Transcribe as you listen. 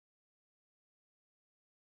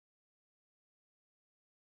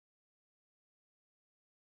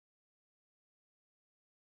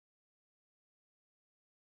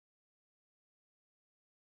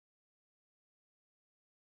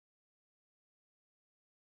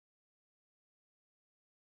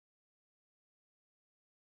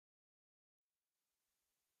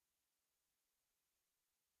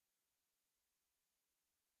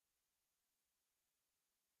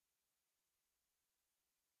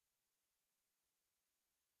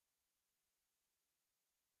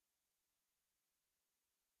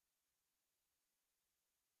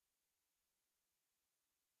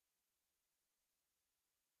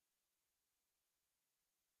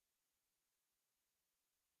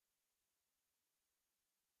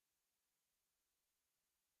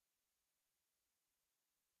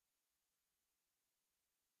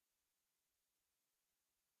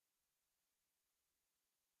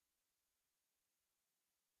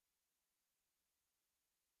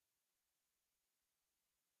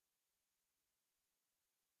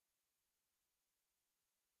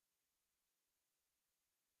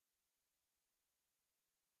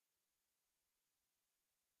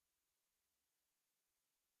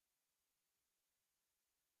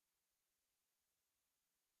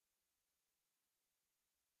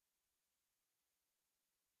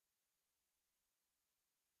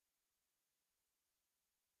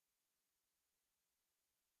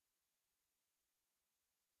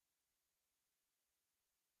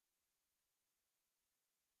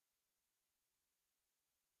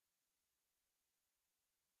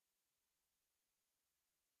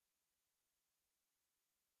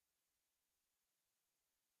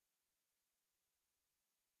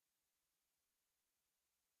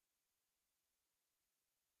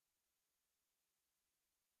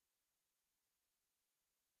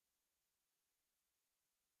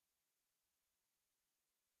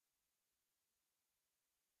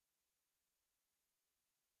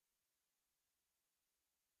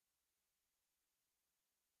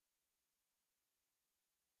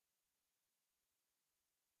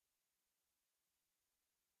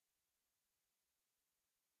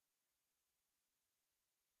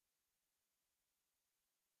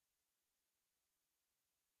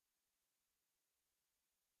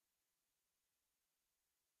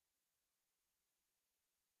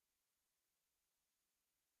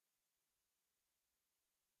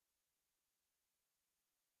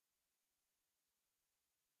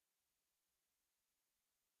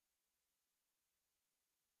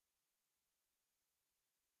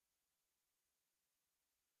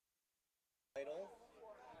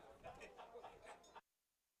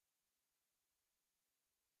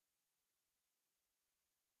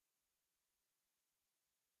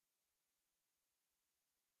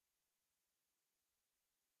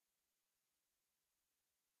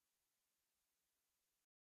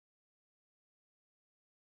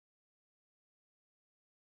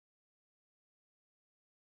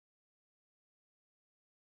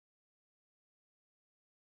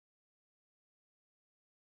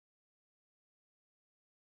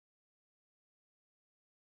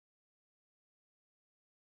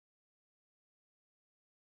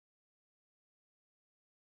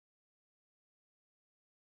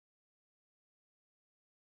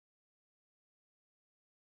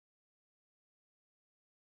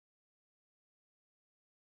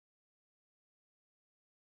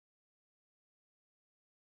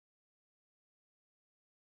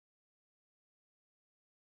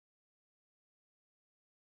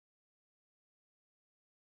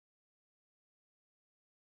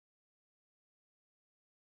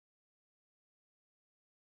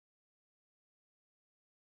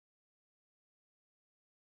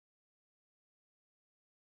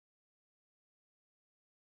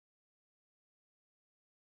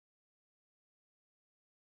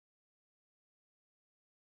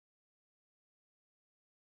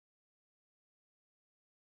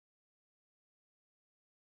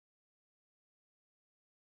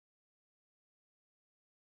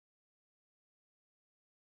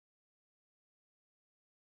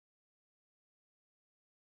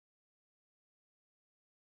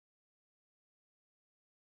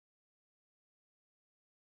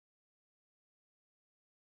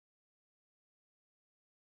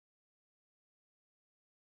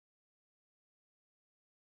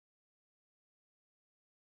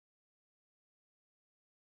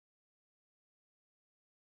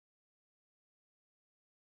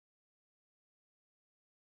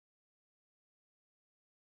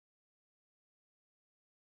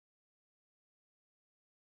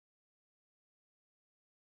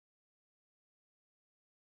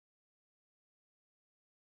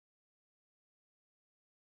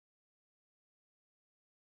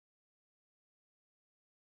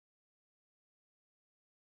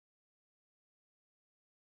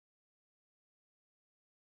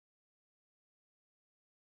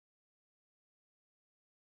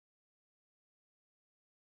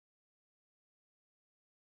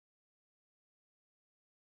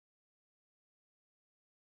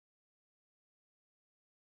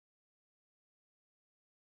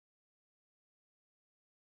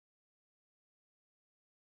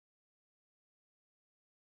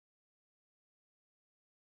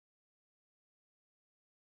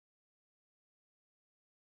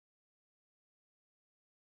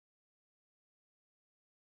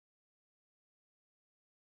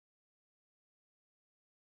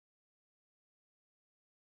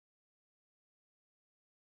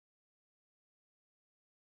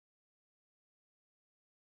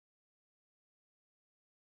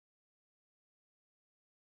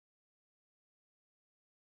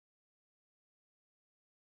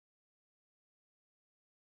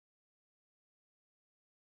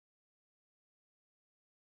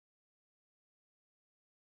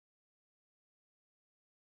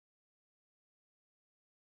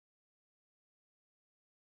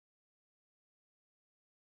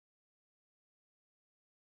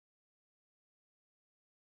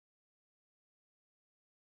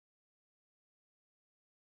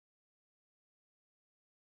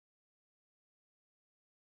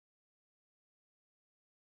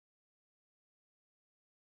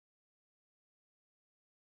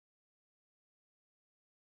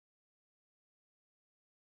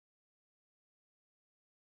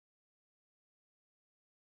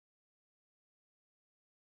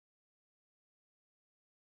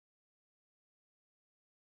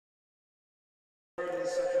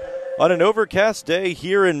On an overcast day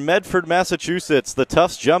here in Medford, Massachusetts, the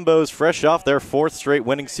Tufts Jumbos, fresh off their fourth straight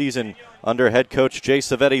winning season under head coach Jay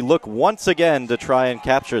Savetti, look once again to try and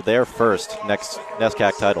capture their first next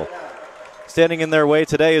NESCAC title. Standing in their way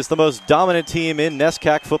today is the most dominant team in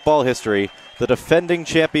NESCAC football history, the defending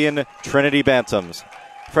champion Trinity Bantams.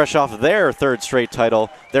 Fresh off their third straight title,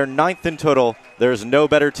 their ninth in total, there's no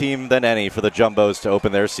better team than any for the Jumbos to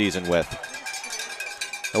open their season with.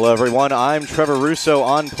 Hello, everyone. I'm Trevor Russo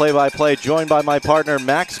on play-by-play, joined by my partner,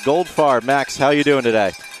 Max Goldfarb. Max, how you doing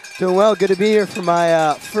today? Doing well. Good to be here for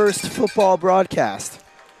my first football broadcast.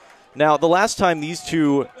 Now, the last time these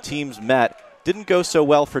two teams met didn't go so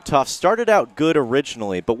well for Tufts. Started out good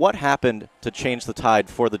originally, but what happened to change the tide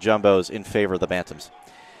for the Jumbos in favor of the Bantams?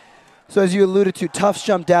 So as you alluded to, Tufts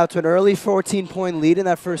jumped out to an early 14-point lead in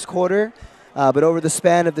that first quarter. But over the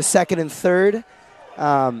span of the second and third,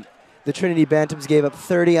 the Trinity Bantams gave up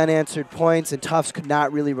 30 unanswered points, and Tufts could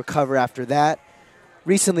not really recover after that.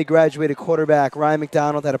 Recently graduated quarterback Ryan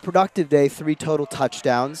McDonald had a productive day, 3 total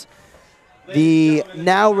touchdowns. The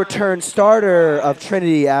now returned starter of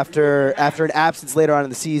Trinity after an absence later on in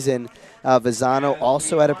the season, Vazano,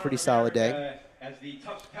 also had a pretty solid day.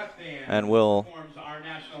 And we'll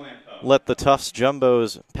let the Tufts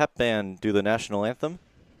Jumbos pep band do the national anthem.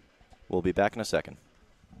 We'll be back in a second.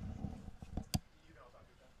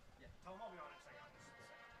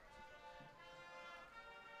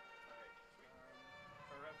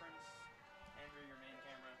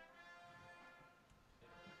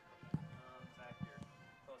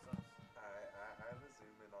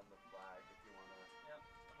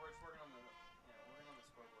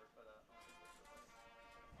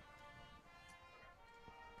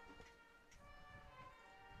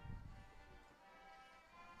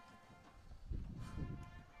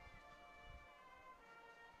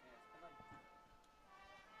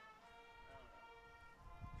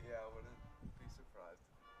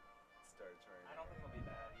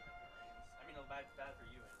 Bad for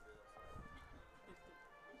you, Andrew.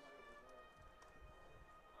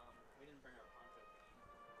 We didn't bring our poncho.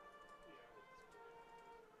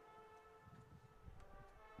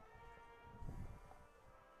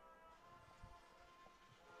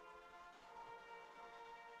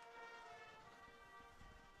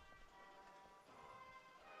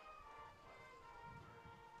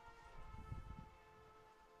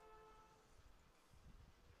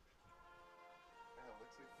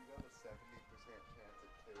 Looks like you got a 70% chance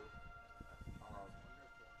at 2.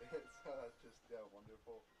 It's just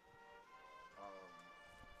wonderful.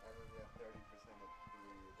 And then 30% at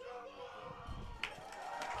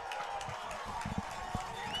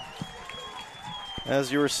 3.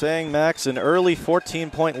 As you were saying, Max, an early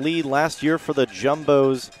 14-point lead last year for the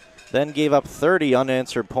Jumbos, then gave up 30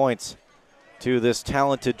 unanswered points to this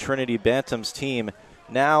talented Trinity Bantams team.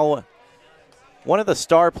 Now, one of the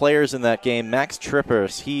star players in that game, Max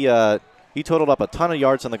Trippers, he totaled up a ton of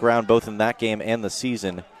yards on the ground both in that game and the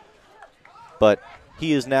season. But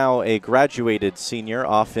he is now a graduated senior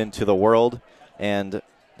off into the world, and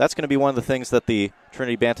that's going to be one of the things that the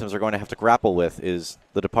Trinity Bantams are going to have to grapple with is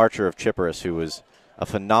the departure of Chipperas, who was a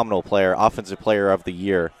phenomenal player, offensive player of the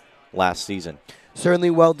year last season.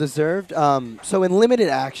 Certainly well-deserved. So in limited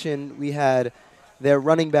action, we had their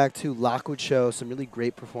running back, too, Lockwood, show some really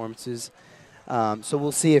great performances. So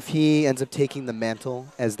we'll see if he ends up taking the mantle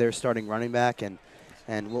as their starting running back, and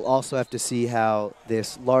we'll also have to see how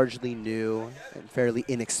this largely new and fairly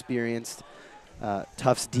inexperienced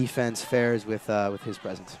Tufts defense fares with his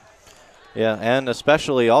presence. Yeah, and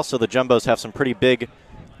especially also the Jumbos have some pretty big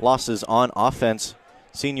losses on offense.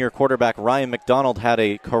 Senior quarterback Ryan McDonald had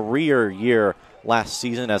a career year last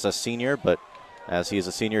season as a senior, but as he is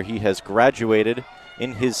a senior, he has graduated.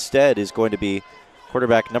 In his stead is going to be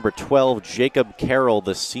quarterback number 12, Jacob Carroll,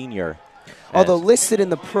 the senior. Although listed in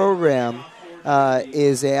the program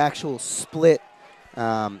is a actual split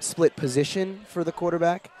position for the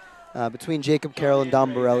quarterback between Jacob Carroll and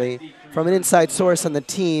Dom Borelli. From an inside source on the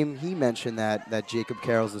team, he mentioned that Jacob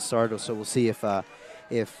Carroll's the starter, so we'll see if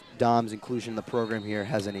Dom's inclusion in the program here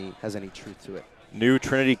has any truth to it. New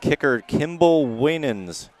Trinity kicker Kimball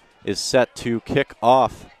Winans is set to kick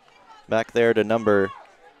off. Back there to number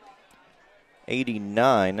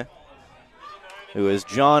 89, who is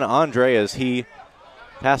John Andre, as he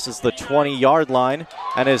passes the 20-yard line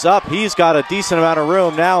and is up. He's got a decent amount of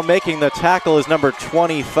room. Now making the tackle is number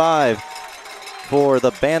 25 for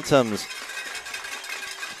the Bantams.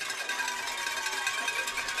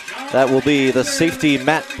 That will be the safety,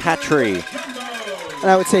 Matt Patry. And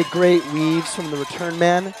I would say great weaves from the return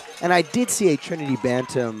man. And I did see a Trinity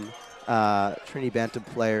Bantam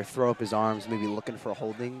player throw up his arms, maybe looking for a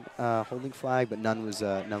holding flag, but none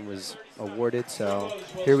was awarded. So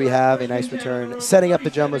here we have a nice return, setting up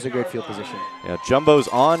the Jumbos a great field position. Yeah, Jumbos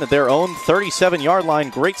on their own 37-yard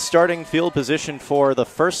line. Great starting field position for the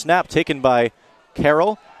first snap taken by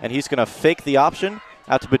Carroll, and he's going to fake the option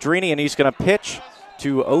out to Pedrini, and he's going to pitch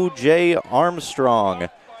to O.J. Armstrong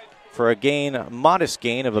for a modest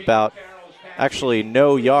gain of about, actually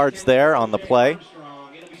no yards there on the play.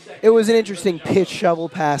 It was an interesting pitch shovel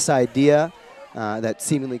pass idea that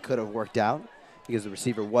seemingly could have worked out because the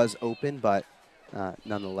receiver was open, but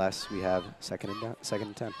nonetheless, we have second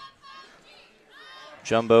and 10.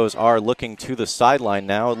 Jumbos are looking to the sideline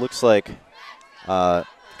now. It looks like a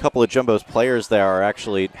couple of Jumbos players there are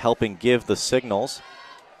actually helping give the signals.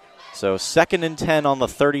 So 2nd and 10 on the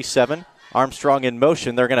 37. Armstrong in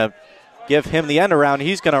motion. They're going to give him the end around.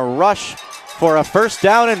 He's going to rush for a first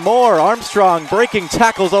down and more. Armstrong breaking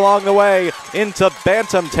tackles along the way into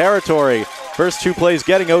Bantam territory. First 2 plays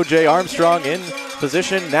getting O.J. Armstrong in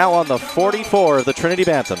position, now on the 44 of the Trinity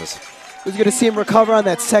Bantams. We're going to see him recover on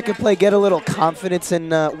that second play, get a little confidence,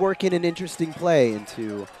 and work in an interesting play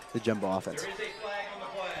into the Jumbo offense.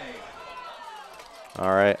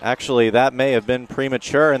 All right, actually that may have been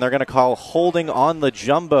premature, and they're going to call holding on the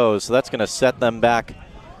Jumbos, so that's going to set them back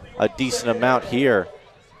a decent amount here.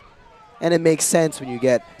 And it makes sense when you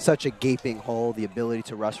get such a gaping hole, the ability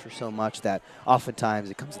to rush for so much that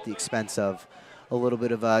oftentimes it comes at the expense of a little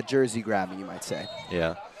bit of jersey grabbing, you might say.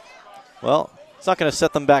 Yeah. Well, it's not going to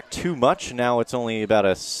set them back too much. Now it's only about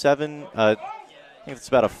a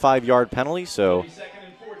 5-yard penalty, so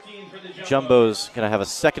Jumbo's going to have a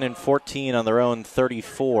 2nd and 14 on their own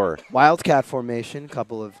 34. Wildcat formation,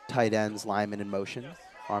 couple of tight ends, linemen in motion.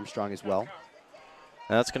 Armstrong as well.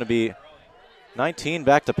 And that's going to be 19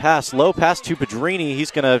 back to pass. Low pass to Pedrini. He's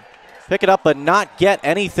going to pick it up but not get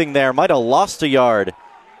anything there. Might have lost a yard.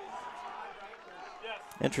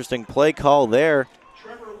 Interesting play call there.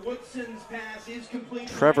 Trevor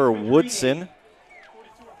Woodson.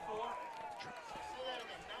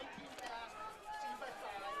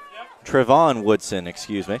 Trevon Woodson,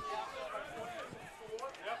 excuse me.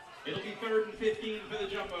 It'll be 3rd and 15 for the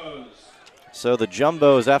Jumbos. So the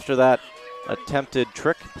Jumbos, after that attempted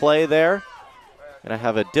trick play there, going to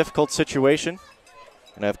have a difficult situation.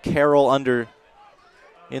 Going to have Carroll under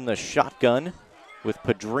in the shotgun with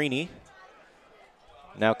Pedrini.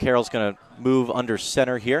 Now Carroll's going to move under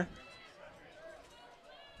center here.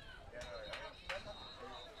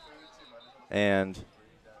 And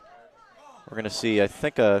we're going to see, I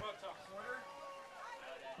think, a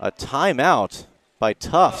timeout by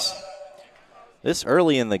Tufts this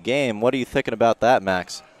early in the game. What are you thinking about that,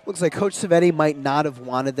 Max? Looks like Coach Savetti might not have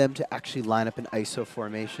wanted them to actually line up an ISO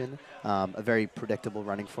formation, a very predictable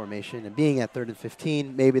running formation. And being at 3rd and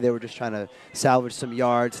 15, maybe they were just trying to salvage some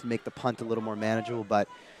yards to make the punt a little more manageable. But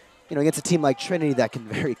you know, against a team like Trinity that can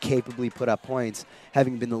very capably put up points,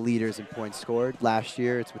 having been the leaders in points scored last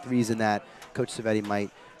year, it's with reason that Coach Savetti might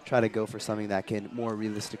try to go for something that can more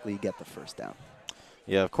realistically get the first down.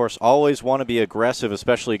 Yeah, of course, always want to be aggressive,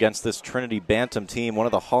 especially against this Trinity Bantam team. One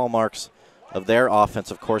of the hallmarks of their offense,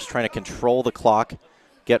 of course, trying to control the clock,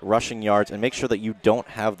 get rushing yards, and make sure that you don't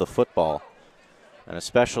have the football. And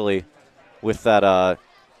especially with that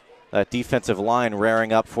that defensive line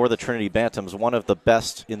rearing up for the Trinity Bantams, one of the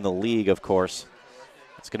best in the league, of course.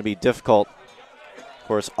 It's going to be difficult. Of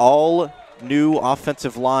course, all new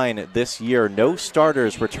offensive line this year. No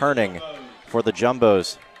starters returning for the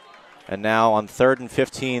Jumbos. And now on 3rd and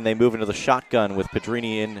 15, they move into the shotgun with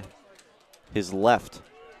Pedrini in his left.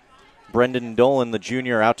 Brendan Dolan, the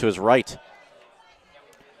junior, out to his right.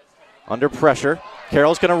 Under pressure.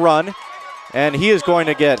 Carroll's going to run, and he is going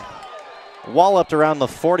to get walloped around the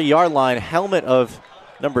 40-yard line. Helmet of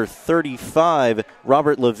number 35,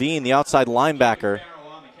 Robert Levine, the outside linebacker,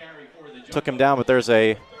 took him down, but there's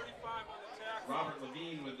going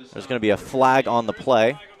to be a flag on the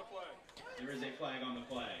play. There is a flag on the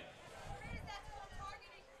play.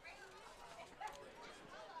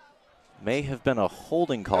 May have been a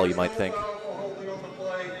holding call, you might think.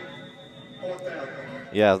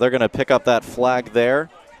 Yeah, they're going to pick up that flag there,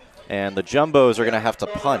 and the Jumbos are going to have to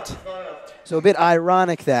punt. So a bit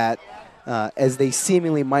ironic that as they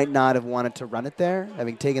seemingly might not have wanted to run it there,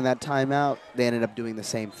 having taken that timeout, they ended up doing the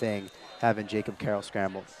same thing, having Jacob Carroll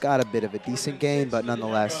scramble. Got a bit of a decent gain, but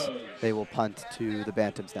nonetheless, they will punt to the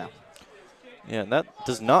Bantams now. Yeah, and that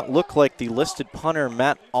does not look like the listed punter,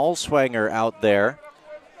 Matt Allswanger, out there.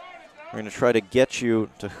 We're going to try to get you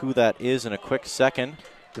to who that is in a quick second.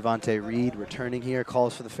 Devontae Reed returning here,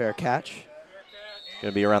 calls for the fair catch.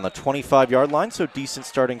 Going to be around the 25-yard line, so decent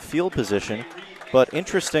starting field position. But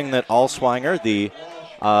interesting that Allswanger, the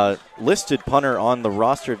listed punter on the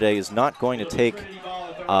roster today, is not going to take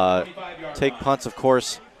punts. Of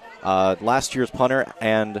course, last year's punter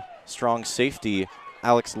and strong safety,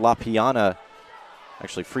 Alex LaPiana,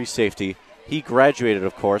 actually free safety, he graduated,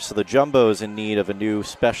 of course, so the Jumbo's in need of a new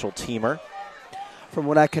special teamer. From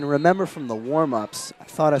what I can remember from the warm-ups, I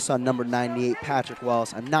thought I saw number 98, Patrick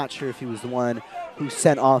Wallace. I'm not sure if he was the one who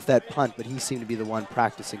sent off that punt, but he seemed to be the one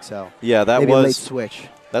practicing, so yeah, that maybe was a late switch.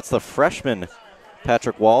 That's the freshman,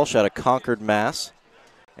 Patrick Walsh, out of Concord, Mass.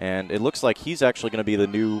 And it looks like he's actually going to be the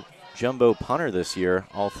new Jumbo punter this year,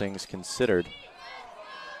 all things considered.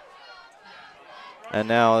 And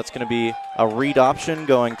now it's going to be a read option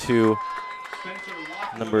going to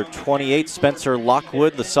number 28, Spencer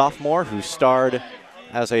Lockwood, the sophomore, who starred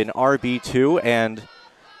as an RB2. And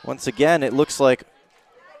once again, it looks like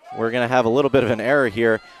we're going to have a little bit of an error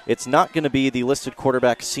here. It's not going to be the listed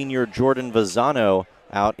quarterback senior Jordan Vazano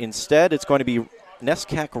out. Instead, it's going to be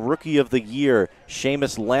NESCAC Rookie of the Year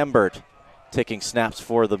Seamus Lambert taking snaps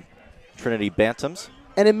for the Trinity Bantams.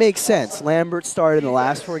 And it makes sense. Lambert started in the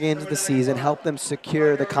last 4 games of the season, helped them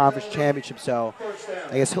secure the conference championship. So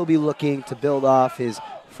I guess he'll be looking to build off his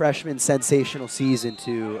freshman sensational season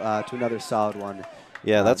to another solid one.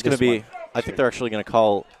 Yeah, that's going to be, I think they're actually going to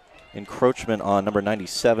call encroachment on number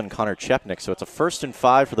 97, Connor Chepnick. So it's a 1st and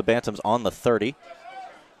 5 for the Bantams on the 30.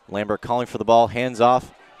 Lambert calling for the ball, hands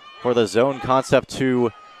off for the zone concept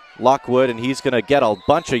to Lockwood, and he's going to get a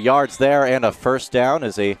bunch of yards there and a first down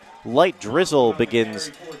as a light drizzle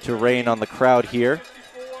begins to rain on the crowd here.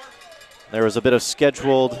 There was a bit of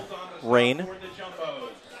scheduled rain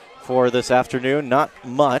for this afternoon. Not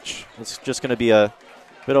much. It's just going to be a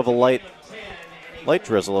bit of a light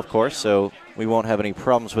drizzle, of course, so we won't have any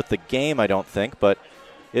problems with the game, I don't think, but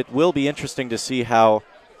it will be interesting to see how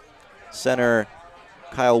center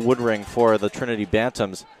Kyle Woodring for the Trinity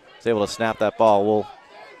Bantams is able to snap that ball. We'll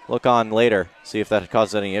look on later, see if that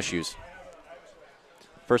causes any issues.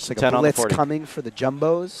 First and 10 on the 40. Coming for the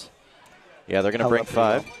Jumbos. Yeah, they're going to bring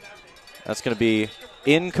 5. That's going to be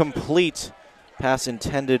incomplete. Pass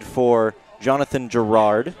intended for Jonathan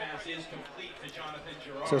Gerard.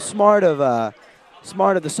 So smart of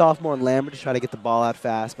the sophomore and Lambert to try to get the ball out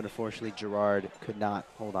fast, but unfortunately Gerard could not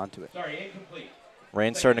hold on to it.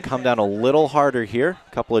 Rain's starting to come down a little harder here.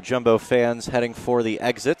 A couple of Jumbo fans heading for the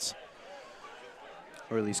exits.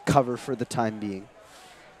 Or at least cover for the time being.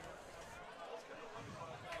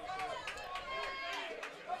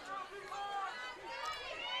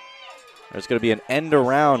 There's going to be an end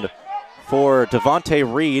around for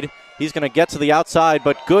Devontae Reed. He's going to get to the outside,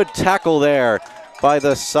 but good tackle there by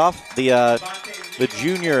the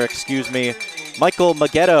junior, Michael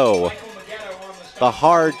Maggetto. The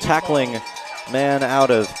hard tackling man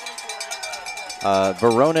out of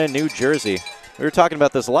Verona, New Jersey. We were talking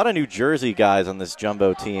about this. A lot of New Jersey guys on this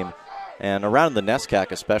Jumbo team, and around the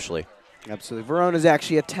NESCAC especially. Absolutely. Verona is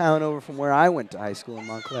actually a town over from where I went to high school in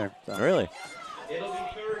Montclair. So. Really?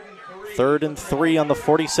 3rd and 3 on the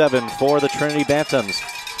 47 for the Trinity Bantams.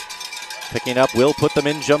 Picking up will put them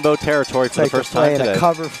in Jumbo territory for the first time today. A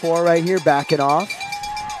cover 4 right here, backing off.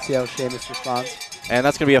 See how Seamus responds. And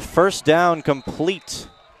that's going to be a first down complete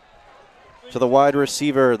to the wide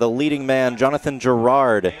receiver, the leading man, Jonathan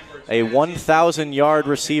Gerard, a 1,000-yard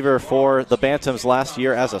receiver for the Bantams last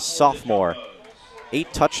year as a sophomore.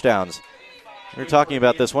 8 touchdowns. We were talking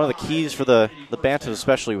about this. One of the keys for the Bantams,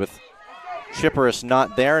 especially with Chipperas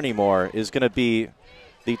not there anymore, is going to be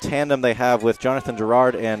the tandem they have with Jonathan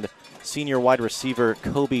Gerard and senior wide receiver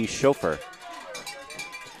Kobe Schofer.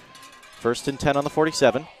 1st and 10 on the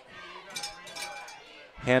 47.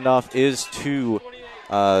 Handoff is to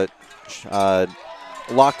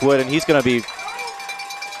Lockwood, and he's going to be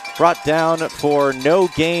brought down for no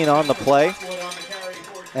gain on the play.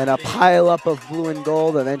 And a pileup of blue and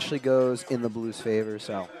gold eventually goes in the Blues' favor.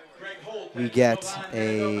 So we get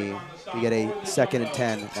a 2nd and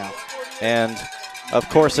 10 now. And of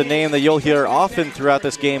course, a name that you'll hear often throughout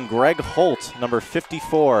this game, Greg Holt, number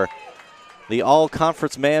 54, the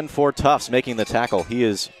all-conference man for Tufts, making the tackle. He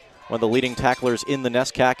is one of the leading tacklers in the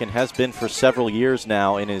NESCAC and has been for several years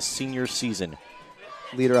now in his senior season.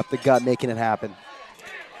 Leader up the gut, making it happen.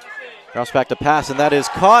 Drops back to pass, and that is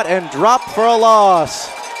caught and dropped for a loss.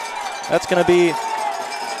 That's going to be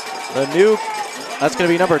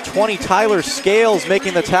number 20, Tyler Scales,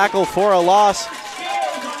 making the tackle for a loss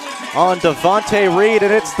on Devontae Reed,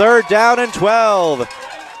 and it's 3rd down and 12.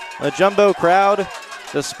 The Jumbo crowd,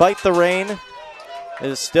 despite the rain,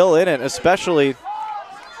 is still in it, especially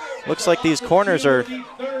looks like these corners are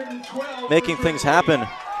making things happen.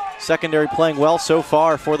 Secondary playing well so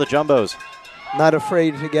far for the Jumbos. Not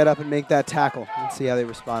afraid to get up and make that tackle. Let's see how they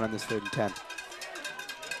respond on this 3rd and 10.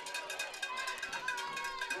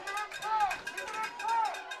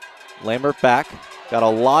 Lambert back. Got a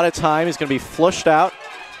lot of time. He's going to be flushed out.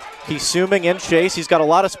 He's zooming in chase. He's got a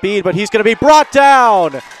lot of speed, but he's going to be brought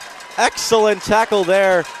down. Excellent tackle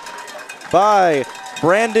there by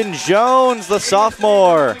Brandon Jones, the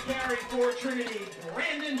sophomore.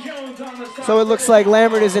 So it looks like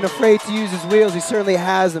Lambert isn't afraid to use his wheels. He certainly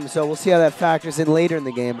has them, so we'll see how that factors in later in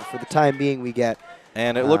the game. But for the time being, we get...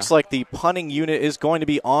 And it looks like the punting unit is going to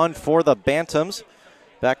be on for the Bantams.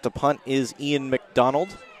 Back to punt is Ian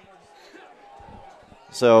McDonald.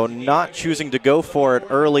 So not choosing to go for it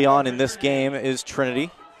early on in this game is Trinity.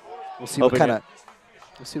 We'll see what kind of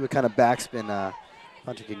backspin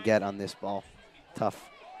Hunter can get on this ball. Tough.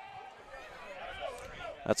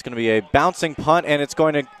 That's going to be a bouncing punt, and it's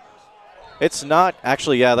going to It's not.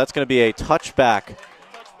 Actually, yeah, that's going to be a touchback.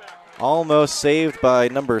 Almost saved by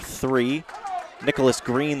number 3, Nicholas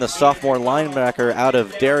Green, the sophomore linebacker out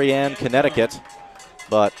of Darien, Connecticut.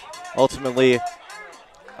 But ultimately,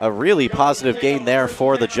 a really positive gain there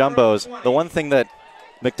for the Jumbos. The one thing that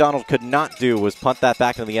McDonald could not do was punt that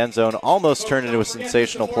back into the end zone. Almost turned into a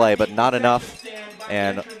sensational play, but not enough.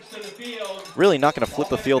 And really not going to flip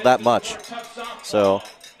the field that much. So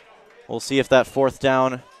we'll see if that fourth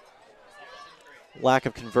down lack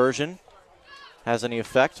of conversion has any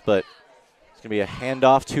effect, but it's going to be a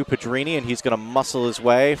handoff to Pedrini, and he's going to muscle his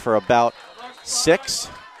way for about 6.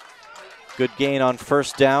 Good gain on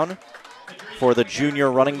first down for the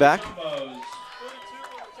junior running back.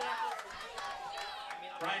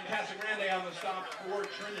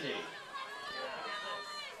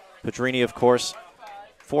 Pedrini, of course,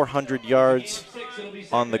 400 yards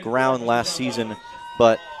on the ground last season,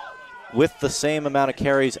 but with the same amount of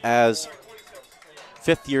carries as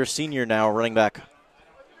fifth-year senior now running back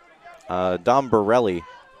Dom Borelli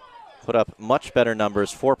put up much better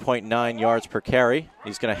numbers, 4.9 yards per carry.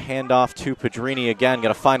 He's going to hand off to Pedrini again,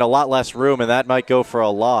 going to find a lot less room, and that might go for a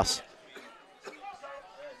loss.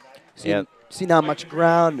 See not much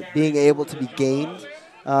ground being able to be gained.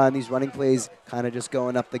 And these running plays kind of just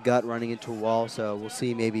going up the gut, running into a wall. So we'll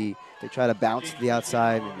see, maybe they try to bounce to the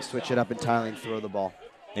outside, maybe switch it up entirely and throw the ball.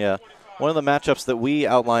 Yeah. One of the matchups that we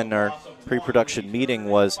outlined in our pre-production meeting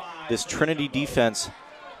was this Trinity defense,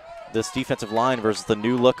 this defensive line versus the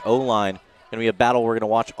new look O-line. Going to be a battle we're going to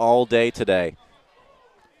watch all day today.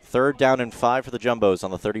 3rd down and 5 for the Jumbos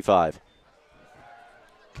on the 35.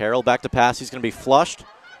 Carroll back to pass. He's going to be flushed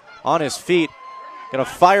on his feet. Going to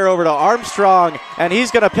fire over to Armstrong, and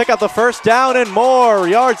he's going to pick up the first down and more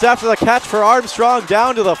yards after the catch for Armstrong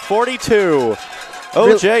down to the 42.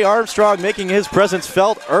 O.J. Armstrong making his presence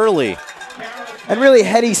felt early. And really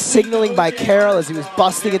heady signaling by Carroll as he was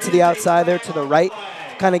busting it to the outside there to the right.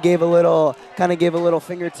 Kind of gave a little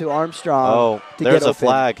finger to Armstrong. Oh, there's a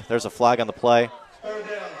flag. There's a flag on the play.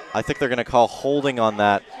 I think they're going to call holding on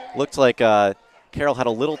that. Looked like Carroll had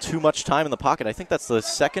a little too much time in the pocket. I think that's the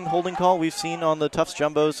second holding call we've seen on the Tufts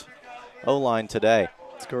Jumbos O-line today.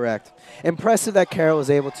 That's correct. Impressive that Carroll was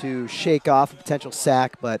able to shake off a potential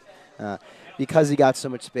sack, but because he got so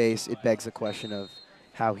much space, it begs the question of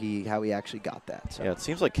how he actually got that. So. Yeah, it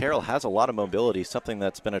seems like Carroll has a lot of mobility, something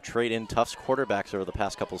that's been a trait in Tufts quarterbacks over the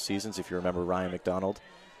past couple seasons, if you remember Ryan McDonald.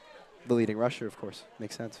 The leading rusher, of course.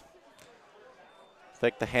 Makes sense.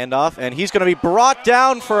 Fake the handoff, and he's going to be brought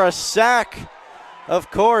down for a sack.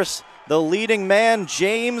 Of course, the leading man,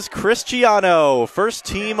 James Cristiano. First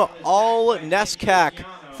team All-NESCAC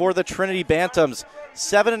for the Trinity Bantams.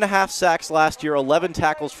 7.5 sacks last year, 11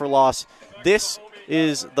 tackles for loss. This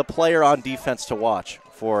is the player on defense to watch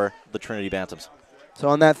for the Trinity Bantams. So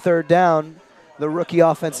on that 3rd down, the rookie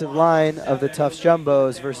offensive line of the Tufts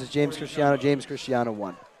Jumbos versus James Cristiano. James Cristiano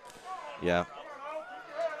won. Yeah.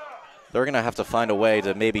 They're going to have to find a way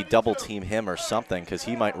to maybe double team him or something, because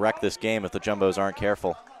he might wreck this game if the Jumbos aren't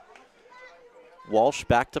careful. Walsh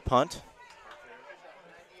back to punt.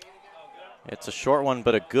 It's a short one,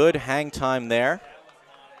 but a good hang time there.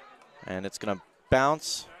 And it's going to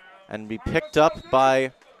bounce and be picked up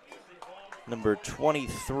by number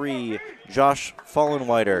 23, Josh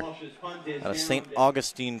Fallenweider, out of St.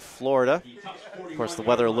 Augustine, Florida. Of course, the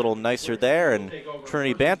weather a little nicer there, and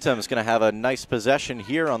Trinity Bantam is going to have a nice possession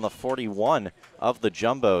here on the 41 of the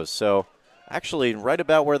Jumbos. So actually, right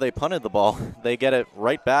about where they punted the ball, they get it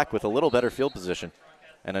right back with a little better field position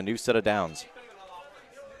and a new set of downs.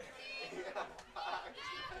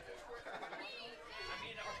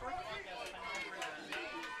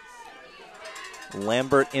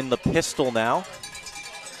 Lambert in the pistol now.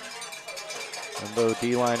 Jumbo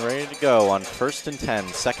D-line ready to go on 1st and 10.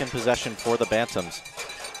 Second possession for the Bantams.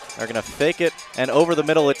 They're going to fake it, and over the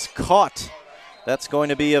middle it's caught. That's going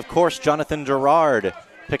to be, of course, Jonathan Gerard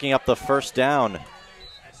picking up the first down.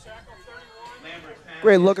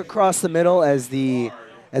 Great look across the middle as the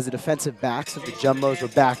defensive backs of the Jumbos were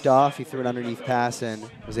backed off. He threw an underneath pass and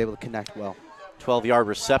was able to connect well. 12-yard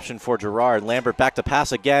reception for Gerard. Lambert back to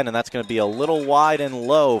pass again, and that's going to be a little wide and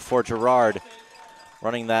low for Gerard,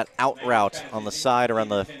 running that out route on the side around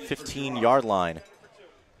the 15-yard line.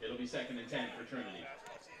 It'll be 2nd and 10 for Trinity.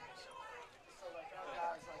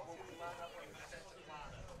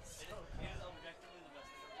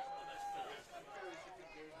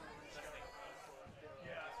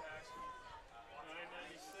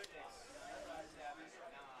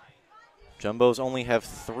 Jumbos only have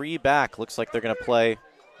 3 back. Looks like they're going to play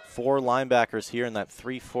 4 linebackers here in that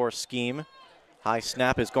 3-4 scheme. High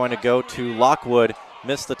snap is going to go to Lockwood.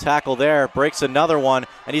 Missed the tackle there, breaks another one,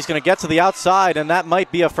 and he's going to get to the outside, and that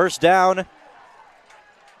might be a first down.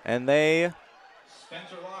 And they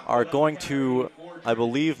are going to, I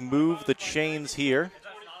believe, move the chains here.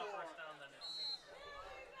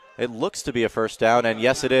 It looks to be a first down, and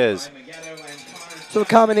yes, it is. So a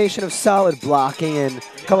combination of solid blocking and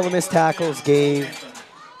a couple of missed tackles gave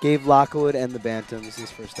Lockwood and the Bantams his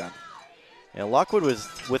first down. Yeah, Lockwood was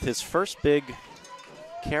with his first big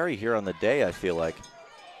carry here on the day, I feel like.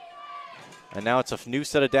 And now it's a new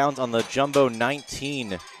set of downs on the Jumbo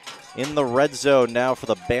 19 in the red zone now for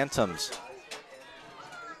the Bantams.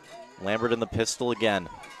 Lambert in the pistol again.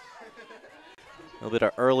 A little bit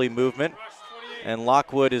of early movement. And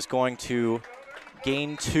Lockwood is going to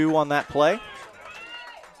gain 2 on that play.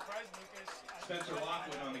 Spencer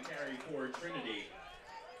Lockwood on the carry for Trinity.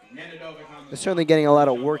 They're certainly getting a lot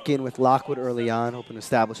of work in with Lockwood early on, hoping to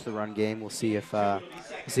establish the run game. We'll see if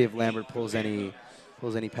Lambert pulls any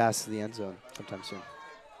passes to the end zone sometime soon.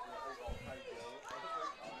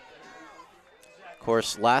 Of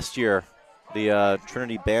course, last year, the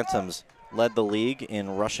Trinity Bantams led the league in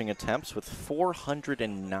rushing attempts with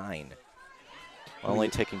 409, only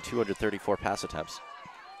taking 234 pass attempts.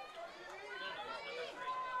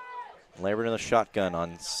 Lambert in the shotgun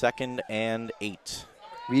on 2nd and 8.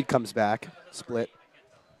 Reed comes back, split.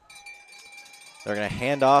 They're going to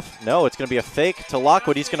hand off. No, it's going to be a fake to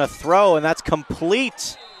Lockwood. He's going to throw, and that's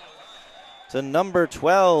complete to number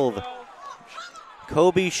 12.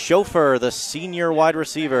 Kobe Schofer, the senior wide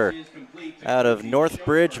receiver out of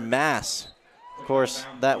Northbridge, Mass. Of course,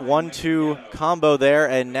 that 1-2 combo there,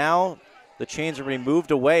 and now the chains are being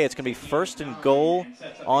moved away. It's going to be 1st and goal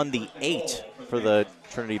on the 8 for the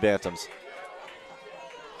Trinity Bantams.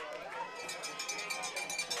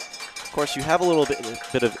 Of course, you have a little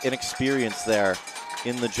bit of inexperience there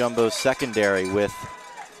in the Jumbo secondary with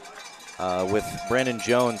Brandon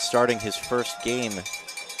Jones starting his first game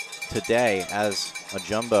today as a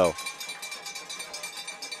Jumbo.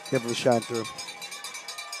 Definitely shine through.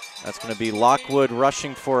 That's going to be Lockwood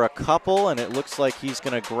rushing for a couple, and it looks like he's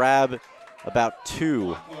going to grab about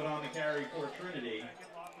 2.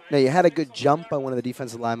 Now, you had a good jump on one of the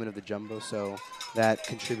defensive linemen of the Jumbo, so that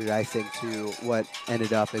contributed, I think, to what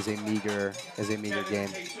ended up as a meager game.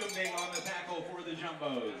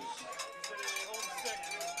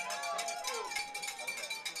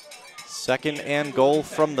 2nd and goal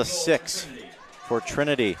from the 6 for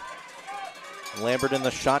Trinity. Lambert in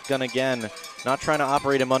the shotgun again, not trying to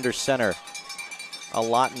operate him under center a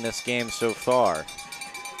lot in this game so far.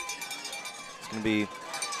 It's going to be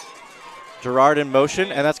Gerard in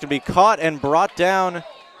motion, and that's going to be caught and brought down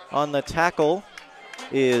on the tackle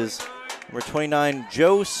is number 29,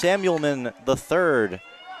 Joe Samuelman III,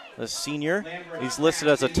 the senior. He's listed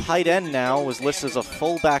as a tight end now, was listed as a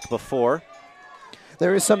fullback before.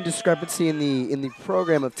 There is some discrepancy in the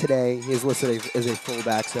program of today. He is listed as a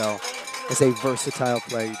fullback, so as a versatile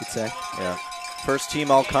player, you could say. Yeah. First team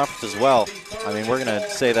all-conference as well. I mean, we're going to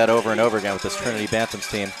say that over and over again with this Trinity Bantams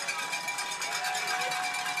team.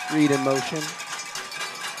 Reed in motion.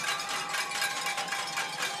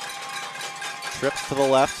 Trips to the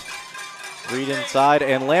left. Reed inside,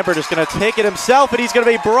 and Lambert is going to take it himself, and he's going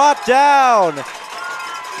to be brought down.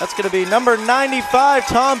 That's going to be number 95,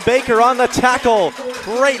 Tom Baker on the tackle.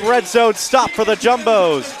 Great red zone stop for the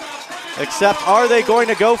Jumbos. Except, are they going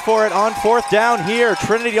to go for it on 4th down here?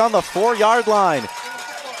 Trinity on the 4-yard line. It's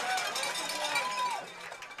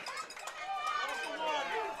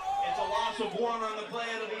a loss of 1 on the play.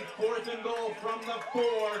 It'll be 4th and goal from the 4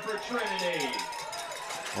 for Trinity.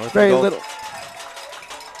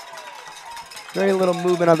 Very little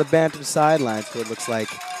movement on the Bantam sideline, so it looks like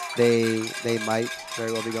they might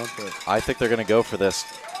very well be going for it. I think they're going to go for this.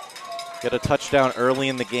 Get a touchdown early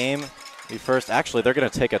in the game. Actually, they're going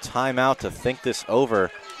to take a timeout to think this over,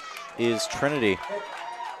 is Trinity.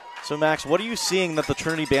 So, Max, what are you seeing that the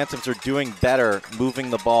Trinity Bantams are doing better moving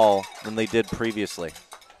the ball than they did previously?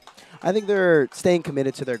 I think they're staying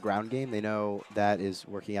committed to their ground game. They know that is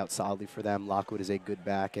working out solidly for them. Lockwood is a good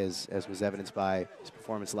back, as was evidenced by his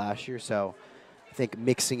performance last year. So I think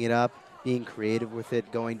mixing it up, being creative with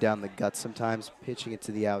it, going down the gut sometimes, pitching it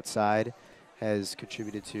to the outside has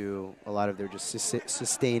contributed to a lot of their just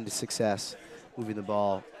sustained success moving the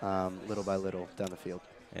ball little by little down the field.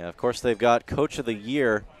 Yeah, of course, they've got Coach of the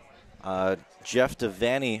Year, Jeff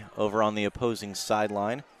Devaney, over on the opposing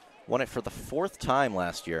sideline. Won it for the 4th time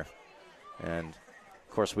last year. And,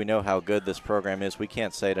 of course, we know how good this program is. We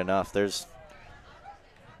can't say it enough. There's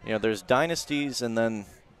dynasties, and then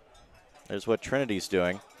there's what Trinity's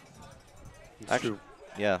doing. It's true.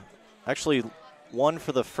 Yeah. Actually, won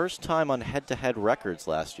for the first time on head-to-head records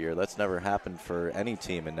last year. That's never happened for any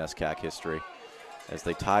team in NESCAC history, as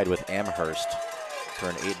they tied with Amherst for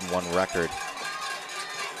an 8-1 record.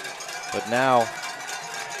 But now,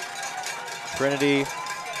 Trinity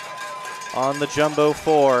on the Jumbo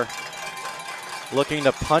 4, looking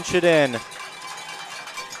to punch it in.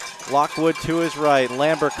 Lockwood to his right.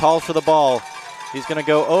 Lambert calls for the ball. He's going to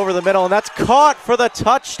go over the middle, and that's caught for the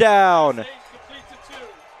touchdown.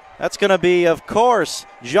 That's going to be, of course,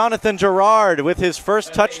 Jonathan Gerard with his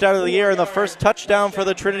first touchdown of the year and the first touchdown for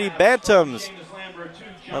the Trinity Bantams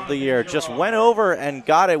of the year. Just went over and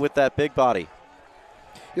got it with that big body.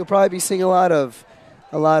 You'll probably be seeing a lot of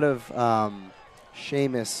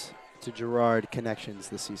Seamus to Gerard connections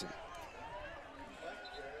this season.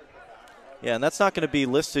 Yeah, and that's not going to be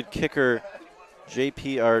listed kicker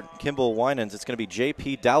JP or Kimball Winans. It's going to be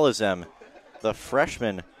JP Dalazem, the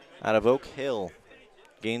freshman out of Oak Hill,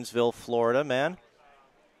 Gainesville, Florida, man.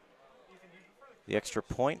 The extra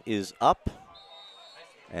point is up,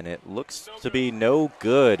 and it looks to be no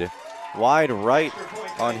good. Wide right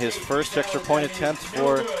on his first extra point attempt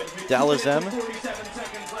for Dalazem.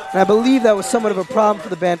 And I believe that was somewhat of a problem for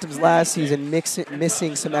the Bantams last season,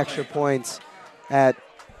 missing some extra points at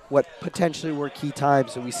what potentially were key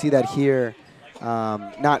times. So we see that here,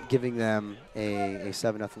 not giving them a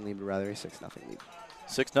 7-0 lead, but rather a 6-0 lead.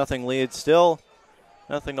 6-0 lead, still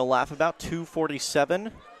nothing to laugh about.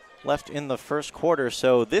 2:47 left in the first quarter.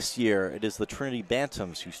 So this year it is the Trinity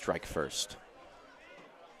Bantams who strike first.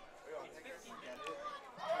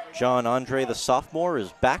 John Andre, the sophomore,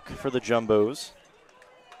 is back for the Jumbos.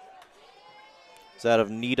 He's out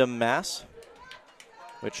of Needham, Mass,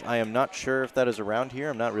 which I am not sure if that is around here.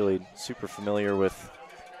 I'm not really super familiar with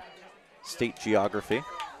state geography.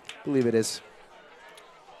 I believe it is.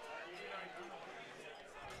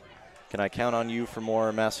 Can I count on you for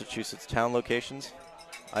more Massachusetts town locations?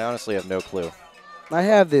 I honestly have no clue. I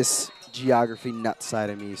have this geography nut side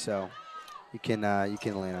of me, so you can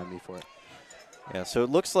lean on me for it. Yeah, so it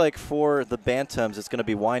looks like for the Bantams, it's going to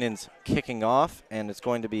be Winans kicking off, and it's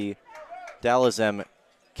going to be Dalazem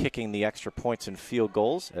kicking the extra points and field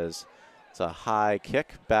goals, as it's a high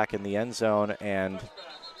kick back in the end zone. And,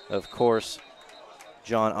 of course,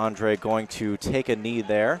 John Andre going to take a knee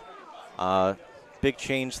there. Big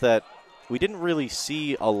change that we didn't really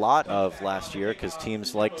see a lot of last year, because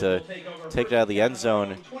teams like to take it out of the end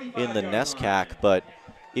zone in the NESCAC. But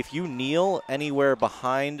if you kneel anywhere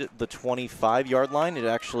behind the 25-yard line, it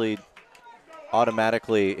actually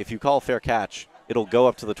automatically, if you call a fair catch, it'll go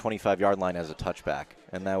up to the 25-yard line as a touchback.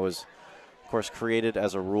 And that was, of course, created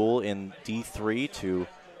as a rule in D3 to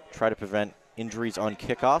try to prevent injuries on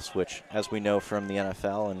kickoffs, which, as we know from the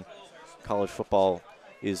NFL and college football,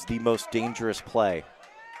 is the most dangerous play.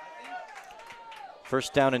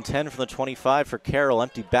 First down and 10 from the 25 for Carroll,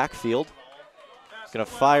 empty backfield. He's going to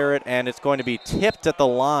fire it, and it's going to be tipped at the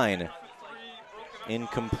line.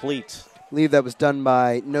 Incomplete. I believe that was done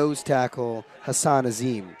by nose tackle Hassan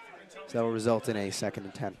Azim. So that will result in a 2nd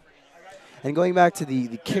and 10. And going back to the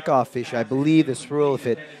kickoff issue, I believe this rule, if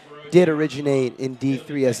it did originate in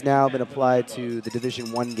D3, has now been applied to the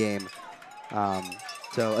Division I game.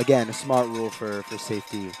 So again, a smart rule for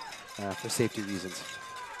safety reasons.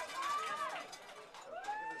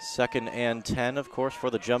 2nd and 10, of course, for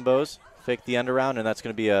the Jumbos. Fake the end around, and that's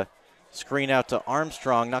going to be a screen out to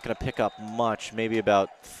Armstrong. Not going to pick up much, maybe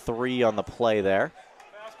about 3 on the play there.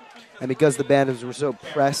 And because the Bantams were so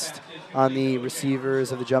pressed on the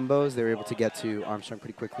receivers of the Jumbos, they were able to get to Armstrong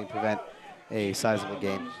pretty quickly and prevent a sizable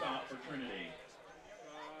gain.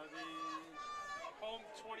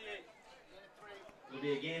 It'll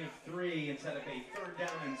be a gain of 3 instead of a 3rd down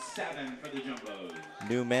and 7 for the Jumbos.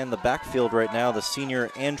 New man the backfield right now, the senior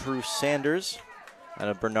Andrew Sanders out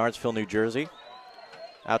of Bernardsville, New Jersey.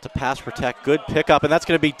 Out to pass protect, good pickup, and that's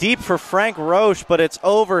going to be deep for Frank Roche, but it's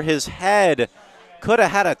over his head. Could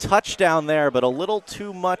have had a touchdown there, but a little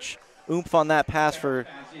too much oomph on that pass for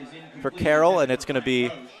Carroll, and it's going to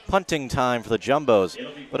be punting time for the Jumbos.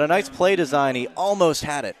 But a nice play design. He almost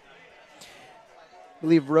had it. I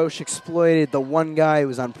believe Roche exploited the one guy who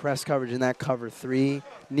was on press coverage in that cover 3,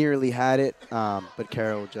 nearly had it, but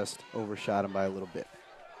Carroll just overshot him by a little bit.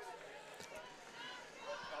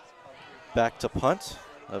 Back to punt,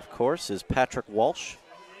 of course, is Patrick Walsh.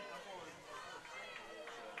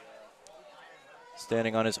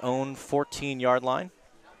 Standing on his own 14-yard line.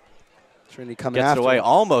 Trinity coming Gets it away,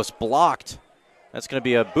 almost blocked. That's going to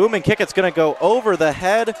be a booming kick. It's going to go over the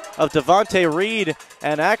head of Devontae Reed,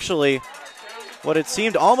 and actually what it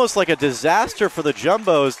seemed almost like a disaster for the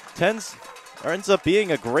Jumbos ends up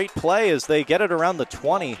being a great play as they get it around the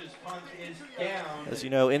 20. As you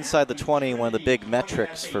know, inside the 20, one of the big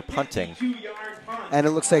metrics for punting. And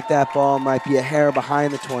it looks like that ball might be a hair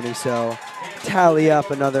behind the 20, so tally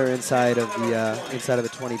up another inside of the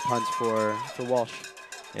 20 punts for Walsh.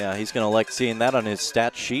 Yeah, he's going to like seeing that on his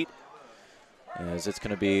stat sheet, as it's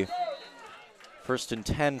going to be 1st and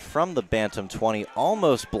 10 from the Bantam 20.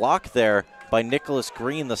 Almost blocked there by Nicholas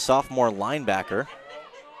Green, the sophomore linebacker.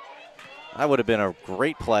 That would have been a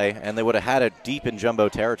great play, and they would have had it deep in jumbo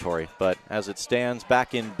territory. But as it stands,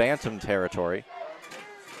 back in Bantam territory,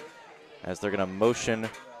 as they're going to motion.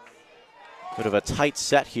 Bit of a tight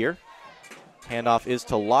set here. Handoff is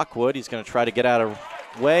to Lockwood. He's going to try to get out of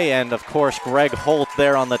way, and of course Greg Holt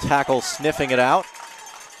there on the tackle sniffing it out.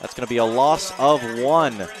 That's going to be a loss of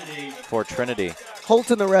 1 for Trinity.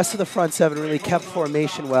 Holt and the rest of the front 7 really kept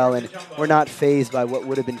formation well and were not fazed by what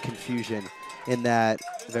would have been confusion in that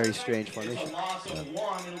very strange formation.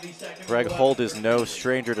 Greg Holt is no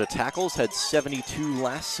stranger to tackles, had 72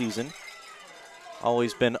 last season.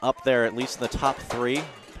 Always been up there at least in the top 3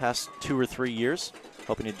 past 2 or 3 years.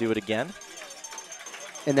 Hoping to do it again.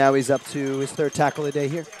 And now he's up to his 3rd tackle a day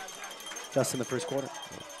here, just in the 1st quarter.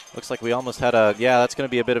 Looks like we almost had that's going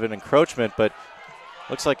to be a bit of an encroachment, but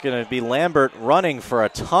looks like going to be Lambert running for a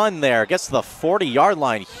ton there. Gets to the 40-yard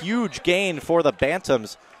line. Huge gain for the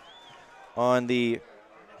Bantams on the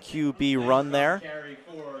QB run there.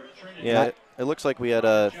 Yeah, it looks like we had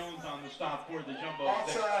a...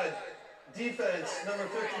 Offside, defense, number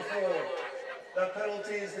 54. That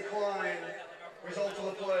penalty is declined. Result of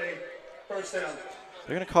the play, 1st down.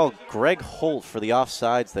 They're going to call Greg Holt for the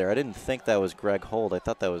offsides there. I didn't think that was Greg Holt. I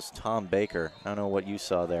thought that was Tom Baker. I don't know what you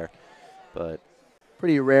saw there, but...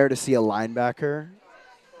 Pretty rare to see a linebacker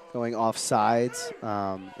going offsides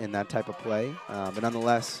in that type of play. But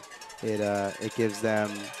nonetheless, it gives them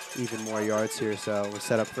even more yards here. So we're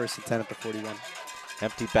set up 1st and 10 at the 41.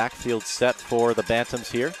 Empty backfield set for the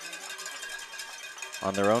Bantams here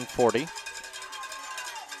on their own 40.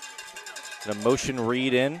 Going to motion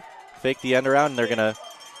read in, fake the end around, and they're going to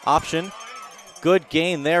option. Good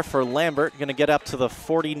gain there for Lambert. Going to get up to the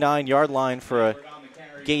 49-yard line for a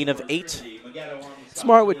gain of 8. It's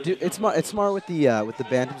smart with the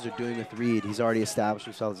Bantams are doing with Reed. He's already established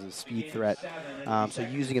himself as a speed threat. So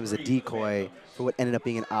using him as a decoy for what ended up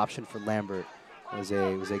being an option for Lambert was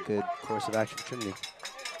a good course of action for Trinity.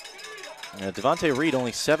 Devontae Reed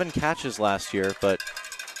only 7 catches last year, but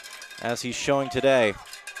as he's showing today,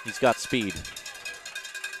 he's got speed.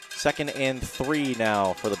 2nd and 3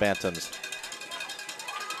 now for the Bantams.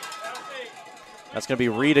 That's going to be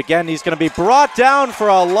Reed again. He's going to be brought down for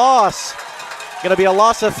a loss. Going to be a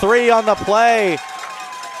loss of 3 on the play.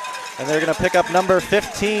 And they're going to pick up number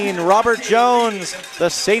 15, Robert Jones, the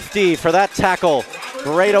safety for that tackle.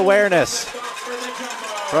 Great awareness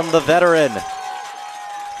from the veteran.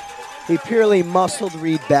 He purely muscled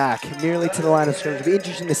Reed back, nearly to the line of scrimmage. It'll be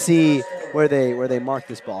interesting to see where they mark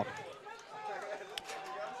this ball.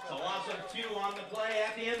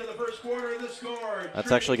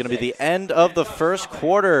 That's actually going to be the end of the 1st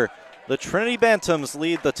quarter. The Trinity Bantams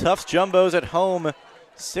lead the Tufts Jumbos at home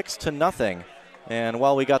 6-0. And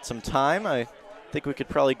while we got some time, I think we could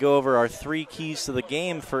probably go over our 3 keys to the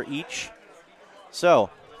game for each. So,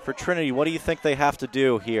 for Trinity, what do you think they have to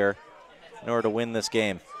do here in order to win this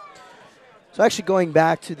game? So actually going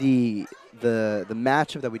back to the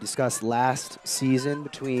matchup that we discussed last season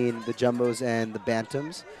between the Jumbos and the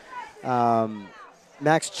Bantams,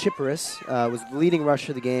 Max Chipperis was the leading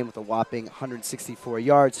rusher of the game with a whopping 164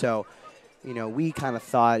 yards. So, you know, we kind of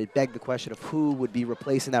thought it begged the question of who would be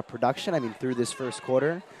replacing that production. I mean, through this 1st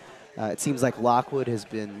quarter, it seems like Lockwood has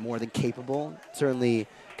been more than capable, certainly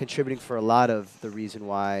contributing for a lot of the reason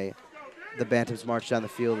why the Bantams marched down the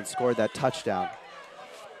field and scored that touchdown.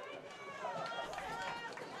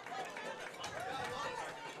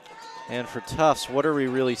 And for Tufts, what are we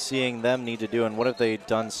really seeing them need to do, and what have they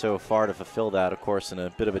done so far to fulfill that? Of course, in a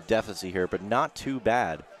bit of a deficit here, but not too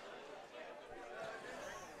bad.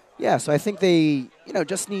 Yeah, so I think they,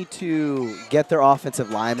 just need to get their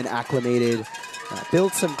offensive linemen acclimated,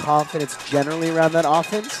 build some confidence generally around that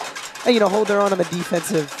offense, and, hold their own on the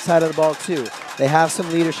defensive side of the ball, too. They have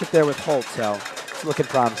some leadership there with Holt, so it's looking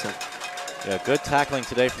promising. Yeah, good tackling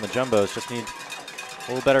today from the Jumbos. Just need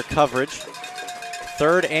a little better coverage.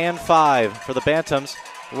 3rd and 5 for the Bantams.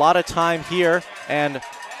 A lot of time here, and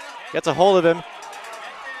gets a hold of him.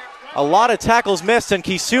 A lot of tackles missed, and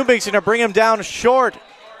Kisumbing's going to bring him down short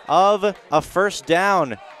of a 1st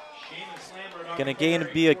down. Going to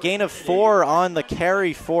be a gain of 4 on the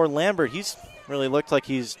carry for Lambert. He's really looked like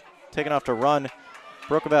he's taken off to run.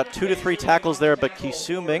 Broke about 2 to 3 tackles there, but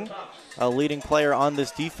Kisumbing, a leading player on this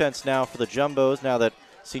defense now for the Jumbos, now that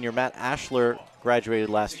Senior Matt Ashler graduated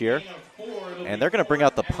last year. And they're going to bring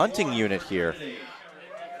out the punting unit here.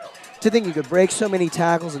 To think you could break so many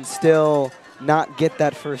tackles and still not get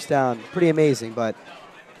that first down. Pretty amazing, but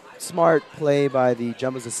smart play by the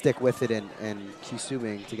Jumbos to stick with it and keep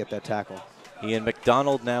assuming to get that tackle. Ian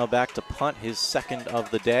McDonald now back to punt, his second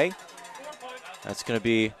of the day. That's going to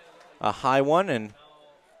be a high one, and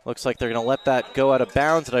looks like they're going to let that go out of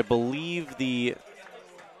bounds. And I believe the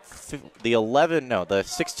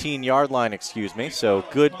 16-yard line, excuse me. So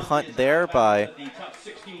good punt there by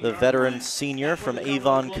the veteran senior from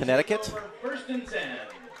Avon, Connecticut.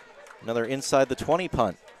 Another inside the 20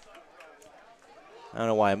 punt. I don't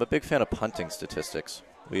know why. I'm a big fan of punting statistics.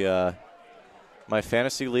 My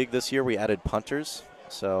fantasy league this year, we added punters.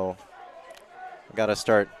 So I got to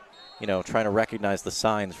start, trying to recognize the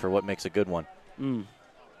signs for what makes a good one.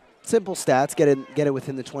 Simple stats. Get it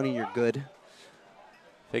within the 20, you're good.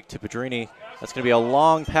 Fake to Pedrini. That's going to be a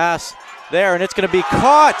long pass there, and it's going to be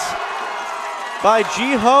caught by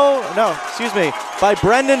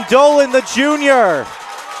Brendan Dolan, the junior.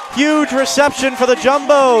 Huge reception for the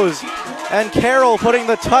Jumbos. And Carroll putting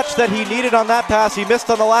the touch that he needed on that pass. He missed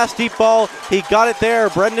on the last deep ball. He got it there.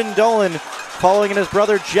 Brendan Dolan following in his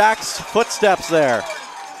brother Jack's footsteps there.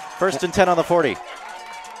 1st and 10 on the 40.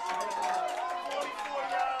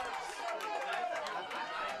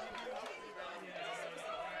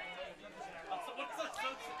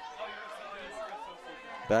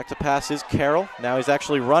 Back to pass is Carroll. Now he's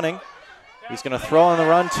actually running. He's going to throw on the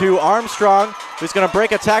run to Armstrong, who's going to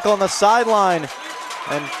break a tackle on the sideline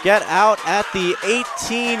and get out at the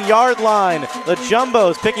 18-yard line. The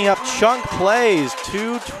Jumbos picking up chunk plays.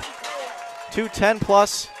 Two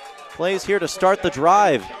 10-plus plays here to start the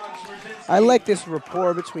drive. I like this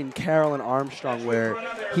rapport between Carroll and Armstrong where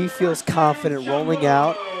he feels confident rolling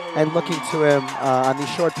out and looking to him on these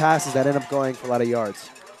short passes that end up going for a lot of yards.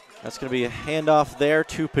 That's going to be a handoff there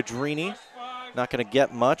to Pedrini. Not going to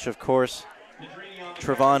get much, of course.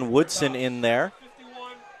 Trevon Woodson in there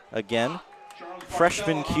again.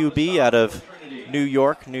 Freshman QB out of New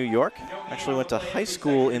York. Actually went to high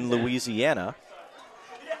school in Louisiana.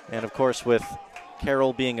 And, of course, with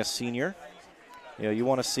Carroll being a senior, you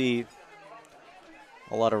want to see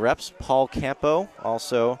a lot of reps. Paul Campo,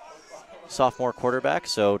 also sophomore quarterback,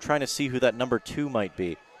 so trying to see who that number 2 might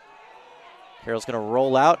be. Carroll's going to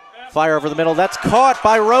roll out, fire over the middle. That's caught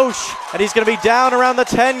by Roche, and he's going to be down around the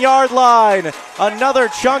 10-yard line. Another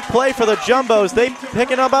chunk play for the Jumbos. They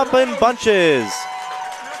picking them up in bunches.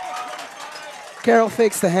 Carroll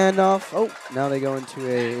fakes the handoff. Oh, now they go into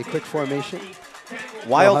a quick formation.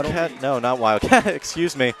 Wildcat, no, not Wildcat,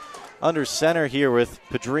 excuse me. Under center here with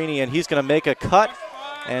Pedrini, and he's going to make a cut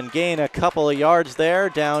and gain a couple of yards there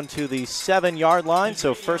down to the 7-yard line.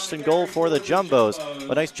 So 1st and goal for the Jumbos.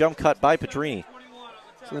 A nice jump cut by Pedrini.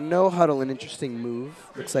 So no huddle, an interesting move.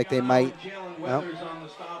 Looks like they might. Well.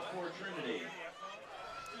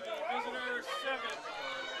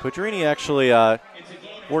 Pedrini actually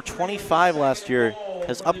wore 25 last year,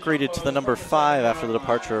 has upgraded to the number 5 after the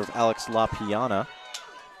departure of Alex LaPiana.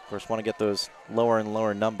 Of course, want to get those lower and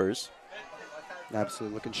lower numbers.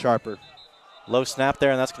 Absolutely, looking sharper. Low snap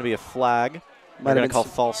there, and that's going to be a flag. They're going to call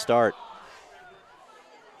false start.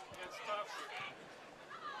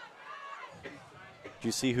 Do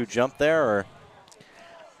you see who jumped there? Or?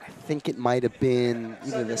 I think it might have been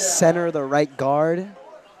either the center or the right guard.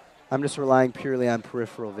 I'm just relying purely on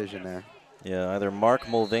peripheral vision there. Yeah, either Mark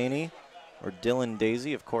Mulvaney or Dylan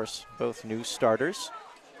Daisy, of course, both new starters.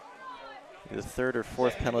 The 3rd or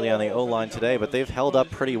 4th penalty on the O-line today, but they've held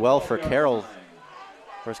up pretty well for Carroll.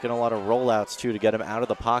 Of course, getting a lot of rollouts, too, to get him out of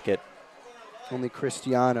the pocket. Only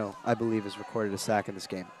Cristiano, I believe, has recorded a sack in this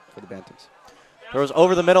game for the Bantams. Throws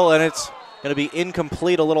over the middle, and it's going to be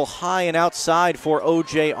incomplete, a little high and outside for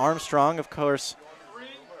O.J. Armstrong. Of course,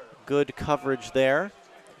 good coverage there.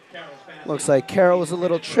 Looks like Carroll is a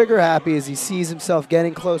little trigger happy as he sees himself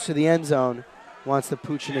getting close to the end zone. Wants to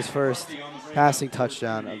pooch in his first passing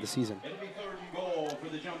touchdown of the season.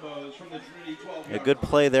 A good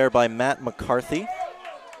play there by Matt McCarthy.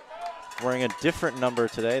 Wearing a different number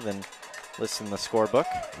today than listed in the scorebook.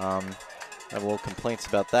 I have a little complaints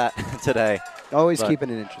about that today. Always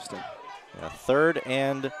keeping it interesting. Yeah, 3rd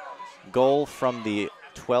and goal from the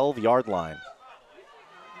 12-yard line.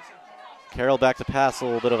 Carroll back to pass, a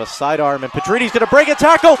little bit of a sidearm, and Pedrini's going to break a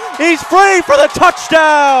tackle. He's free for the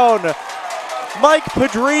touchdown. Mike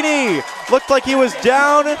Pedrini looked like he was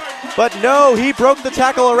down, but no, he broke the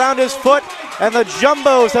tackle around his foot, and the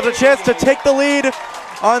Jumbos have a chance to take the lead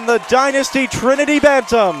on the Dynasty Trinity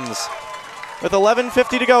Bantams with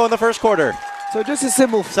 11:50 to go in the first quarter. So just a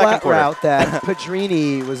simple flat route that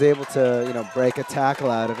Pedrini was able to, break a tackle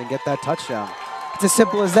out of and get that touchdown. It's as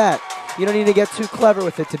simple as that. You don't need to get too clever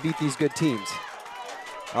with it to beat these good teams.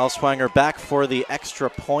 Alswanger back for the extra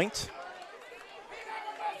point.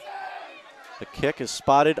 The kick is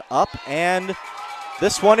spotted up, and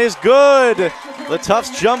this one is good. The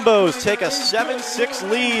Tufts Jumbos take a 7-6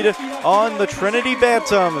 lead on the Trinity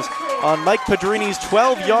Bantams on Mike Pedrini's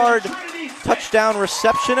 12-yard touchdown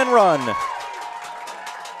reception and run.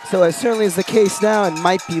 So as certainly is the case now, and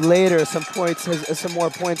might be later, as some more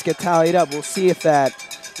points get tallied up. We'll see if that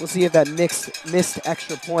missed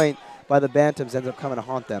extra point by the Bantams ends up coming to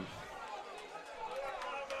haunt them.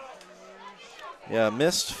 Yeah,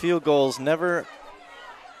 missed field goals never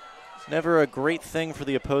a great thing for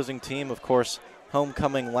the opposing team. Of course,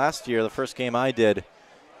 homecoming last year, the first game I did,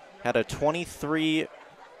 had a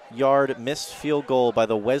 23-yard missed field goal by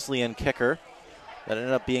the Wesleyan kicker. That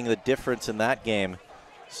ended up being the difference in that game.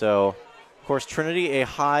 So, of course, Trinity, a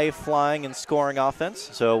high-flying and scoring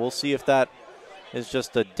offense. So we'll see if that is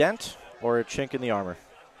just a dent or a chink in the armor.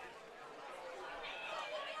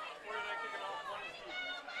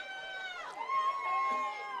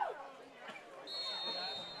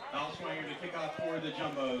 Alswanger to kick off for the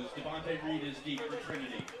Jumbos. Devontae Reed is deep for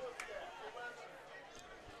Trinity.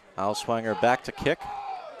 Alswanger back to kick.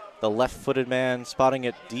 The left-footed man spotting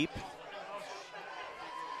it deep.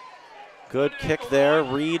 Good kick there.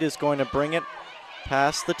 Reed is going to bring it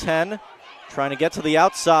past the 10, trying to get to the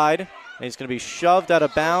outside. And he's going to be shoved out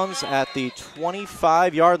of bounds at the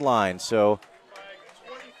 25-yard line. So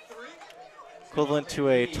equivalent to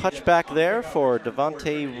a touchback there for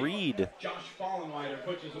Devontae Reed. Josh Fallenweider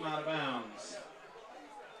pushes him out of bounds.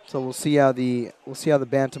 So we'll see how the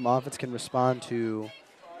Bantam offense can respond to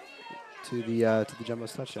the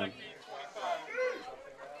Jumbo's touchdown.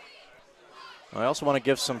 I also want to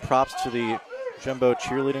give some props to the Jumbo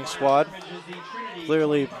cheerleading squad.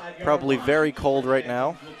 Clearly, probably very cold right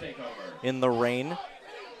now in the rain.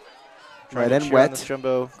 Trying to cheer on this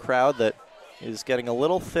Jumbo crowd that is getting a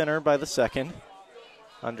little thinner by the second.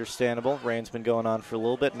 Understandable. Rain's been going on for a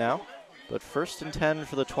little bit now. But 1st and 10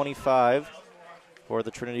 for the 25 for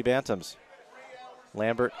the Trinity Bantams.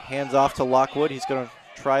 Lambert hands off to Lockwood. He's going to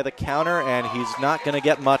try the counter, and he's not going to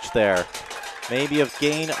get much there. Maybe a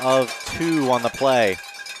gain of 2 on the play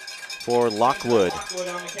for Lockwood. Once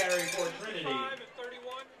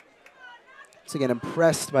again,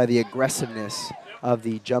 impressed by the aggressiveness of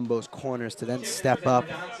the Jumbo's corners to then step up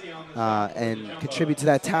and contribute to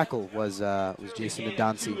that tackle was Jason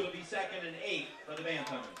Adansi.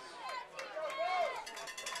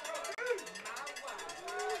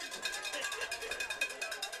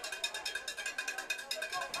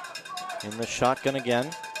 In the shotgun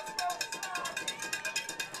again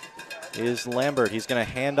is Lambert. He's going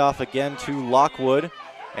to hand off again to Lockwood,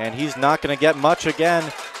 and he's not going to get much again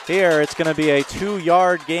here. It's going to be a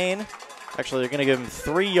 2-yard gain. Actually, they're going to give him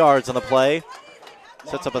 3 yards on the play.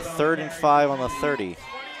 Sets up a 3rd and 5 on the 30.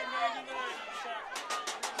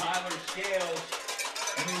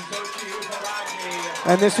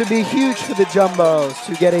 And this would be huge for the Jumbos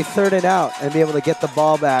to get a 3rd and out and be able to get the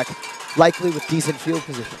ball back, likely with decent field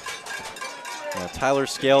position. Yeah, Tyler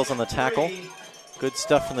Scales on the tackle. Good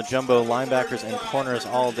stuff from the Jumbo linebackers and corners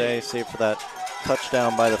all day, save for that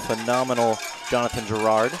touchdown by the phenomenal Jonathan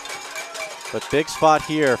Gerard. But big spot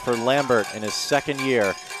here for Lambert in his 2nd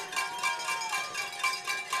year.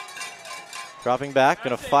 Dropping back,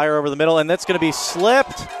 going to fire over the middle, and that's going to be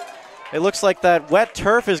slipped. It looks like that wet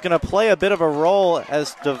turf is going to play a bit of a role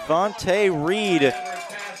as Devontae Reed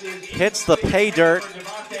hits the pay dirt.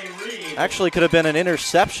 Actually could have been an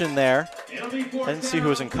interception there. I didn't see who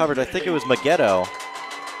was in coverage. I think it was Maggetto.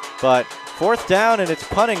 But 4th down, and it's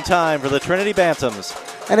punting time for the Trinity Bantams.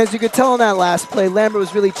 And as you could tell in that last play, Lambert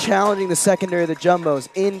was really challenging the secondary of the Jumbos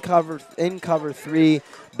in cover 3,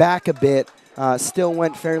 back a bit, still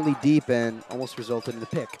went fairly deep and almost resulted in the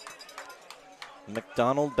pick.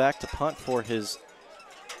 McDonald back to punt for his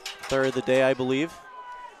 3rd of the day, I believe.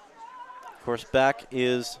 Of course, back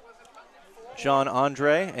is John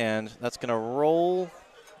Andre, and that's going to roll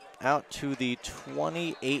out to the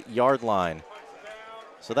 28-yard line.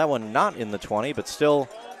 So that one not in the 20, but still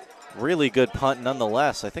really good punt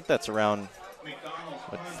nonetheless. I think that's around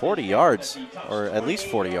 40 yards, or at least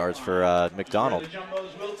 40 yards for McDonald.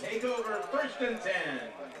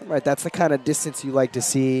 Right, that's the kind of distance you like to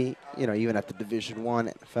see, even at the Division I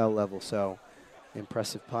NFL level. So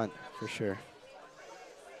impressive punt for sure.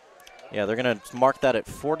 Yeah, they're going to mark that at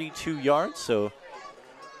 42 yards, so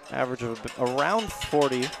average of around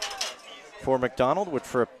 40 for McDonald, which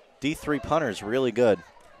for a D3 punter is really good.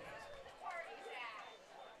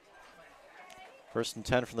 First and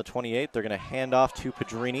 10 from the 28. They're going to hand off to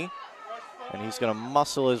Pedrini, and he's going to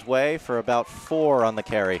muscle his way for about 4 on the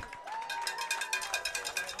carry.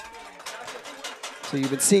 So you've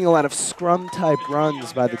been seeing a lot of scrum-type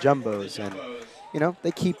runs by the Jumbos, and,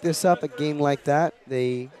 they keep this up, a game like that,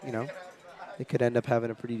 they could end up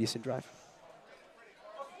having a pretty decent drive.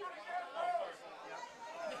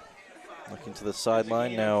 Looking to the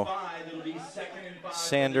sideline now.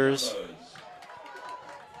 Sanders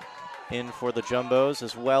in for the Jumbos,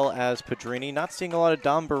 as well as Pedrini. Not seeing a lot of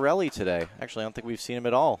Dom Borelli today. Actually, I don't think we've seen him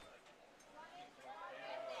at all.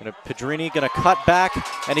 Pedrini going to cut back,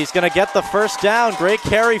 and he's going to get the first down. Great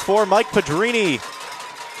carry for Mike Pedrini.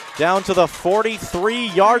 Down to the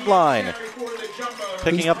 43-yard line,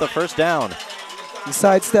 picking up the first down. He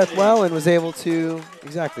sidestepped well and was able to,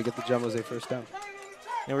 get the Jumbos a first down.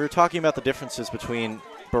 We were talking about the differences between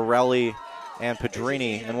Borelli and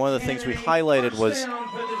Pedrini, and one of the things we highlighted was,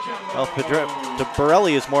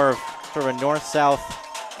 Borelli is more of sort of a north-south,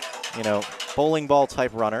 bowling ball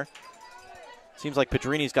type runner. Seems like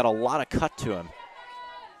Pedrini's got a lot of cut to him.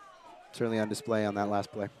 Certainly on display on that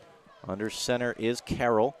last play. Under center is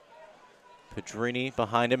Carroll. Pedrini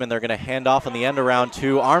behind him, and they're going to hand off in the end around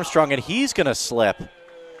to Armstrong, and he's going to slip.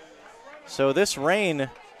 So this rain,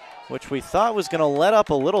 which we thought was going to let up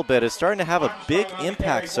a little bit, is starting to have a big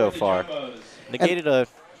impact so far. Negated a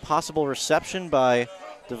possible reception by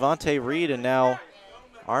Devontae Reed, and now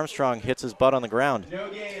Armstrong hits his butt on the ground.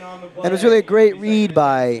 And it was really a great read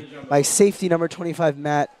by safety number 25,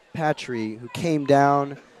 Matt Patry, who came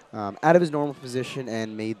down out of his normal position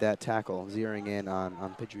and made that tackle, zeroing in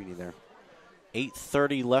on Pedrini there.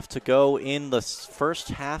 8:30 left to go in the first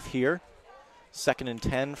half here. 2nd and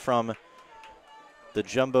 10 from the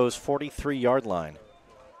Jumbos' 43-yard line.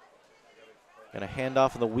 Going to hand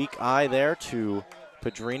off in the weak eye there to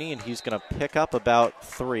Pedrini, and he's going to pick up about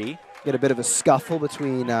 3. Get a bit of a scuffle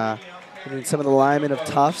between some of the linemen of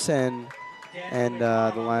Tufts and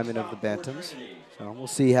the linemen of the Bantams. So we'll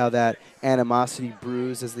see how that animosity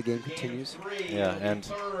brews as the game continues. Yeah, and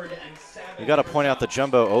we got to point out the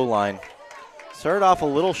Jumbo O-line. Started off a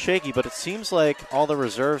little shaky, but it seems like all the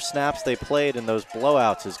reserve snaps they played in those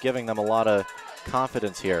blowouts is giving them a lot of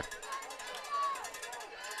confidence here.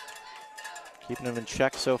 Keeping them in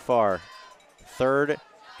check so far. 3rd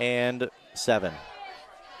and 7.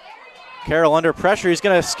 Carroll under pressure. He's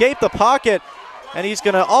going to escape the pocket, and he's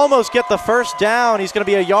going to almost get the first down. He's going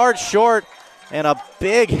to be a yard short, and a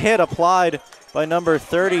big hit applied by number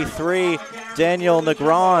 33, Daniel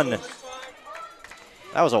Negron.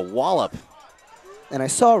 That was a wallop. And I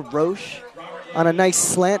saw Roche on a nice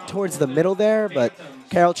slant towards the middle there, but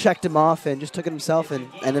Carroll checked him off and just took it himself and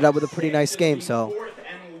ended up with a pretty nice game. So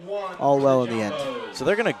all well in the end. So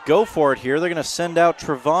they're going to go for it here. They're going to send out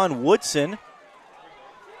Trevon Woodson.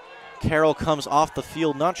 Carroll comes off the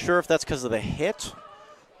field. Not sure if that's because of the hit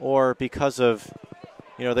or because of,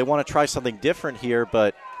 they want to try something different here,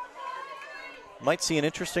 but might see an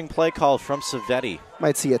interesting play call from Savetti.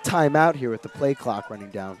 Might see a timeout here with the play clock running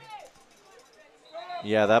down.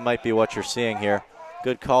 Yeah, that might be what you're seeing here.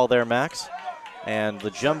 Good call there, Max. And the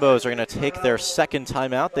Jumbos are going to take their 2nd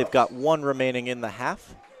timeout. They've got 1 remaining in the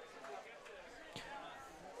half.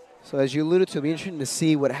 So as you alluded to, it'll be interesting to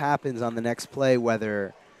see what happens on the next play,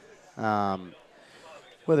 whether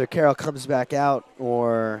Carroll comes back out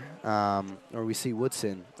or we see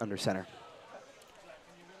Woodson under center.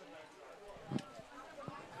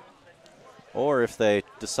 Or if they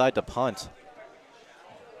decide to punt.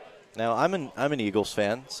 Now, I'm an Eagles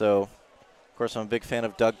fan, so of course I'm a big fan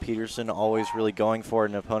of Doug Peterson, always really going for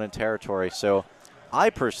it in opponent territory. So I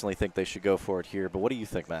personally think they should go for it here, but what do you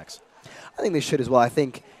think, Max? I think they should as well. I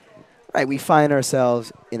think we find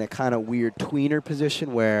ourselves in a kind of weird tweener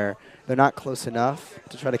position where they're not close enough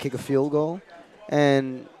to try to kick a field goal,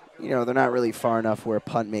 and they're not really far enough where a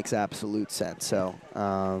punt makes absolute sense. So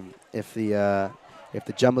if the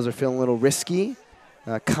Jumbos are feeling a little risky,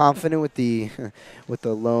 confident with the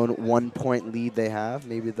lone 1-point lead they have,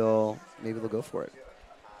 maybe they'll go for it.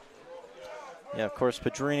 Yeah, of course,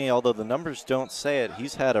 Pedrini, although the numbers don't say it,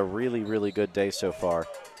 he's had a really, really good day so far.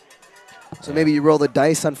 So maybe you roll the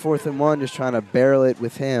dice on 4th and 1, just trying to barrel it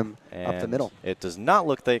with him up the middle. It does not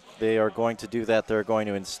look like they are going to do that. They're going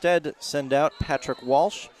to instead send out Patrick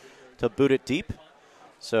Walsh to boot it deep.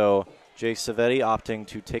 So Jay Savetti opting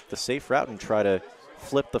to take the safe route and try to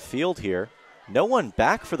flip the field here. No one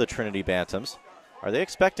back for the Trinity Bantams. Are they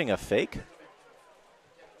expecting a fake?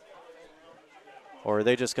 Or are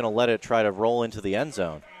they just going to let it try to roll into the end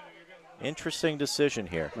zone? Interesting decision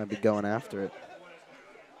here. Might be going after it.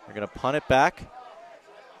 They're going to punt it back.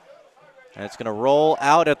 And it's going to roll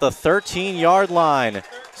out at the 13-yard line.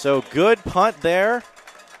 So good punt there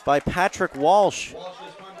by Patrick Walsh.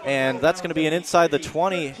 And that's going to be an inside the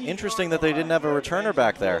 20. Interesting that they didn't have a returner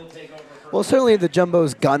back there. Well, certainly the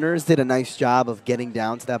Jumbo's gunners did a nice job of getting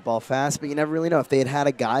down to that ball fast, but you never really know. If they had had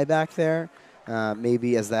a guy back there,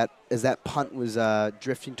 maybe as that punt was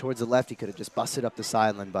drifting towards the left, he could have just busted up the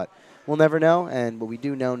sideline. But we'll never know. And what we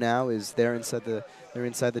do know now is they're inside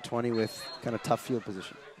the 20 with kind of tough field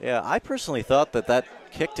position. Yeah, I personally thought that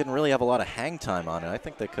kick didn't really have a lot of hang time on it. I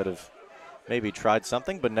think they could have maybe tried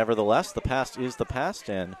something, but nevertheless, the past is the past,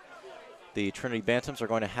 and the Trinity Bantams are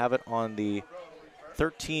going to have it on the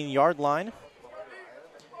 13-yard line.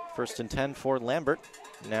 1st and 10 for Lambert.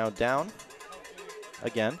 Now down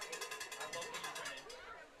again.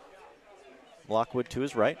 Lockwood to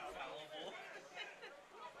his right.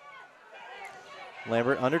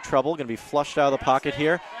 Lambert under trouble, going to be flushed out of the pocket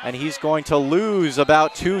here, and he's going to lose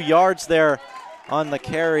about 2 yards there on the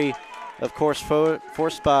carry. Of course,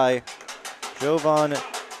 forced by Jovan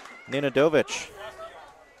Ninadovic,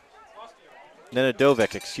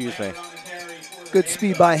 excuse me. Good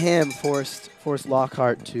speed by him, forced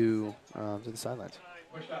Lockhart to the sidelines.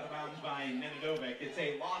 Pushed out of bounds by Ninadovic. It's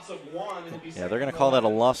a loss of 1. Yeah, they're going to call that a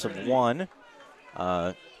loss of 1.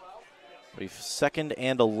 We've 2nd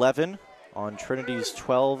and 11 on Trinity's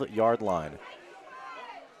 12-yard line.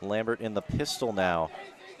 Lambert in the pistol now.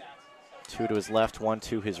 2 to his left, 1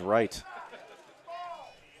 to his right.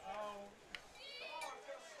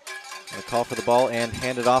 Going to call for the ball and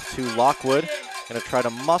hand it off to Lockwood. Going to try to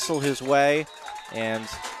muscle his way, and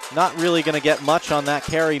not really going to get much on that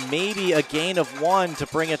carry. Maybe a gain of 1 to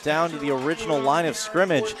bring it down to the original line of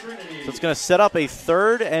scrimmage. So it's going to set up a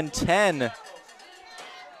 3rd and 10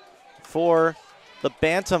 for the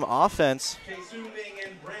Bantam offense.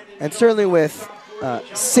 And certainly with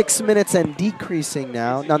 6 minutes and decreasing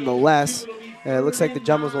now, nonetheless, it looks like the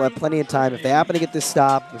Jumbos will have plenty of time. If they happen to get this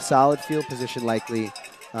stop, with solid field position likely,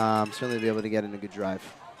 certainly be able to get in a good drive.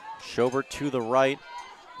 Schobert to the right,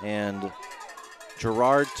 and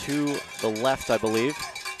Gerard to the left, I believe.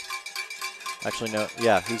 Actually, no.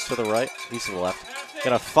 Yeah, he's to the right. He's to the left.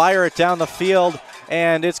 Going to fire it down the field,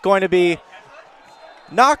 and it's going to be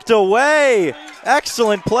knocked away.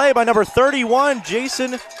 Excellent play by number 31,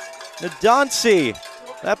 Jason Nadansi.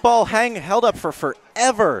 That ball held up for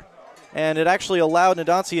forever, and it actually allowed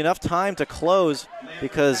Nadansi enough time to close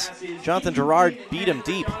because Jonathan Gerard beat him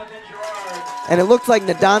deep. And it looked like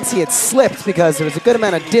Nadansi had slipped because there was a good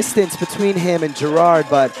amount of distance between him and Gerard,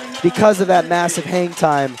 but because of that massive hang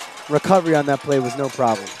time, recovery on that play was no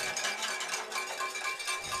problem.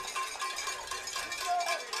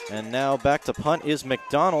 And now back to punt is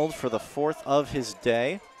McDonald for the 4th of his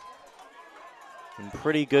day. Been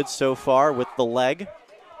pretty good so far with the leg.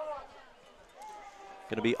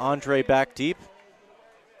 Going to be Andre back deep.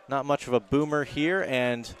 Not much of a boomer here,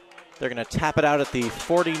 and they're going to tap it out at the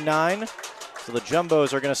 49. So the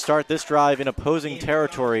Jumbos are going to start this drive in opposing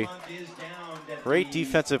territory. Great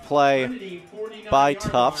defensive play by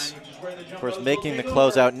Tufts. Of course, making the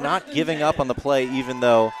closeout, not giving up on the play even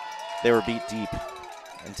though they were beat deep.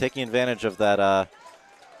 And taking advantage of that,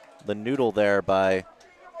 the noodle there by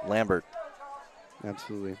Lambert.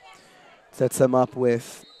 Absolutely. Sets them up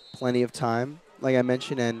with plenty of time, like I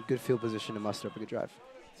mentioned, and good field position to muster up a good drive.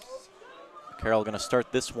 Carroll going to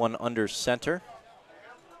start this one under center.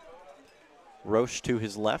 Roche to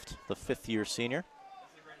his left, the 5th-year senior.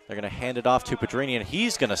 They're going to hand it off to Pedrini, and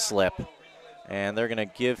he's going to slip. And they're going to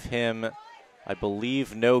give him, I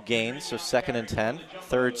believe, no gain, so 2nd and 10.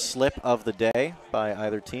 3rd slip of the day by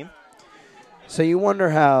either team. So you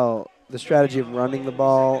wonder how the strategy of running the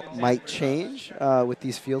ball might change with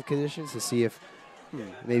these field conditions, to see if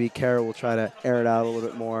maybe Carroll will try to air it out a little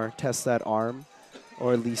bit more, test that arm,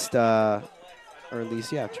 or at least, try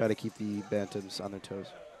to keep the Bantams on their toes.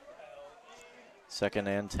 2nd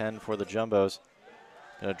and 10 for the Jumbos.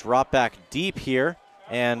 Going to drop back deep here,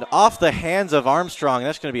 and off the hands of Armstrong.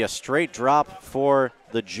 That's going to be a straight drop for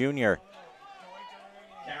the junior.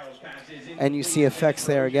 And you see effects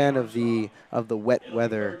there again of the wet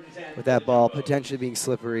weather with that ball potentially being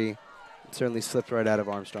slippery. It certainly slipped right out of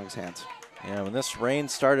Armstrong's hands. Yeah, when this rain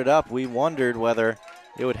started up, we wondered whether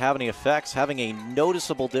it would have any effects, having a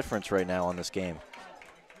noticeable difference right now on this game.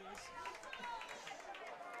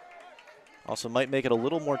 Also might make it a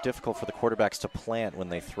little more difficult for the quarterbacks to plant when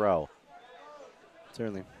they throw.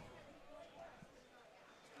 Certainly.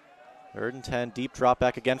 3rd and 10, deep drop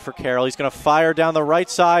back again for Carroll. He's going to fire down the right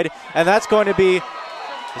side, and that's going to be,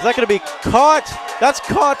 is that going to be caught? That's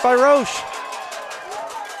caught by Roche.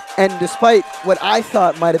 And despite what I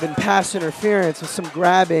thought might have been pass interference with some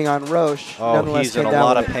grabbing on Roche, oh, he's in a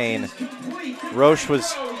lot of pain. Roche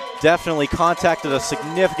was definitely contacted a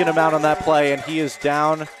significant amount on that play, and he is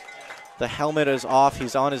down. The helmet is off.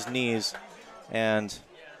 He's on his knees. And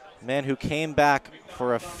man who came back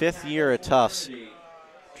for a 5th year at Tufts,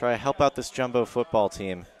 try to help out this Jumbo football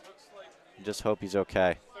team. Just hope he's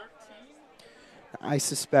okay. I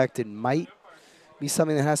suspect it might be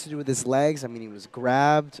something that has to do with his legs. I mean, he was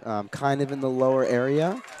grabbed kind of in the lower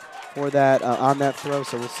area for that on that throw,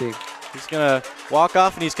 so we'll see. He's going to walk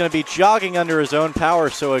off, and he's going to be jogging under his own power,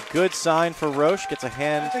 so a good sign for Roche. Gets a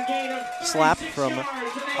hand slap from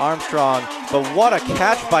Armstrong, but what a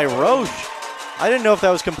catch by Roche. I didn't know if that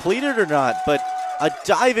was completed or not, but a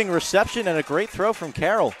diving reception and a great throw from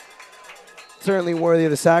Carroll. Certainly worthy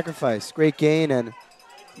of the sacrifice. Great gain, and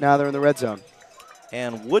now they're in the red zone.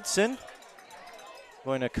 And Woodson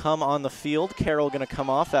going to come on the field. Carroll going to come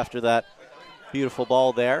off after that beautiful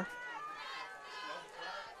ball there.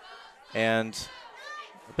 And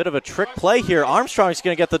a bit of a trick play here. Armstrong's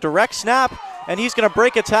going to get the direct snap, and he's going to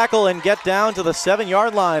break a tackle and get down to the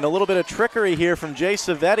 7-yard line. A little bit of trickery here from Jay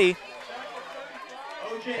Savetti.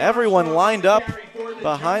 Everyone lined up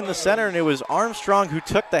behind the center, and it was Armstrong who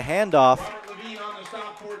took the handoff.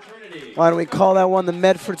 Why don't we call that one the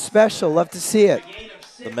Medford Special? Love to see it.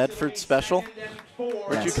 The Medford Special?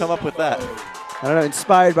 Where'd you come up with that? I don't know,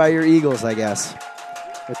 inspired by your Eagles, I guess,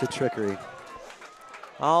 with the trickery.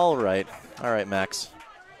 All right, Max.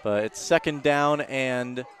 But it's 2nd down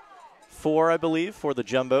and 4, I believe, for the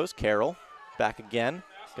Jumbos. Carroll back again.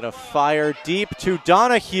 Going to fire deep to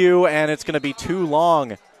Donahue, and it's going to be too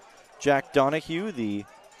long. Jack Donahue, the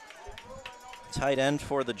tight end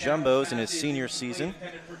for the Jumbos in his senior season.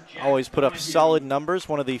 Always put up solid numbers.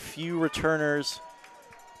 One of the few returners,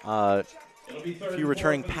 few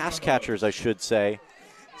returning pass catchers, I should say,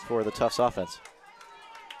 for the Tufts offense.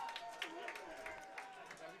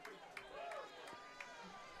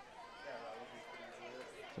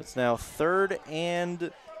 It's now 3rd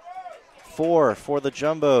and 4 for the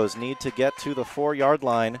Jumbos. Need to get to the 4-yard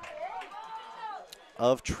line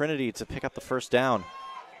of Trinity to pick up the first down.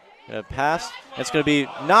 Gonna pass. It's going to be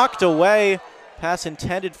knocked away. Pass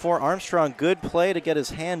intended for Armstrong. Good play to get his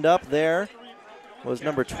hand up there. Was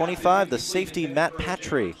number 25, the safety Matt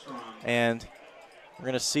Patry. And we're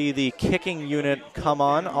going to see the kicking unit come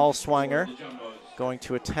on. Allswanger going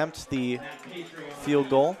to attempt the field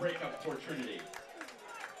goal.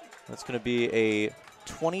 That's going to be a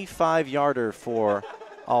 25-yarder for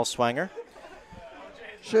Allswanger.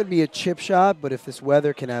 Should be a chip shot, but if this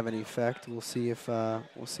weather can have any effect, we'll see if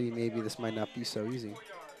maybe this might not be so easy.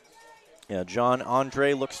 Yeah, John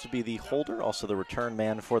Andre looks to be the holder, also the return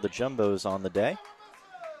man for the Jumbos on the day.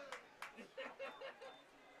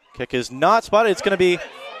 Kick is not spotted. It's going to be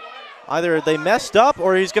either they messed up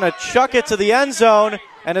or he's going to chuck it to the end zone,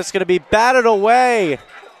 and it's going to be batted away.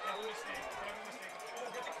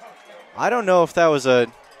 I don't know if that was I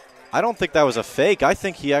don't think that was a fake. I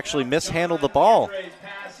think he actually mishandled the ball.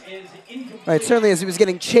 Right, certainly as he was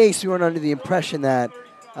getting chased, we weren't under the impression that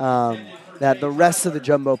that the rest of the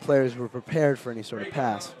Jumbo players were prepared for any sort of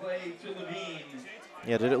pass.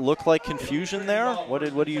 Yeah, did it look like confusion there?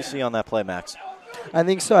 What do you see on that play, Max? I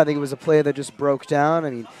think so. I think it was a play that just broke down. I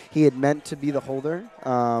mean, he had meant to be the holder,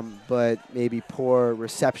 but maybe poor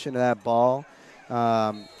reception of that ball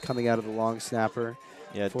coming out of the long snapper.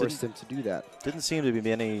 Yeah, forced him to do that. Didn't seem to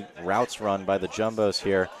be any routes run by the Jumbos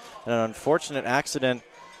here. And an unfortunate accident.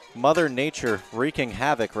 Mother Nature wreaking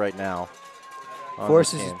havoc right now.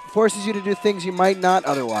 Forces you to do things you might not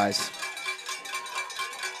otherwise.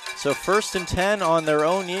 So 1st and 10 on their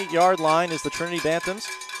own 8-yard line is the Trinity Bantams.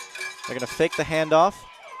 They're going to fake the handoff.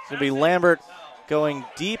 It's going to be Lambert going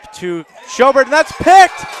deep to Schobert, and that's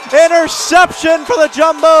picked! Interception for the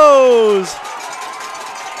Jumbos!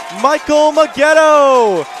 Michael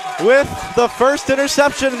Maggetto with the first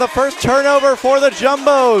interception and the first turnover for the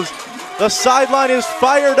Jumbos. The sideline is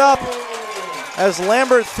fired up as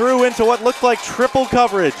Lambert threw into what looked like triple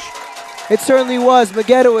coverage. It certainly was.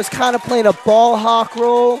 Maggetto was kind of playing a ball hawk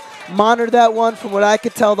role, monitored that one from what I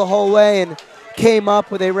could tell the whole way, and came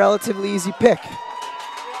up with a relatively easy pick.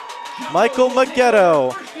 Michael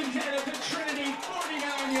Maggetto.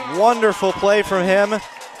 Wonderful play from him.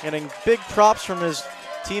 Getting big props from his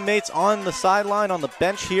teammates on the sideline, on the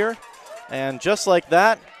bench here. And just like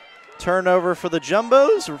that, turnover for the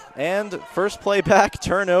Jumbos, and first play back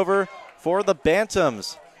turnover for the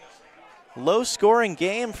Bantams. Low-scoring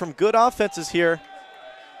game from good offenses here.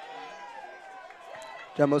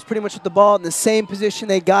 Jumbo's pretty much with the ball in the same position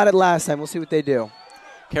they got it last time. We'll see what they do.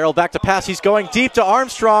 Carroll back to pass. He's going deep to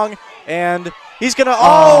Armstrong, and he's going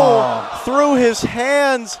to, through his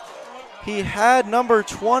hands. He had number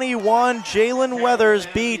 21, Jalen Weathers,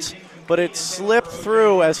 beat, but it slipped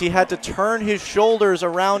through as he had to turn his shoulders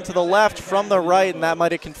around to the left from the right, and that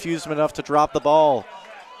might have confused him enough to drop the ball.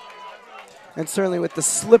 And certainly with the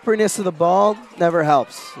slipperiness of the ball, never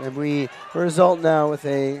helps. And we result now with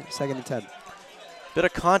a 2nd and 10. Bit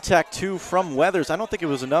of contact, too, from Weathers. I don't think it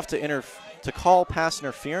was enough to call pass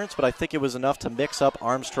interference, but I think it was enough to mix up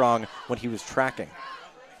Armstrong when he was tracking.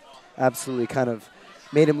 Absolutely, kind of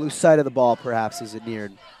made him lose sight of the ball, perhaps, as it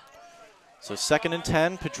neared. So 2nd and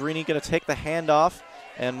 10, Pedrini going to take the handoff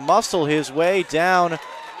and muscle his way down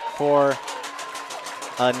for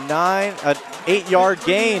an 8-yard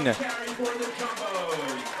gain.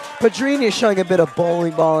 Pedrini is showing a bit of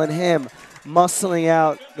bowling ball in him, muscling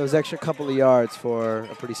out those extra couple of yards for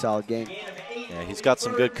a pretty solid gain. Yeah, he's got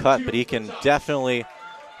some good cut, but he can definitely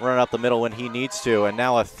run up the middle when he needs to. And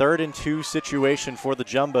now a 3rd and 2 situation for the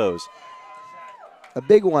Jumbos. A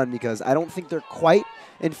big one because I don't think they're quite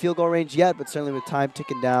in field goal range yet, but certainly with time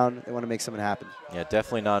ticking down, they want to make something happen. Yeah,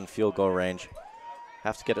 definitely not in field goal range.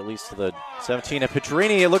 Have to get at least to the 17. And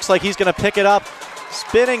Pedrini, it looks like he's going to pick it up,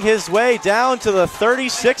 spinning his way down to the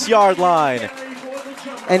 36-yard line.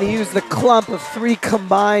 And he used the clump of 3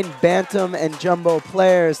 combined Bantam and Jumbo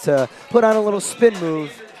players to put on a little spin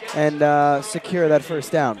move and secure that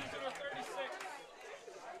 1st down.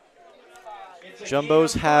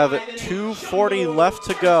 Jumbos have 2:40 left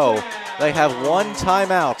to go. They have 1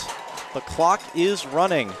 timeout. The clock is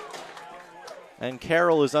running. And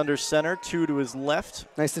Carroll is under center, 2 to his left.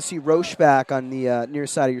 Nice to see Roche back on the near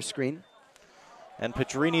side of your screen. And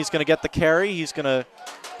Pedrini's going to get the carry. He's going to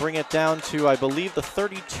bring it down to, I believe, the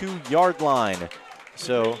 32-yard line.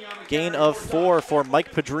 So gain of 4 for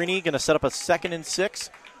Mike Pedrini. Going to set up a 2nd and 6.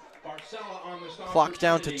 Clock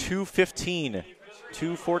down to 2:15.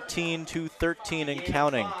 2:14, 2:13 and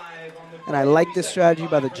counting. And I like this strategy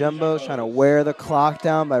by the Jumbos, trying to wear the clock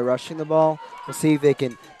down by rushing the ball. We'll see if they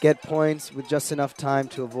can get points with just enough time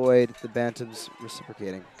to avoid the Bantams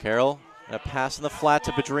reciprocating. Carroll, a pass in the flat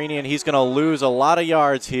to Pedrini, and he's going to lose a lot of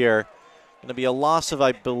yards here. Going to be a loss of,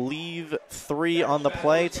 I believe, 3 on the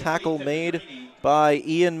play. Tackle made by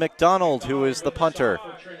Ian McDonald, who is the punter.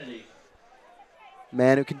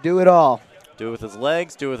 Man who can do it all. Do it with his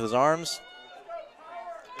legs, do it with his arms.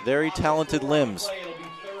 Very talented limbs.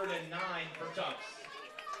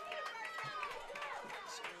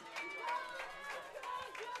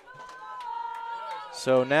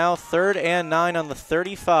 So now 3rd and 9 on the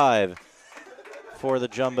 35 for the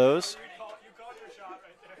Jumbos.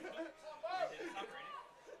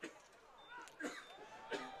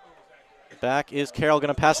 Back is Carroll, going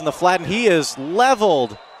to pass in the flat, and he is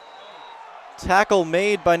leveled. Tackle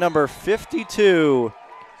made by number 52.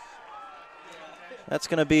 That's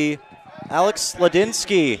going to be Alex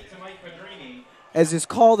Sladinsky. As is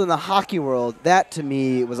called in the hockey world, that to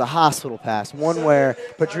me was a hospital pass, one where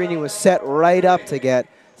Pedrini was set right up to get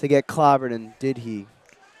clobbered, and did he?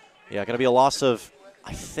 Yeah, going to be a loss of,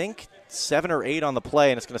 I think, 7 or 8 on the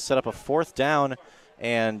play, and it's going to set up a 4th down,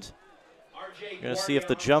 and you're going to see if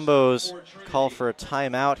the Jumbos call for a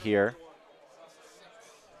timeout here.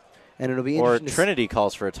 And it'll be or interesting. Trinity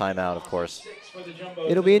calls for a timeout, of course.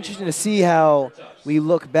 It'll be interesting to see how we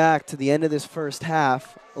look back to the end of this 1st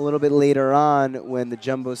half a little bit later on when the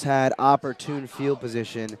Jumbos had opportune field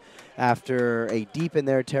position after a deep in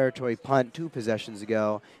their territory punt 2 possessions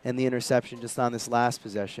ago and the interception just on this last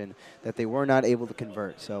possession that they were not able to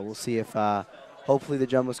convert. So we'll see if hopefully the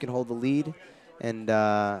Jumbos can hold the lead and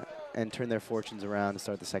turn their fortunes around to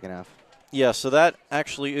start the 2nd half. Yeah, so that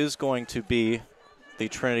actually is going to be the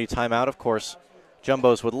Trinity timeout. Of course,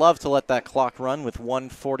 Jumbos would love to let that clock run with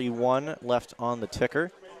 1:41 left on the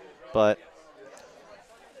ticker, but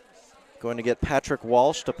going to get Patrick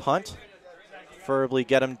Walsh to punt, preferably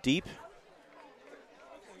get him deep.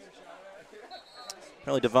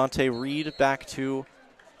 Apparently Devontae Reed back to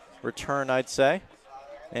return, I'd say.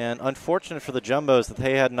 And unfortunate for the Jumbos that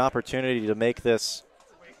they had an opportunity to make this,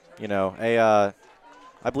 I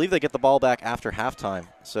believe they get the ball back after halftime.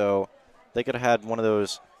 So they could have had one of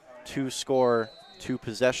those 2-score,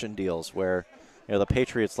 2-possession deals where the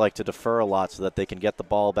Patriots like to defer a lot so that they can get the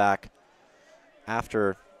ball back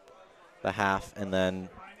after the half and then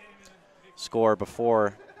score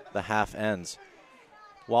before the half ends.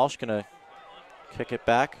 Walsh going to kick it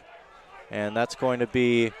back, and that's going to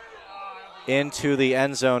be into the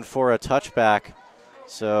end zone for a touchback.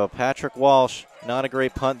 So Patrick Walsh, not a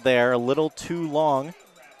great punt there, a little too long,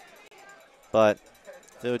 but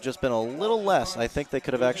if it would just been a little less, I think they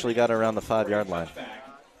could have actually got around the 5-yard line.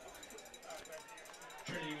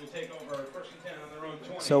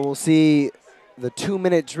 So we'll see the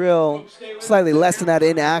 2-minute drill, slightly less than that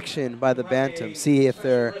in action by the Bantams. See if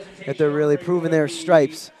they're really proving their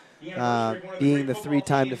stripes being the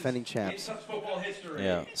 3-time defending champs.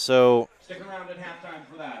 Yeah, so Stick around at halftime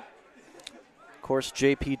for that. of course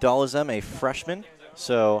JP Dolazem, a freshman,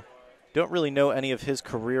 so don't really know any of his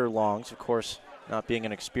career longs. Of course, not being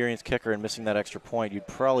an experienced kicker and missing that extra point, you'd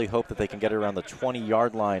probably hope that they can get it around the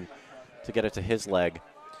 20-yard line to get it to his leg.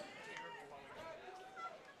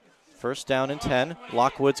 First down and 10.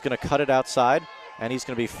 Lockwood's going to cut it outside, and he's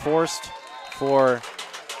going to be forced for,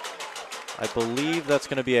 I believe that's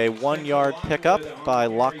going to be a 1-yard pickup by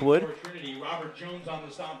Lockwood.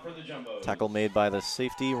 Tackle made by the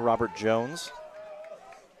safety, Robert Jones.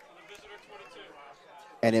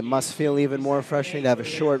 And it must feel even more frustrating to have a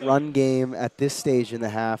short run game at this stage in the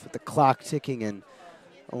half with the clock ticking and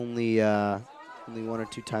only 1 or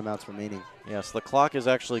 2 timeouts remaining. Yes, the clock is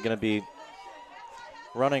actually going to be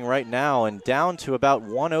running right now and down to about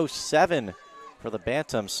 1:07 for the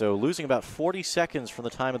Bantams, so losing about 40 seconds from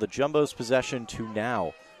the time of the Jumbo's possession to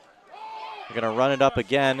now. They're going to run it up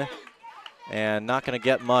again and not going to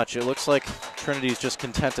get much. It looks like Trinity's just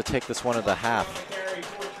content to take this one at the half.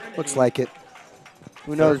 Looks like it.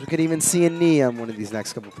 Who knows? We could even see a knee on one of these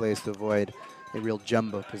next couple plays to avoid a real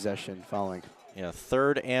Jumbo possession following. Yeah,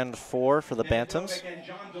 3rd and 4 for the Bantams.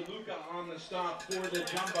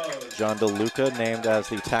 John DeLuca named as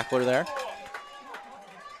the tackler there.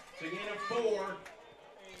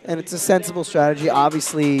 And it's a sensible strategy.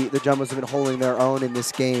 Obviously, the Jumbos have been holding their own in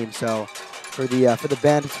this game, so for the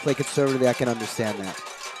Bantams to play conservatively, I can understand that.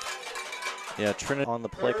 Yeah, Trinity on the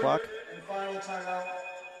play clock.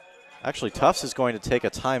 Actually, Tufts is going to take a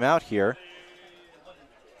timeout here. I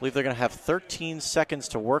believe they're going to have 13 seconds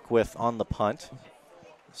to work with on the punt.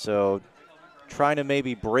 So trying to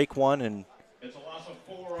maybe break one and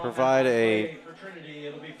provide a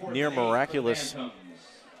near miraculous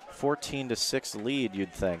 14-6 lead,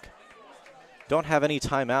 you'd think. Don't have any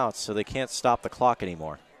timeouts, so they can't stop the clock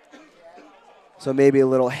anymore. So maybe a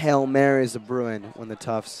little Hail Mary is a brewing when the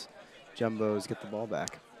Tufts Jumbos get the ball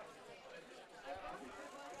back.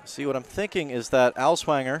 See, what I'm thinking is that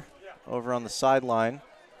Alswanger over on the sideline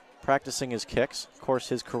practicing his kicks. Of course,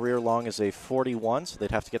 his career long is a 41, so they'd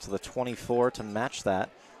have to get to the 24 to match that.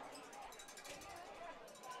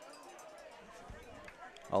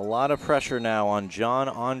 A lot of pressure now on John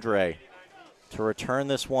Andre to return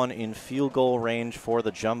this one in field goal range for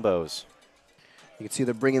the Jumbos. You can see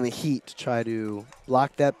they're bringing the heat to try to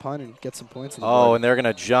block that punt and get some points. Oh, and they're going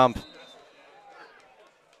to jump. A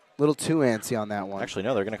little too antsy on that one. Actually,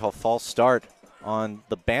 no, they're going to call false start on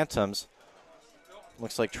the Bantams.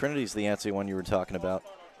 Looks like Trinity's the antsy one you were talking about.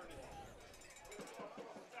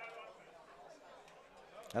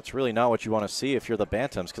 That's really not what you want to see if you're the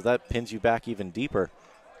Bantams, because that pins you back even deeper.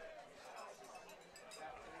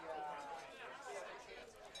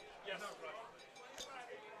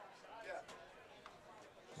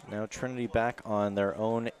 Now Trinity back on their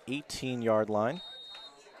own 18-yard line.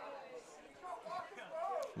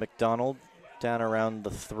 McDonald down around the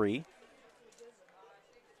 3.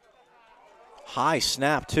 High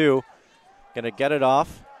snap, too. Going to get it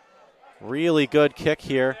off. Really good kick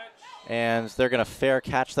here. And they're going to fair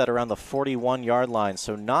catch that around the 41-yard line.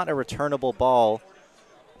 So not a returnable ball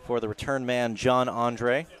for the return man, John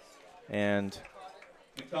Andre. And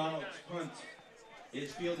McDonald's punt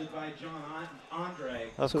is fielded by John Andre.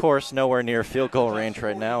 Of course, nowhere near field goal range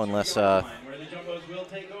right now unless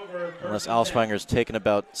Alswanger's taken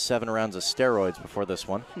about 7 rounds of steroids before this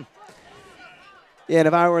one. Yeah, and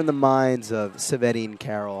if I were in the minds of Savetti and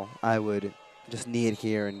Carroll, I would just knee it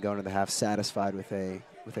here and go into the half satisfied with a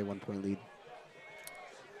 1-point lead.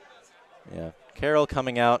 Yeah, Carroll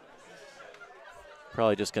coming out,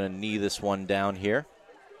 probably just going to knee this one down here.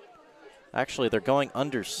 Actually, they're going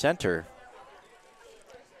under center.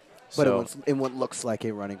 But so, in what looks like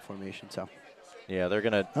a running formation, so. Yeah, they're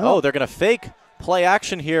going to, they're going to fake play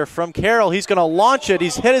action here from Carroll. He's going to launch it.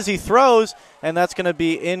 He's hit as he throws, and that's going to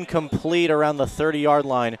be incomplete around the 30-yard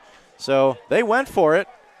line. So they went for it.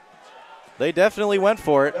 They definitely went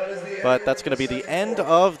for it, but that's going to be the end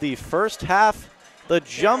of the first half. The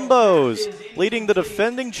Jumbos leading the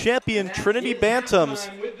defending champion Trinity Bantams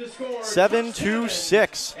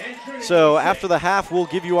 7-6. So after the half, we'll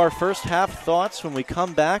give you our first half thoughts when we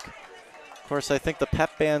come back. Of course, I think the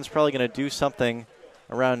pep band's probably going to do something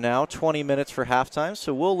around now, 20 minutes for halftime.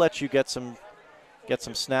 So we'll let you get some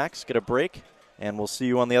snacks, get a break, and we'll see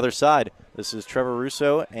you on the other side. This is Trevor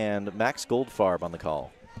Russo and Max Goldfarb on the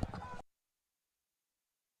call.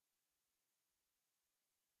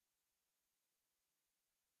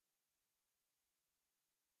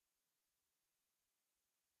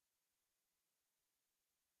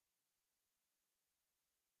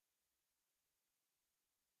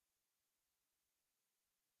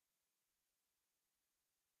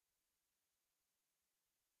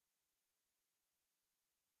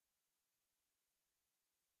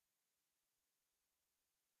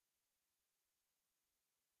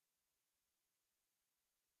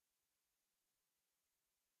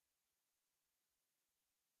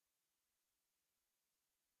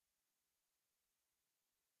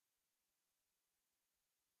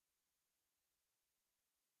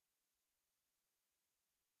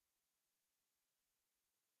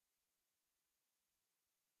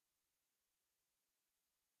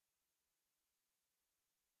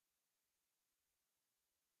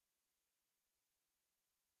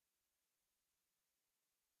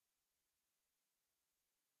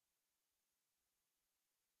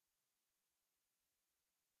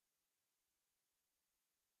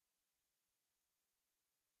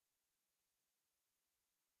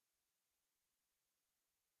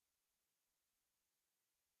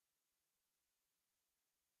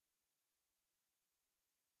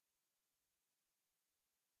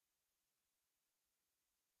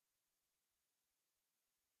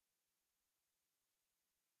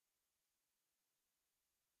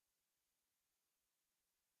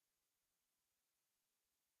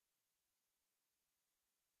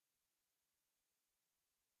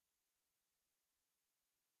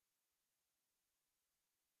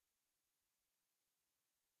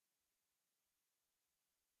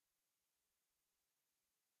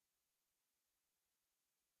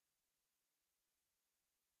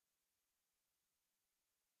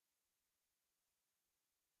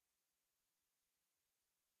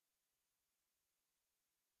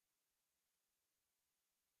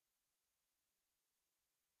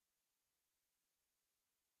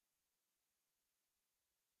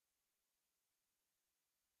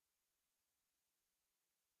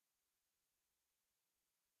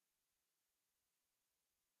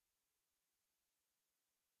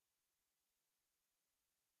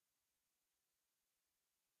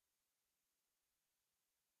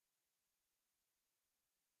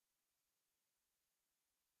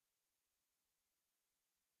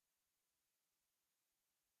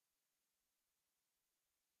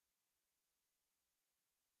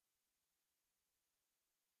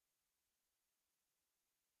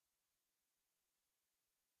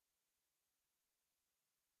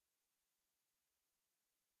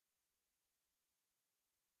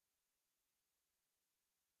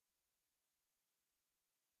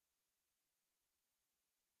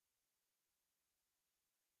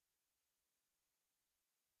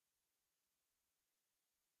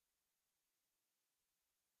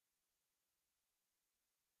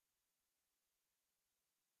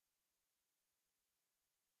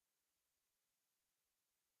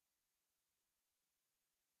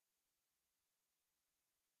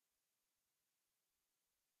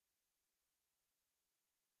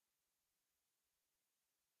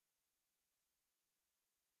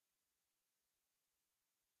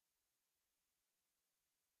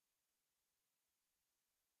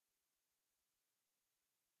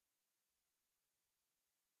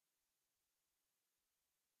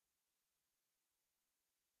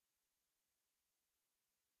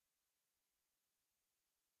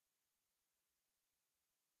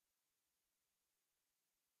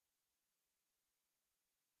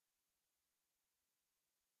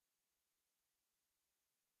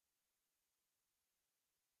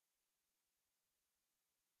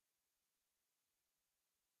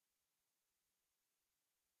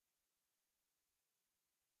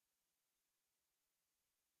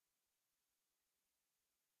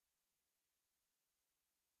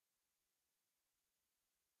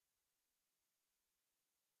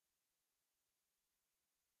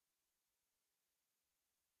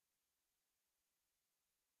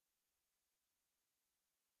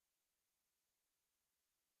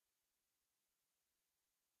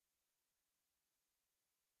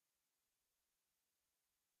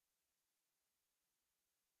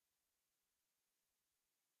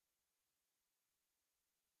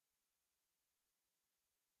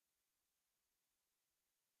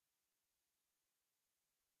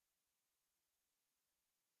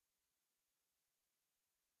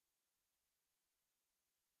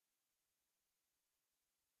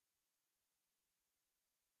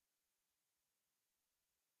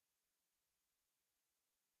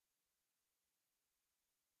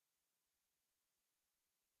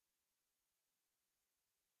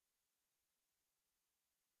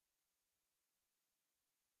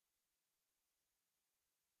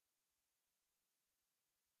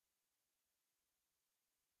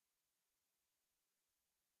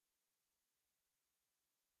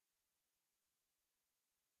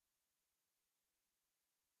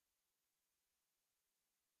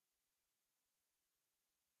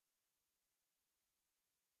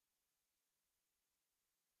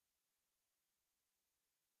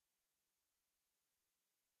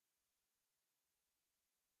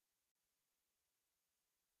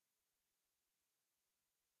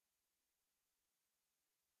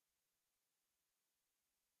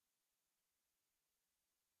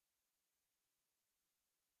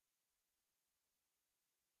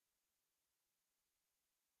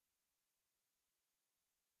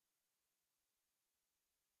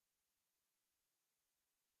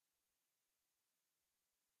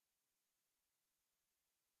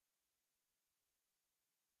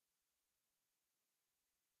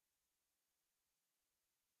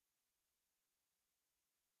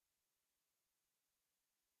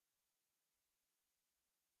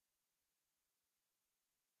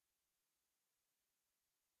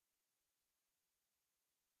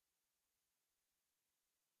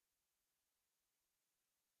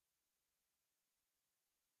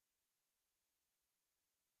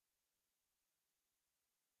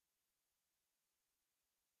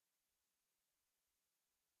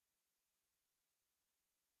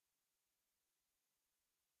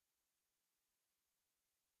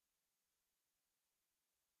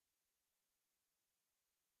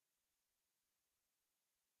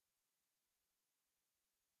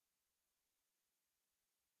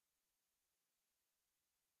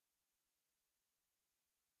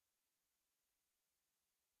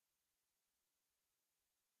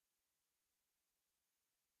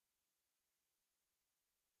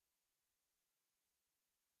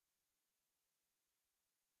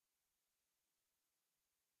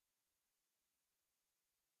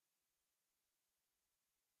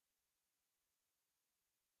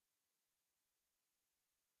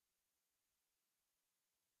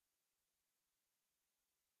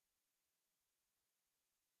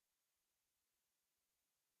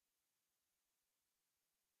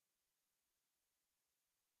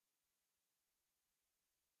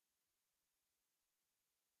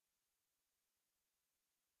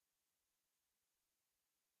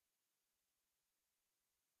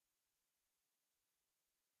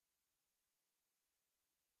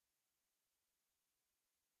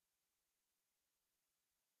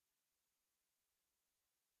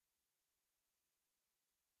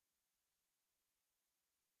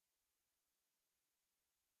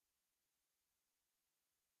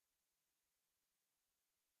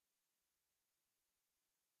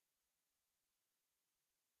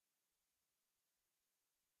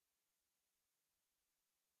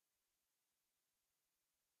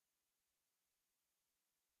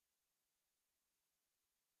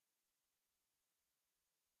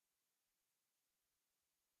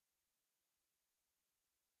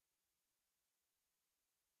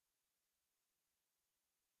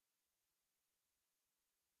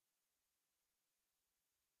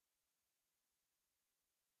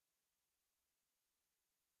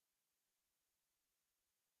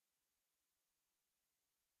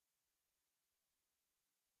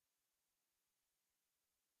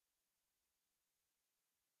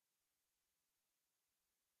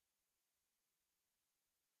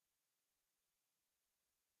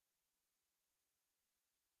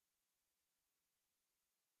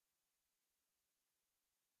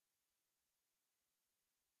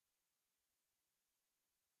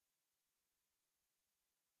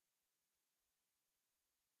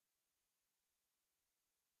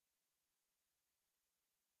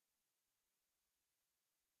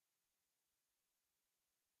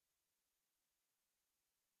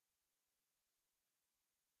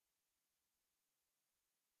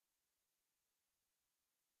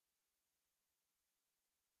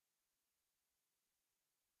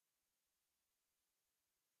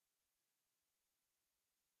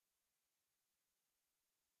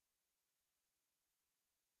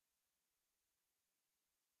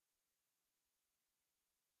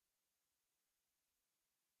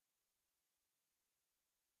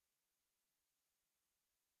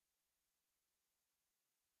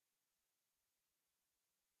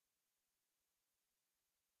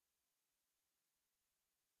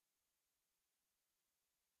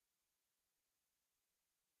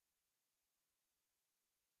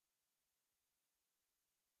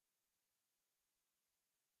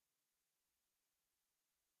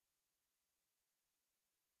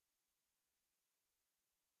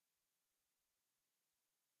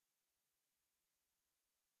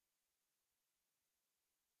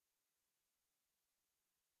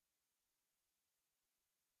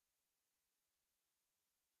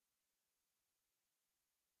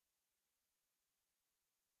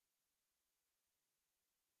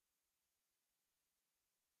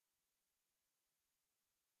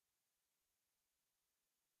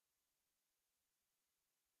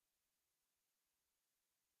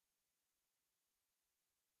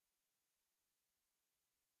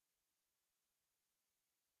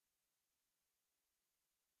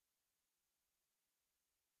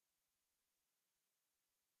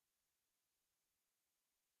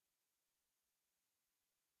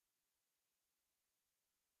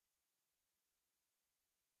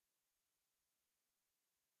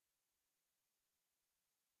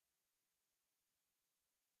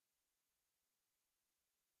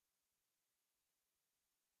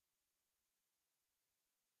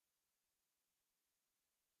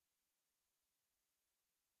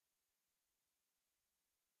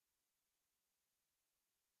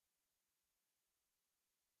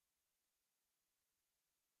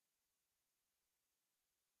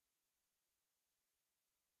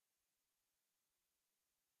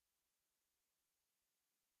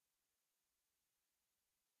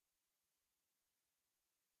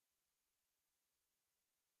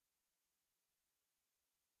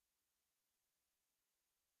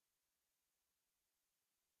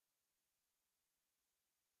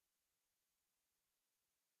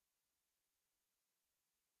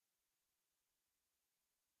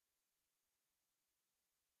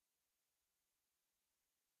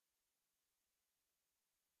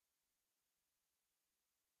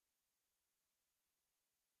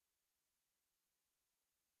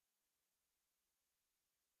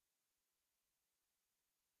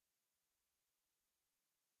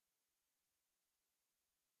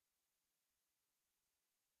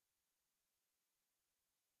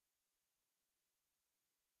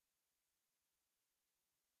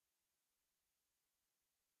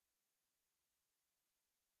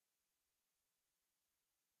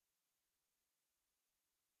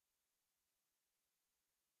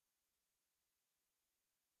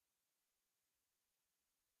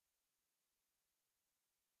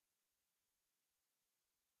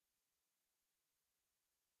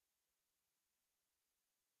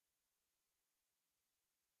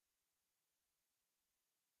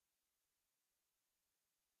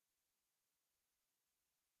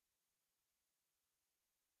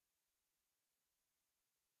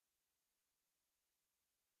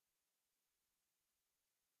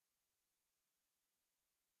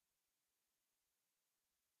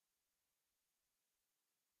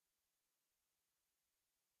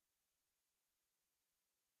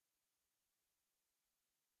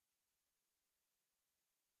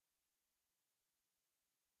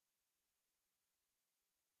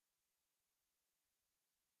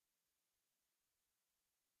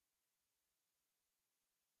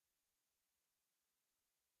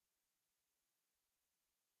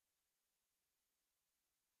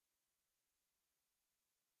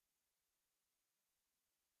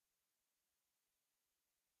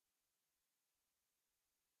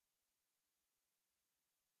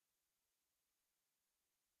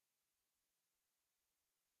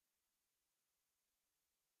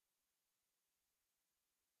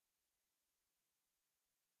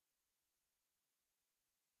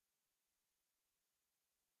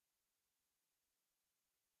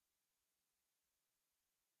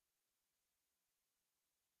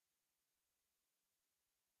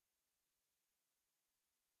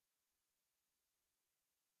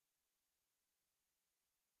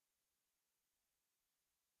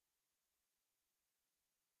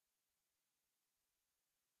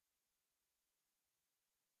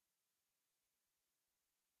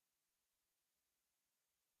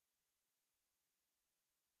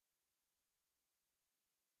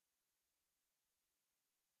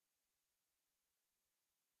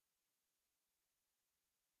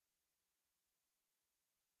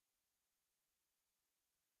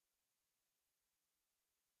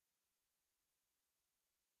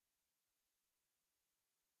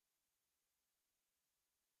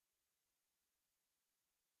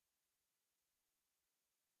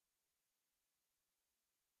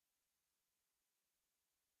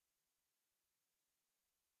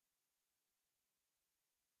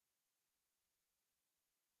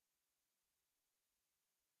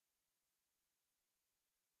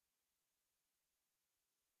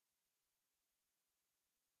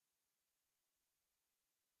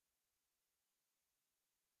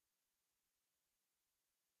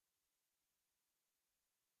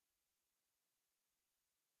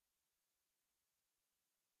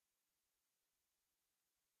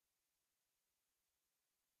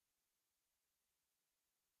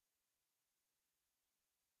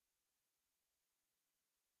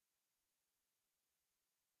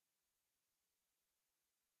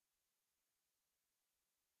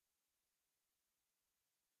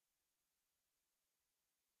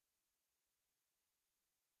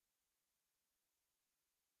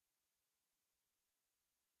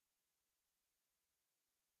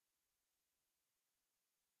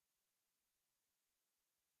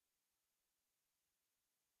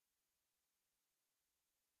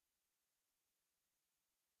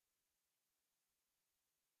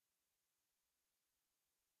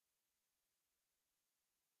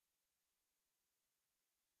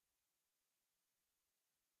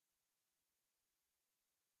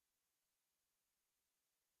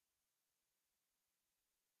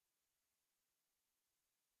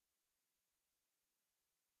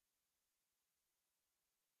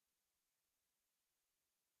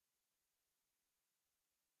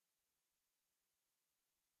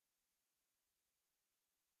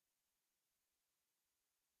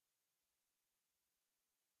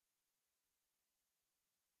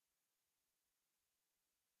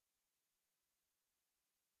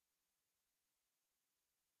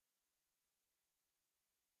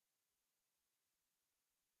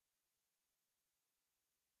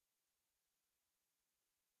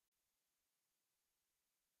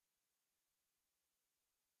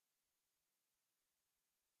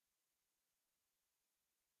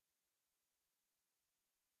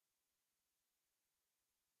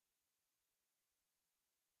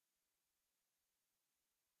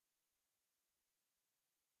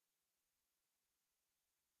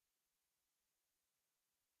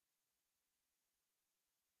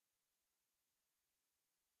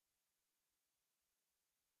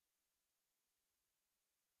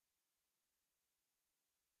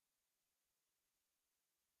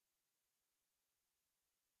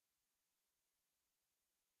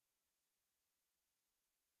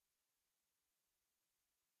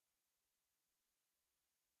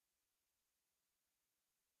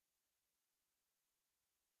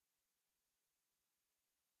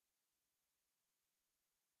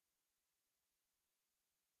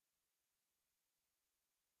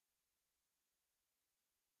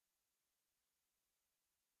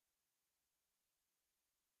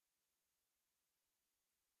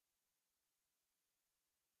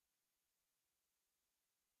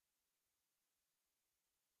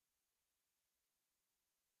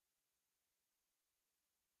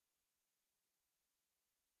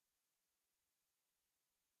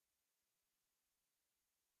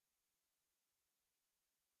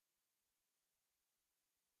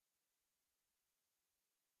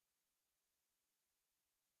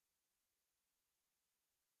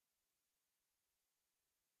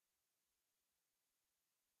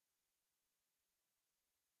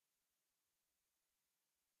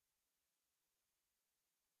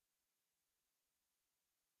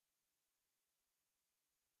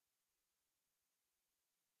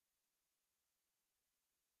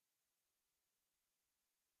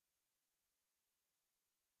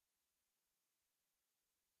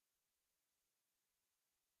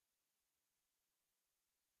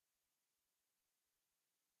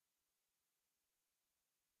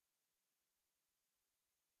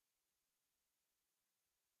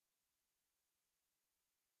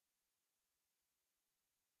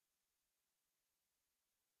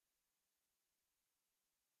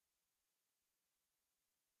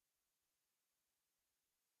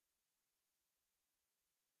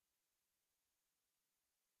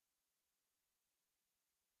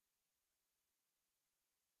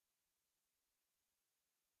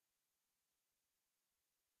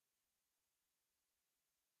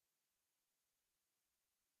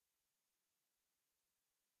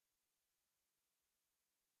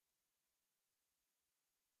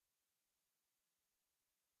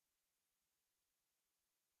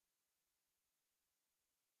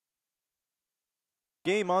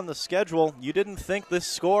 game on the schedule. You didn't think this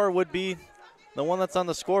score would be the one that's on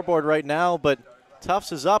the scoreboard right now, but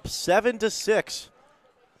Tufts is up 7-6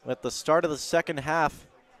 at the start of the second half.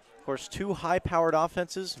 Of course, two high-powered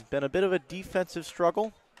offenses. Been a bit of a defensive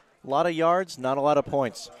struggle. A lot of yards, not a lot of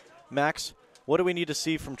points. Max, what do we need to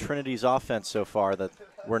see from Trinity's offense so far that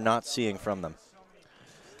we're not seeing from them?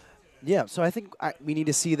 Yeah, so I think we need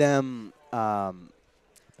to see them, I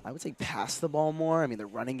would say, pass the ball more. I mean, the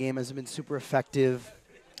running game hasn't been super effective.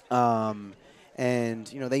 And,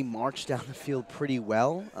 they march down the field pretty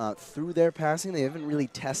well through their passing. They haven't really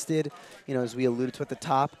tested, as we alluded to at the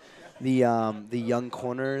top, the young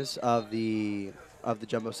corners of the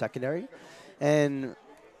jumbo secondary. And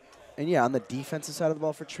yeah, on the defensive side of the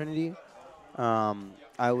ball for Trinity,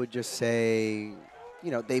 I would just say,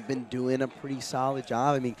 they've been doing a pretty solid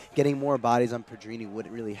job. I mean, getting more bodies on Pedrini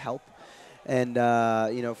wouldn't really help. And,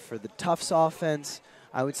 for the Tufts offense,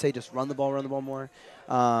 I would say just run the ball more.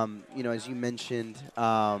 As you mentioned,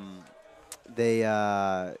 they,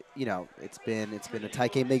 it's been a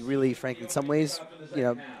tight game. They really, frankly, in some ways,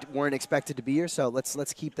 weren't expected to be here. So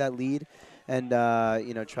let's keep that lead and,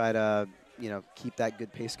 try to, keep that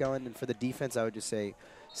good pace going. And for the defense, I would just say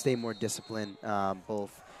stay more disciplined,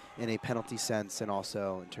 both in a penalty sense and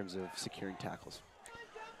also in terms of securing tackles.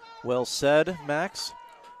 Well said, Max.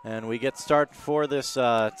 And we get start for this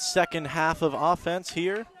second half of offense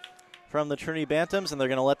here from the Trinity Bantams, and they're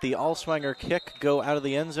going to let the Allswanger kick go out of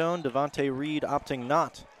the end zone. Devontae Reed opting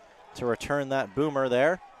not to return that boomer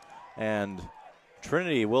there. And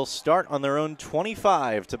Trinity will start on their own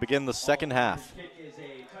 25 to begin the second half.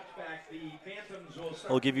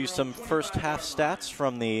 We'll give you some first half stats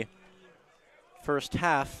from the first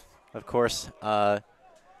half, of course,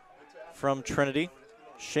 from Trinity.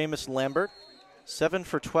 Seamus Lambert, 7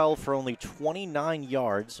 for 12 for only 29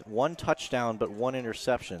 yards, 1 touchdown but 1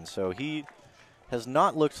 interception. So he has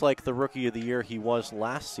not looked like the rookie of the year he was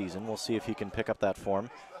last season. We'll see if he can pick up that form.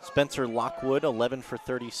 Spencer Lockwood, 11 for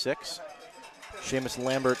 36. Seamus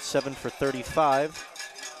Lambert, 7 for 35.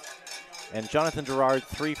 And Jonathan Gerard,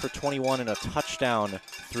 3 for 21 and a touchdown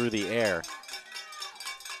through the air.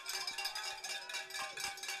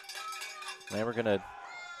 Now we're going to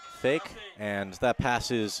fake, and that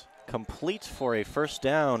pass is complete for a first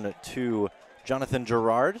down to Jonathan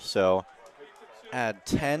Gerard. So add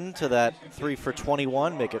 10 to that 3 for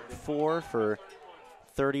 21, make it 4 for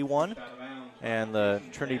 31. And the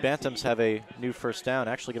Trinity Bantams have a new first down,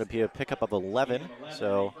 actually going to be a pickup of 11.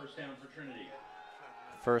 So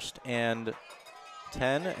first and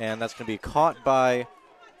 10, and that's going to be caught by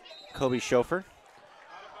Kobe Schofer.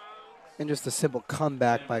 And just a simple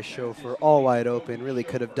comeback by Schofer, all wide open. Really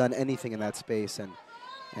could have done anything in that space.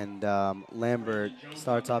 And Lambert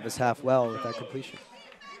starts off his half well with that completion.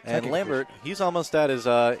 And Lambert, he's almost at his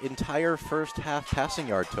entire first half passing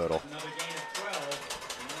yard total.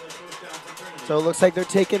 So it looks like they're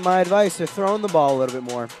taking my advice. They're throwing the ball a little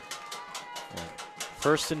bit more.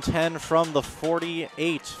 First and 10 from the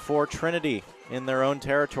 48 for Trinity in their own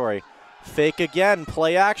territory. Fake again,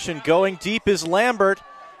 play action, going deep is Lambert,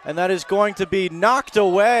 and that is going to be knocked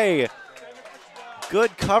away.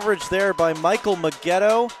 Good coverage there by Michael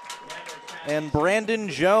Maggetto and Brandon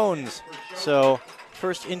Jones. So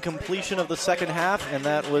first incompletion of the second half, and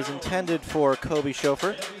that was intended for Kobe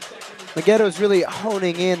Schofer. Maggetto's really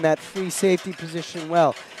honing in that free safety position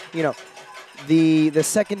well. The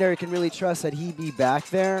secondary can really trust that he be back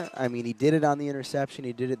there. I mean, he did it on the interception.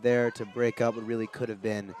 He did it there to break up what really could have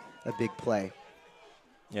been a big play.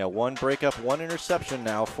 Yeah, 1 breakup, 1 interception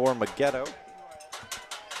now for Maggetto.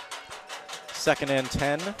 Second and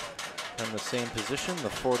 10 from the same position, the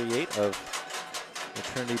 48 of the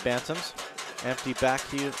Trinity Bantams. Empty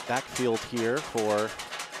backfield here for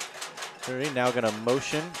Trinity. Now going to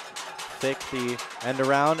motion, fake the end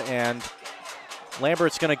around, and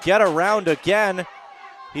Lambert's going to get around again.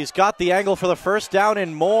 He's got the angle for the first down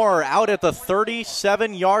and more out at the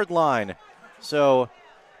 37-yard line. So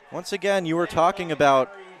once again, you were talking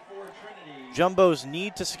about Jumbo's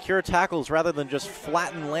need to secure tackles rather than just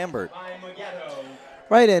flatten Lambert.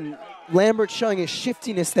 Right, and Lambert showing his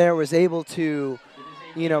shiftiness there was able to,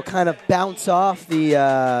 kind of bounce off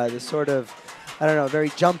the sort of,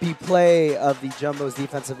 very jumpy play of the Jumbo's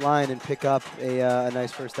defensive line and pick up a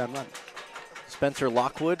nice first down run. Spencer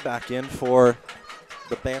Lockwood back in for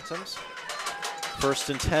the Bantams. First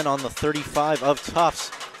and 10 on the 35 of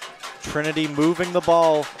Tufts. Trinity moving the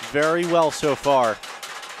ball very well so far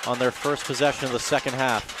on their first possession of the second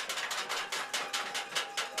half.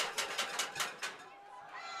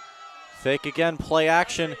 Fake again, play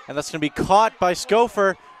action, and that's going to be caught by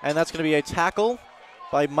Schofer, and that's going to be a tackle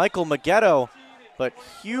by Michael Maggetto. But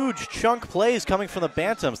huge chunk plays coming from the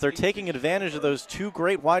Bantams. They're taking advantage of those two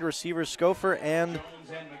great wide receivers, Scofer and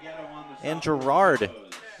Gerard.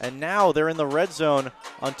 And now they're in the red zone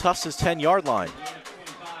on Tufts' 10-yard line.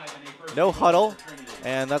 No huddle,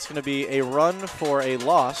 and that's going to be a run for a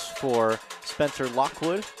loss for Spencer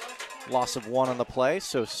Lockwood. Loss of 1 on the play,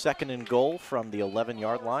 so 2nd and goal from the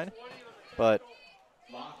 11-yard line. But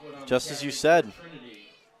just as you said,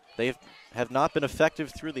 they have not been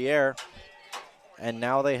effective through the air, and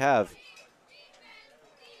now they have.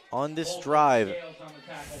 On this drive,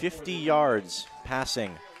 50 yards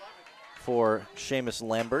passing for Seamus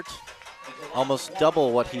Lambert, almost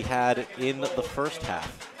double what he had in the first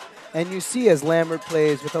half. And you see as Lambert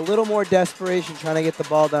plays with a little more desperation trying to get the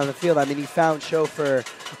ball down the field. I mean, he found Chauffeur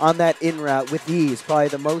on that in route with ease, probably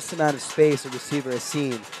the most amount of space a receiver has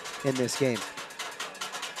seen in this game.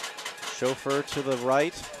 Chauffeur to the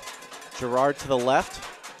right, Gerard to the left.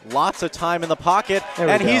 Lots of time in the pocket,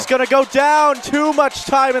 and he's going to go down. Too much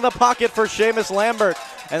time in the pocket for Seamus Lambert,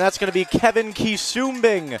 and that's going to be Kevin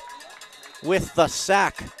Kisumbing with the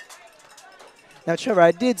sack. Now, Trevor, I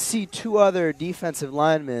did see 2 other defensive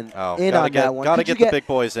linemen in on that one. Got to get the big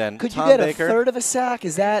boys in. Could Tom you get Baker. a third of a sack?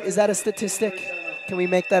 Is that a statistic? Can we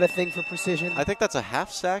make that a thing for precision? I think that's a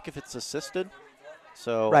half sack if it's assisted.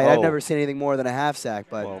 So right, I've never seen anything more than a half sack,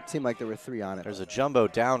 but it seemed like there were 3 on it. There's a jumbo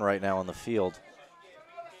down right now on the field.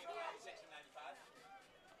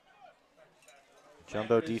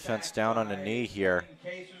 Jumbo defense down on a knee here.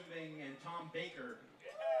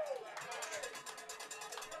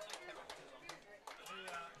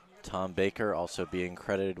 Tom Baker also being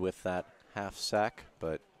credited with that half sack,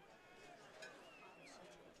 but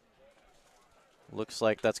looks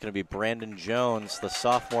like that's going to be Brandon Jones, the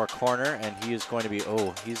sophomore corner, and he is going to be,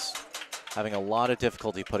 he's having a lot of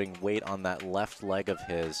difficulty putting weight on that left leg of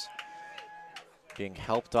his. Being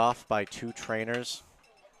helped off by 2 trainers.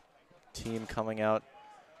 Team coming out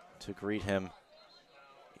to greet him.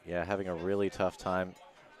 Yeah, having a really tough time.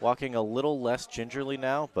 Walking a little less gingerly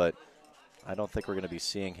now, but I don't think we're going to be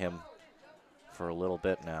seeing him for a little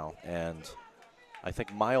bit now. And I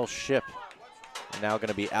think Miles Shipp now going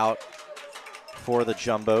to be out for the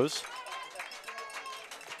Jumbos.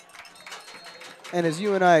 And as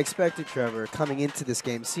you and I expected, Trevor, coming into this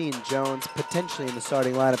game, seeing Jones potentially in the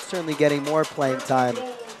starting lineup, certainly getting more playing time.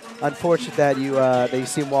 Unfortunate that you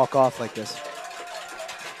see him walk off like this.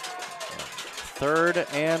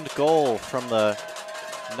 3rd and goal from the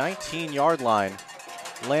 19-yard line.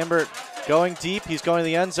 Lambert going deep. He's going to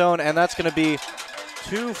the end zone, and that's going to be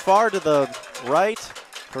too far to the right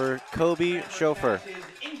for Kobe Chauffeur.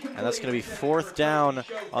 And that's going to be 4th down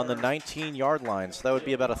on the 19-yard line. So that would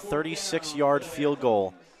be about a 36-yard field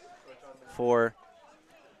goal for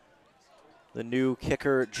the new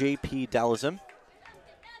kicker, J.P. Dallazim.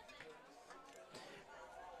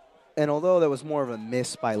 And although that was more of a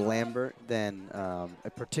miss by Lambert than a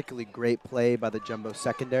particularly great play by the Jumbo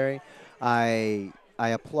secondary, I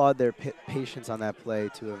applaud their patience on that play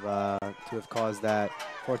to have caused that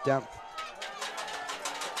 4th down.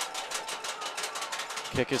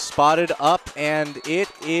 Kick is spotted up, and it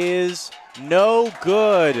is no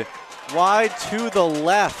good. Wide to the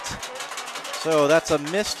left. So that's a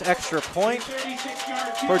missed extra point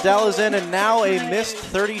for Dallazin, and now a missed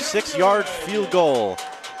 36-yard field goal.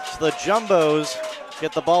 So the Jumbos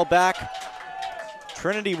get the ball back.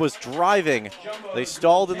 Trinity was driving. They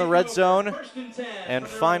stalled in the red zone, and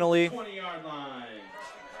finally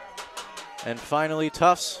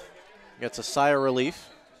Tufts gets a sigh of relief.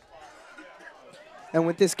 And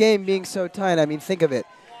with this game being so tight, I mean, think of it.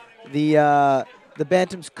 The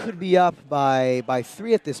Bantams could be up by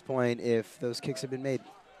 3 at this point if those kicks had been made.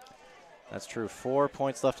 That's true. 4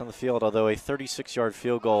 points left on the field, although a 36-yard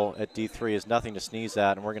field goal at D3 is nothing to sneeze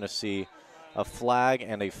at, and we're going to see a flag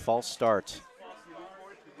and a false start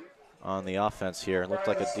on the offense here. It looked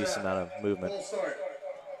like a decent amount of movement. Full start.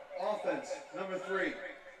 Offense, number 3.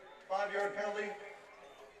 5-yard penalty.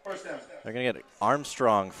 1st down. They're going to get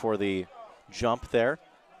Armstrong for the jump there.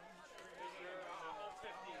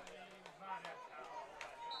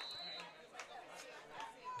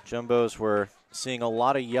 Jumbos were seeing a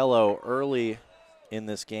lot of yellow early in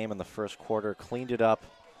this game in the first quarter. Cleaned it up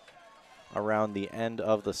around the end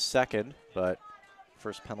of the second, but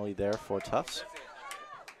first penalty there for Tufts.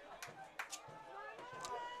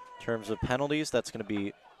 In terms of penalties, that's going to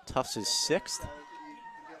be Tufts' 6th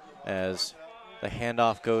as the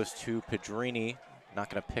handoff goes to Pedrini. Not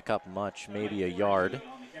going to pick up much, maybe a yard.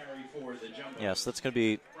 Yes, that's going to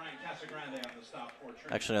be,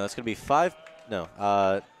 actually no, that's going to be 5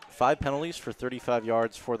 penalties for 35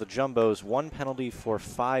 yards for the Jumbos, 1 penalty for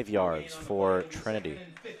 5 yards for Trinity.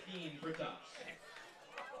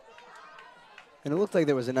 And it looked like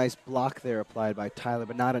there was a nice block there applied by Tyler,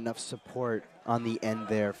 but not enough support on the end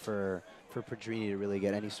there for Pedrini to really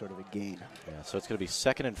get any sort of a gain. Yeah, so it's going to be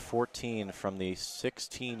 2nd and 14 from the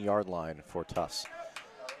 16-yard line for Tufts.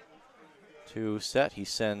 To set, he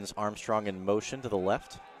sends Armstrong in motion to the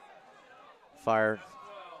left. Fire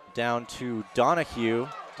down to Donahue.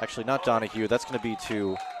 Actually, not Donahue. That's going to be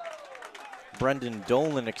to Brendan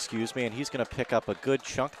Dolan, excuse me, and he's going to pick up a good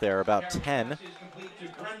chunk there, about 10.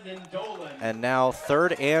 And now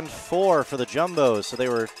 3rd and 4 for the Jumbos. So they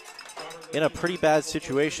were in a pretty bad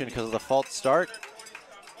situation because of the false start.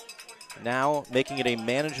 Now making it a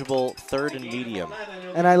manageable 3rd and medium.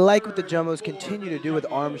 And I like what the Jumbos continue to do with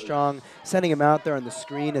Armstrong, sending him out there on the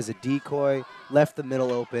screen as a decoy, left the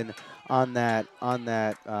middle open on that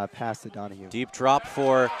pass to Donahue. Deep drop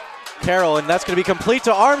for Carroll, and that's going to be complete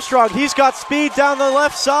to Armstrong. He's got speed down the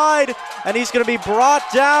left side, and he's going to be brought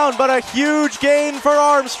down, but a huge gain for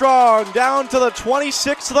Armstrong, down to the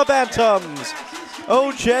 26 of the Bantams.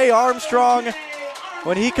 O.J. Armstrong,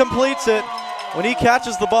 when he completes it, when he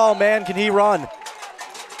catches the ball, man, can he run.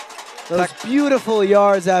 Those beautiful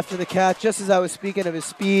yards after the catch. Just as I was speaking of his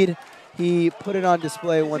speed, he put it on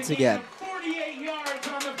display once again.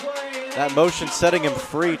 That motion setting him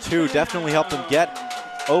free, too, definitely helped him get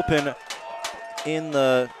open in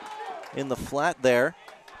the flat there.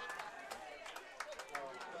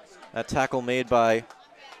 That tackle made by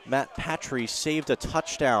Matt Patry saved a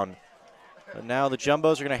touchdown. But now the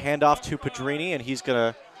Jumbos are going to hand off to Pedrini, and he's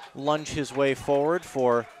going to lunge his way forward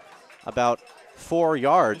for about 4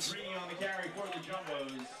 yards.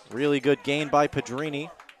 Really good gain by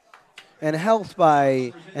Pedrini. And helped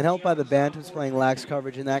by the Bantams playing lax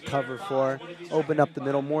coverage in that cover 4, opened up the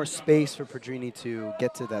middle, more space for Pedrini to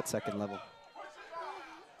get to that 2nd level.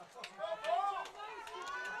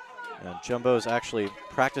 And Jumbo's actually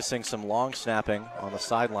practicing some long snapping on the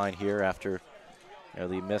sideline here after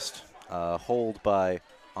the missed hold by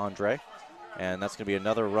Andre. And that's going to be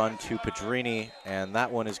another run to Pedrini, and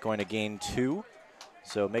that one is going to gain 2.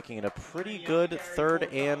 So making it a pretty good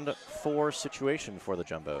 3rd and 4 situation for the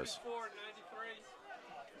Jumbos.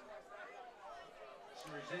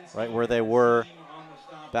 Right where they were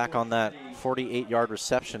back on that 48-yard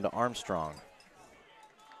reception to Armstrong.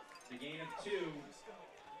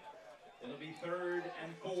 It'll be 3rd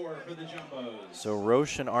and 4 for the Jumbos. So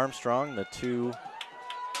Roche and Armstrong, the 2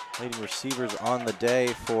 leading receivers on the day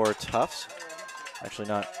for Tufts. Actually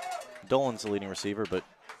not Dolan's the leading receiver, but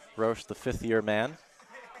Roche, the 5th-year man.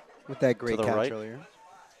 With that great catch right earlier.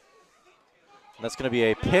 And that's going to be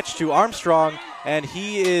a pitch to Armstrong, and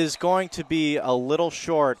he is going to be a little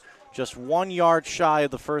short, just 1 yard shy of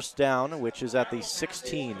the first down, which is at the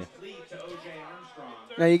 16.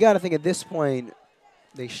 Now you got to think at this point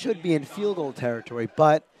they should be in field goal territory,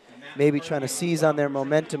 but maybe trying to seize on their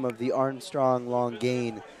momentum of the Armstrong long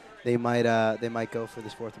gain, they might go for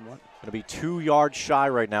this 4th and 1. Going to be 2 yards shy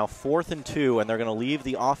right now, 4th and 2, and they're going to leave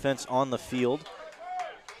the offense on the field.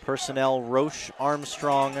 Personnel, Roche,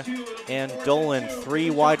 Armstrong, and Dolan, 3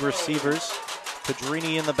 wide receivers.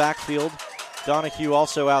 Pedrini in the backfield. Donahue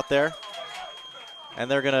also out there. And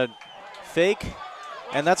they're going to fake,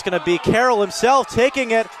 and that's going to be Carroll himself taking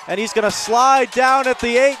it, and he's going to slide down at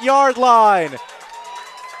the 8-yard line.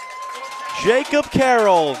 Jacob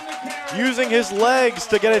Carroll using his legs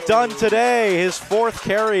to get it done today, his 4th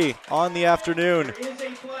carry on the afternoon.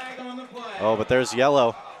 Oh, but there's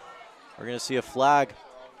yellow. We're going to see a flag.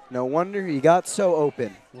 No wonder he got so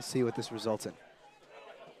open. We'll see what this results in.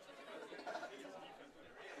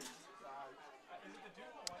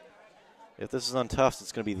 If this is on Tufts,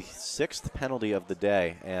 it's going to be the 6th penalty of the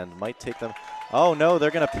day and might take them. Oh, no,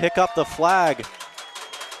 they're going to pick up the flag.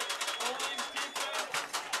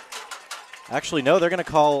 Actually, no, they're going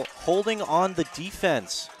to call holding on the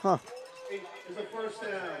defense. Huh.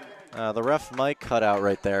 The ref mic cut out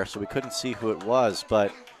right there, so we couldn't see who it was,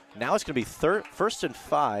 but now it's going to be 1st and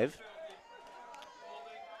 5.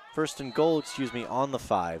 1st and goal, excuse me, on the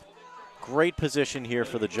 5. Great position here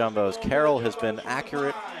for the Jumbos. Carroll has been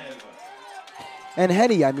accurate. And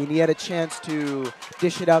Henny, I mean, he had a chance to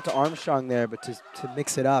dish it out to Armstrong there, but to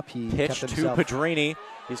mix it up, he pitch kept to himself. Pedrini.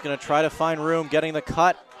 He's going to try to find room, getting the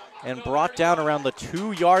cut, and brought down around the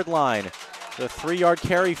 2-yard line. The 3-yard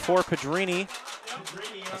carry for Pedrini.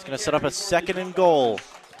 That's going to set up a 2nd and goal.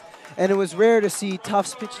 And it was rare to see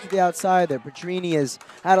Tufts pitch to the outside there. Pedrini has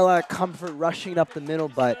had a lot of comfort rushing up the middle,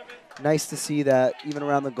 but nice to see that even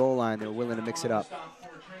around the goal line, they're willing to mix it up.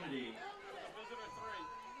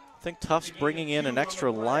 I think Tufts bringing in an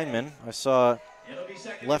extra lineman. I saw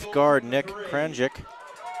left guard Nick Kranjic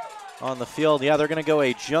on the field. Yeah, they're going to go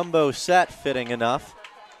a jumbo set, fitting enough.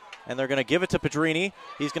 and they're going to give it to Pedrini.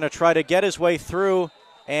 He's going to try to get his way through,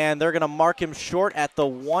 and they're going to mark him short at the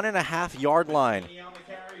 1.5-yard line.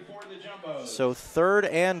 So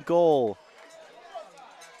 3rd and goal.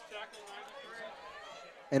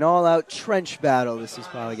 An all-out trench battle this is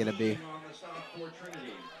probably going to be.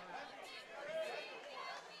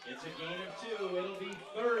 It's a gain of 2. It'll be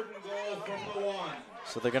 3rd and goal from the 1.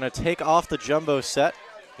 So they're going to take off the jumbo set.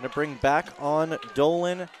 Going to bring back on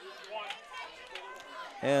Dolan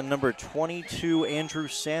and number 22, Andrew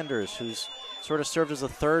Sanders, who's sort of served as a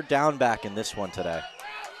 3rd down back in this one today.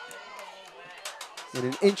 In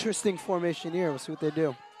an interesting formation here. We'll see what they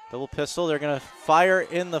do. Double pistol. They're going to fire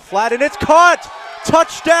in the flat, and it's caught!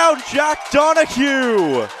 Touchdown, Jack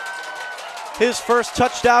Donahue! His first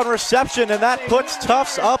touchdown reception, and that puts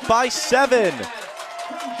Tufts up by 7.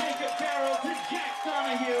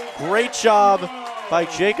 Great job by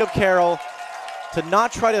Jacob Carroll to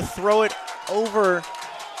not try to throw it over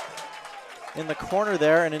in the corner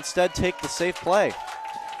there and instead take the safe play.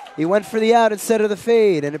 He went for the out instead of the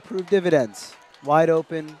fade, and it proved dividends. Wide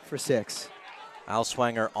open for 6.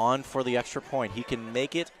 Alswanger on for the extra point. He can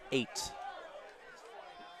make it 8.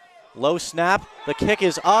 Low snap. The kick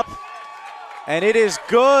is up, and it is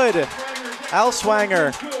good.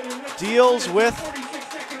 Alswanger deals with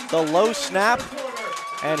the low snap,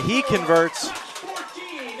 and he converts.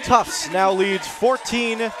 Tufts now leads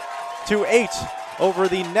 14-8 over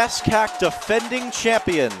the NESCAC defending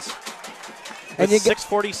champions. With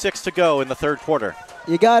 6:46 to go in the 3rd quarter.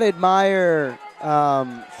 You got to admire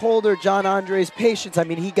holder John Andre's patience. I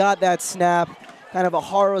mean, he got that snap, kind of a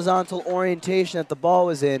horizontal orientation that the ball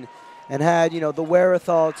was in, and had, the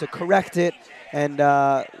wherewithal to correct it and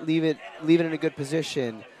leave it in a good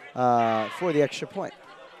position for the extra point.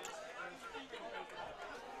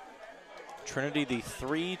 Trinity, the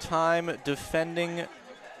 3-time defending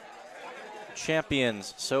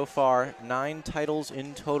champions so far. 9 titles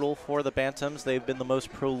in total for the Bantams. They've been the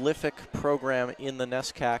most prolific program in the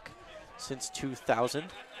NESCAC since 2000.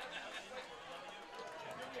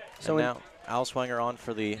 So now Alswanger on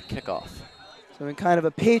for the kickoff. So in kind of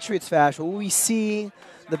a Patriots fashion, we see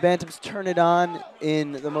the Bantams turn it on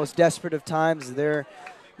in the most desperate of times. They're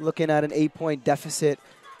looking at an 8-point deficit,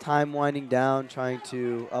 time winding down, trying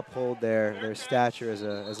to uphold their stature as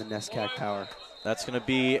a NESCAC power. That's going to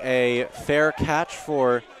be a fair catch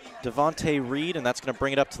for Devontae Reed, and that's going to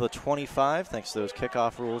bring it up to the 25, thanks to those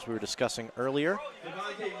kickoff rules we were discussing earlier.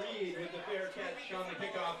 Devontae Reed with the fair catch on the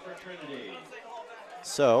kickoff for Trinity.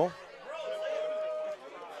 So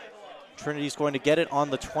Trinity's going to get it on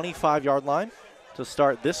the 25-yard line to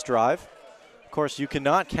start this drive. Of course, you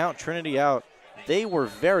cannot count Trinity out. They were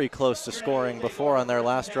very close to scoring before on their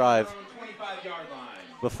last drive.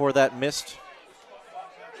 Before that missed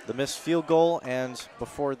field goal, and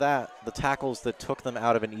before that, the tackles that took them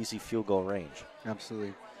out of an easy field goal range.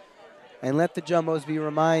 Absolutely. And let the Jumbos be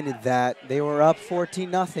reminded that they were up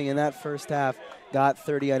 14-0 in that first half, got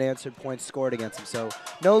 30 unanswered points scored against them. So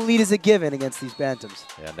no lead is a given against these Bantams.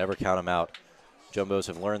 Yeah, never count them out. Jumbos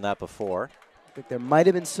have learned that before. I think there might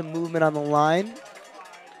have been some movement on the line.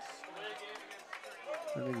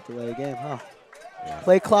 Or maybe delay the game, huh? Yeah.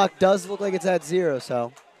 Play clock does look like it's at 0,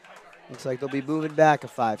 so looks like they'll be moving back a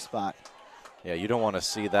 5 spot. Yeah, you don't want to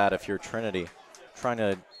see that if you're Trinity trying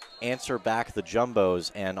to answer back the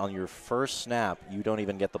Jumbos, and on your first snap, you don't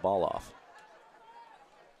even get the ball off.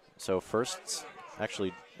 So first,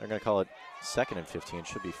 actually, they're going to call it 2nd and 15.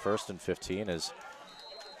 Should be 1st and 15, as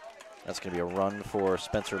that's going to be a run for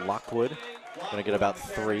Spencer Lockwood. Going to get about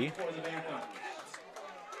 3.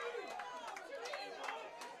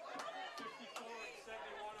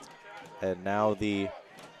 And now the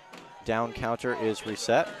down counter is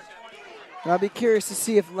reset. And I'll be curious to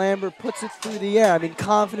see if Lambert puts it through the air. I mean,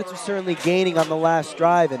 confidence was certainly gaining on the last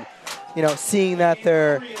drive, and seeing that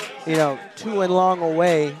they're 2 and long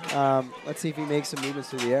away. Let's see if he makes some movements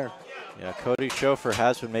through the air. Yeah, Cody Schofer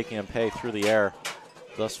has been making him pay through the air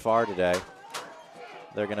thus far today.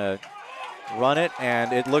 They're going to run it,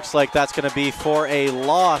 and it looks like that's going to be for a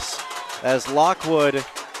loss as Lockwood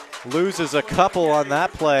loses a couple on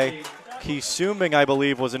that play. Keesuming, I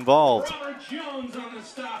believe, was involved. So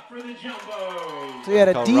you had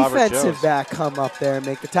a defensive back come up there and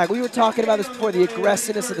make the tackle. We were talking about this before, the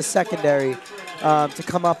aggressiveness of the secondary to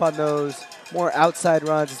come up on those more outside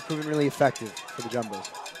runs has proven really effective for the Jumbos.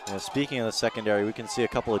 Yeah, speaking of the secondary, we can see a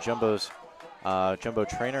couple of Jumbos, Jumbo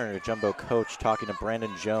trainer and a Jumbo coach talking to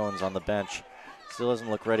Brandon Jones on the bench. Still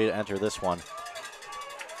doesn't look ready to enter this one.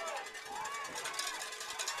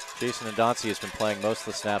 Jason Adansi has been playing most of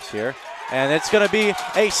the snaps here. And it's going to be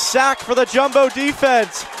a sack for the Jumbo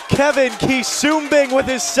defense. Kevin Keesumbing with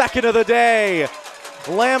his 2nd of the day.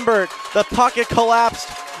 Lambert, the pocket collapsed,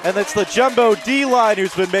 and it's the Jumbo D-line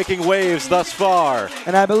who's been making waves thus far.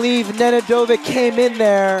 And I believe Nenadovic came in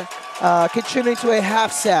there, contributing to a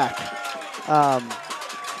half sack.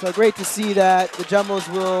 So great to see that. The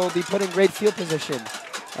Jumbos will be put in great field position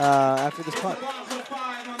after this punt. Loss of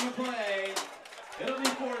 5 on the play. It'll be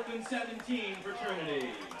 4th and 17 for Trinity.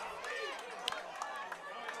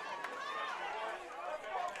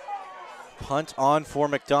 Punt on for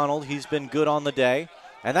McDonald. He's been good on the day.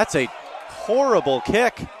 And that's a horrible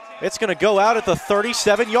kick. It's going to go out at the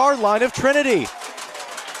 37-yard line of Trinity.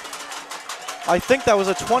 I think that was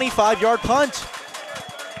a 25-yard punt.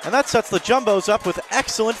 And that sets the Jumbos up with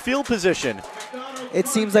excellent field position. It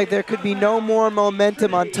seems like there could be no more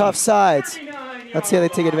momentum on Tufts' sides. Let's see how they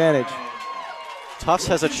take advantage. Tufts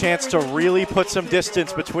has a chance to really put some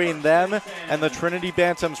distance between them and the Trinity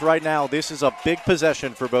Bantams right now. This is a big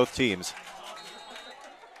possession for both teams.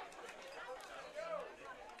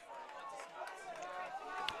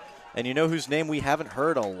 And you know whose name we haven't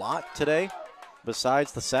heard a lot today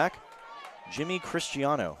besides the sack? Jimmy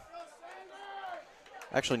Cristiano.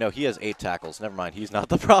 Actually, no, he has 8 tackles. Never mind, he's not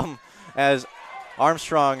the problem. As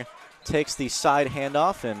Armstrong takes the side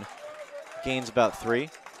handoff and gains about 3.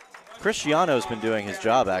 Cristiano's been doing his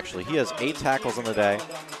job, actually. He has 8 tackles on the day,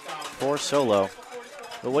 4 solo.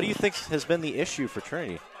 But what do you think has been the issue for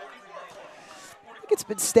Trinity? I think it's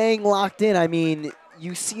been staying locked in. I mean,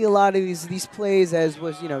 you see a lot of these plays, as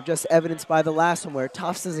was just evidenced by the last one, where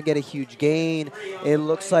Tufts doesn't get a huge gain. It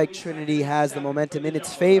looks like Trinity has the momentum in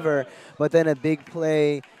its favor, but then a big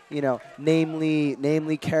play,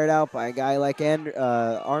 namely carried out by a guy like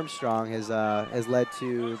Armstrong has led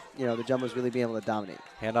to the Jumbos really being able to dominate.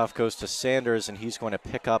 Handoff goes to Sanders, and he's going to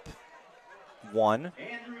pick up 1.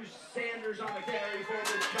 Andrew Sanders on the carry for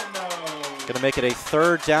the Jumbos. Going to make it a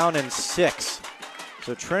 3rd down and 6.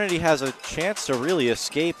 So Trinity has a chance to really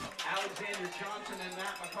escape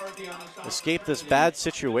this bad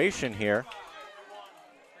situation here.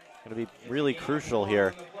 Going to be really crucial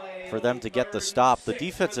here for them to get the stop. The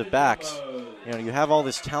defensive backs, you have all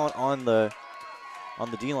this talent on the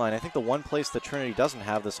D-line. I think the one place that Trinity doesn't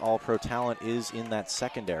have this all-pro talent is in that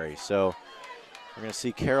secondary. So we're going to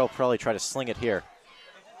see Carroll probably try to sling it here.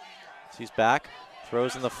 So he's back,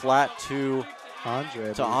 throws in the flat to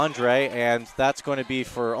Andre, and that's going to be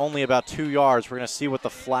for only about 2 yards. We're going to see what the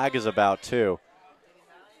flag is about, too.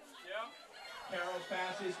 Carroll's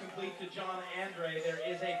pass is complete to John Andre. There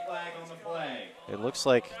is a flag on the play. It looks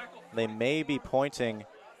like they may be pointing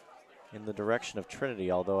in the direction of Trinity,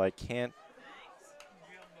 although I can't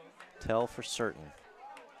tell for certain.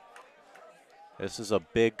 This is a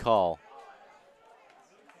big call.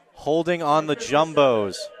 Holding on the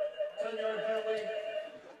Jumbos.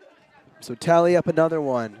 So tally up another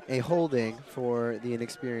one, a holding for the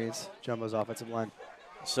inexperienced Jumbo's offensive line.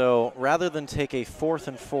 So rather than take a 4th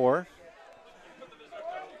and 4,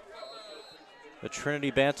 the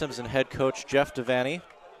Trinity Bantams and head coach Jeff Devaney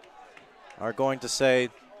are going to say,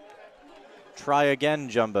 try again,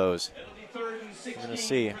 Jumbos. We're going to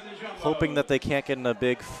see, hoping that they can't get in a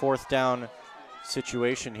big 4th down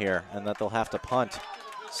situation here and that they'll have to punt.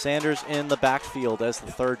 Sanders in the backfield as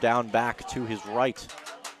the 3rd down back to his right.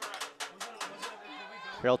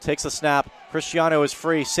 Carroll takes the snap. Cristiano is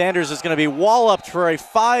free. Sanders is going to be walloped for a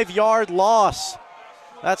 5-yard loss.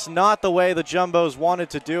 That's not the way the Jumbos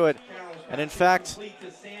wanted to do it. And in fact,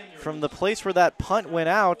 from the place where that punt went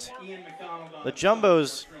out, the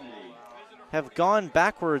Jumbos have gone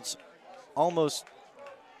backwards almost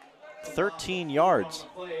 13 yards.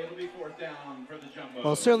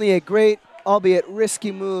 Well, certainly a great, albeit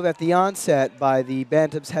risky move at the onset by the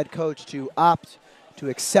Bantams head coach to opt to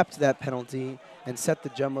accept that penalty and set the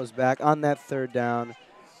Jumbos back on that 3rd down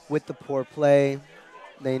with the poor play.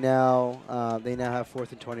 They now have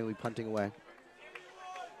 4th and 20. We'll be punting away.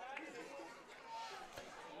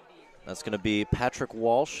 That's going to be Patrick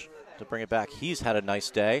Walsh to bring it back. He's had a nice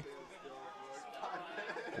day.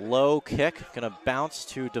 Low kick, going to bounce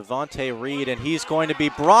to Devontae Reed, and he's going to be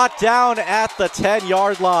brought down at the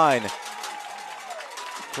 10-yard line.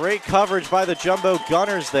 Great coverage by the Jumbo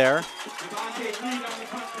Gunners there.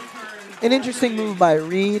 An interesting move by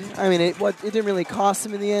Reed. I mean, it didn't really cost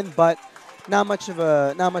him in the end, but not much of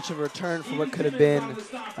a return for what could have been,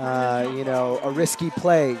 a risky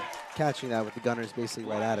play. Catching that with the Gunners basically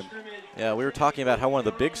right at him. Yeah, we were talking about how one of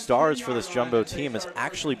the big stars for this Jumbo team has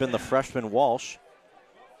actually been the freshman Walsh.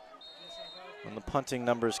 When the punting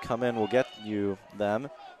numbers come in, we'll get you them.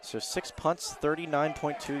 So 6 punts,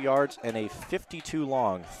 39.2 yards, and a 52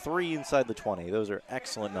 long, 3 inside the 20. Those are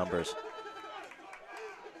excellent numbers.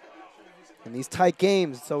 In these tight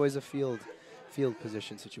games, it's always a field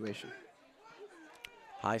position situation.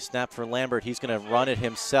 High snap for Lambert. He's going to run it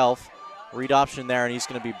himself. Read option there, and he's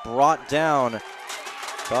going to be brought down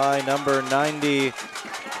by number 90,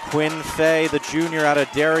 Quinn Fay, the junior out of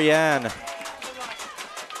Darien.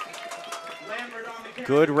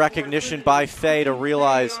 Good recognition by Fay to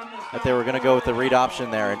realize that they were going to go with the read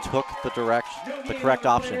option there and took the correct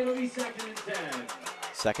option.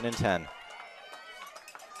 2nd and 10.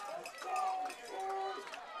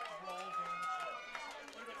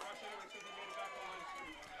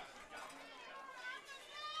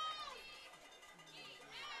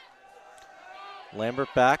 Lambert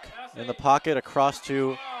back in the pocket across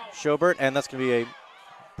to Schobert, and that's going to be a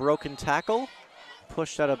broken tackle,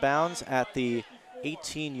 pushed out of bounds at the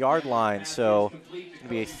 18-yard line. So it's going to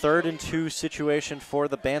be a 3rd and 2 situation for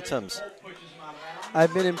the Bantams.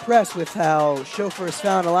 I've been impressed with how Chauffeur has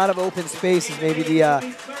found a lot of open spaces. Maybe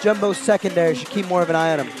the Jumbo secondary should keep more of an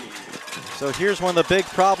eye on him. So here's one of the big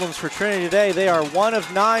problems for Trinity today. They are 1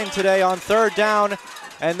 of 9 today on 3rd down,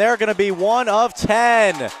 and they're going to be 1 of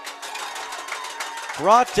 10.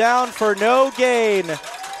 Brought down for no gain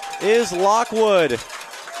is Lockwood.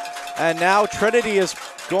 And now Trinity is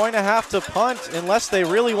going to have to punt unless they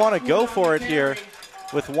really want to go for it here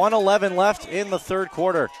with 1:11 left in the 3rd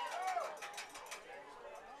quarter.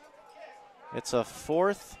 It's a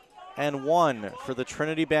 4th and 1 for the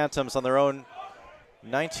Trinity Bantams on their own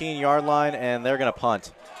 19-yard line, and they're going to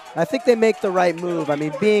punt. I think they make the right move. I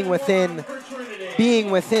mean, being within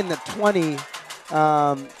the 20,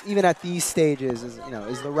 even at these stages, is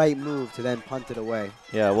the right move to then punt it away.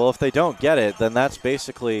 Yeah, well, if they don't get it, then that's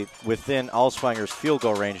basically within Alswanger's field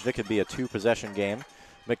goal range. It could be a 2-possession game.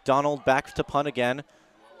 McDonald back to punt again.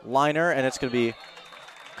 Liner, and it's going to be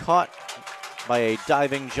caught by a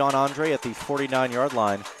diving John Andre at the 49-yard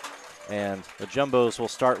line. And the Jumbos will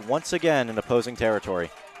start once again in opposing territory.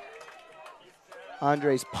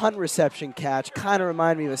 Andre's punt reception catch kind of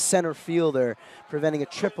reminded me of a center fielder preventing a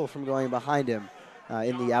triple from going behind him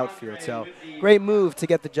in the outfield. So great move to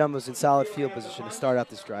get the Jumbos in solid field position to start out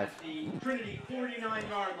this drive.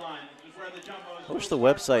 I wish the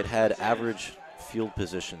website had average field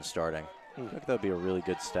position starting. I think that would be a really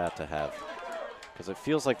good stat to have, because it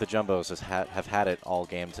feels like the Jumbos have had it all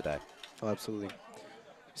game today. Oh, absolutely.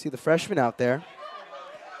 See the freshman out there.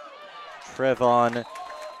 Trevon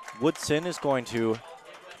Woodson is going to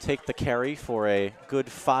take the carry for a good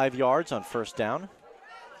 5 yards on 1st down.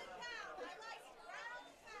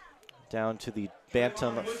 Down to the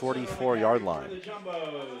Bantam 44-yard line.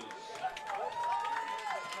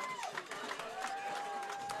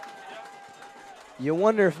 You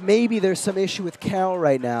wonder if maybe there's some issue with Carroll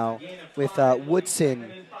right now with Woodson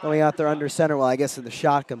going out there under center, well, I guess in the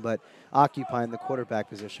shotgun, but occupying the quarterback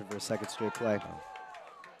position for a 2nd straight play.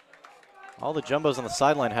 All the Jumbos on the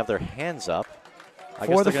sideline have their hands up. I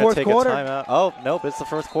for guess the they're going to take quarter. a timeout. Oh, nope, it's the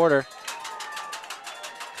 1st quarter.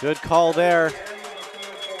 Good call there.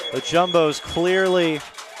 The Jumbos clearly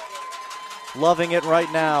loving it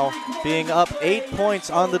right now, being up 8 points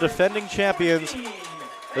on the defending champions.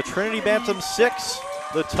 The Trinity Bantams 6,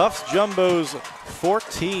 the Tufts Jumbos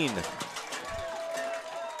 14.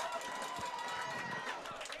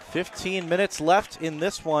 15 minutes left in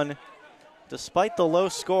this one. Despite the low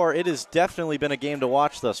score, it has definitely been a game to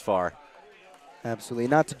watch thus far. Absolutely.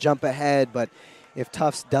 Not to jump ahead, but if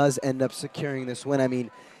Tufts does end up securing this win, I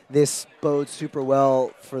mean, this bodes super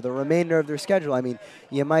well for the remainder of their schedule. I mean,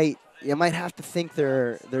 you might have to think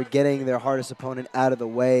they're getting their hardest opponent out of the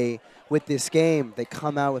way with this game. They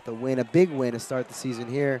come out with a win, a big win to start the season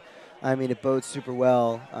here. I mean, it bodes super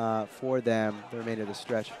well for them the remainder of the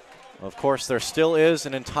stretch. Of course, there still is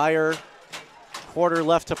an entire quarter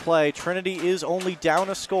left to play. Trinity is only down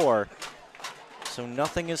a score, so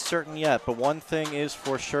nothing is certain yet. But one thing is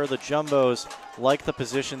for sure, the Jumbos like the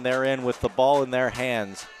position they're in with the ball in their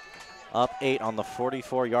hands. Up 8 on the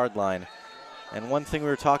 44-yard line. And one thing we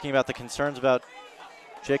were talking about, the concerns about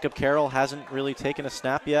Jacob Carroll hasn't really taken a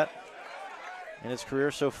snap yet in his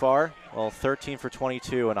career so far. Well, 13 for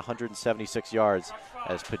 22 and 176 yards,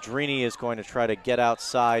 as Pedrini is going to try to get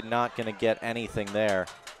outside, not going to get anything there.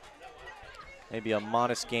 Maybe a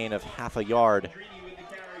modest gain of half a yard.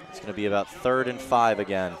 It's going to be about 3rd and 5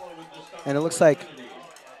 again. And it looks like,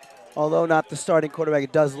 although not the starting quarterback,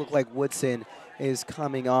 it does look like Woodson is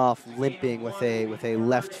coming off limping with a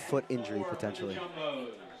left foot injury potentially.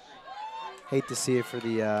 Hate to see it for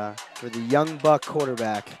the young buck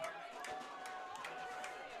quarterback.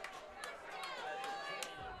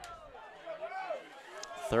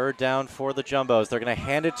 Third down for the Jumbos. They're going to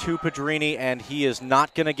hand it to Pedrini, and he is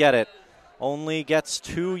not going to get it. Only gets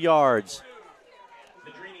 2 yards.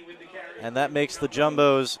 And that makes the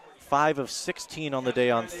Jumbos 5 of 16 on the day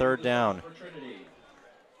on 3rd down.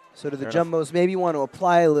 So do the Jumbos maybe want to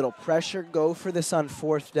apply a little pressure, go for this on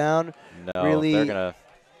 4th down? No, really, they're going to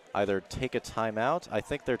either take a timeout. I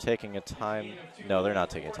think they're taking a time. No, they're not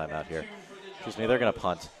taking a timeout here. Excuse me, they're going to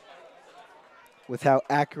punt. With how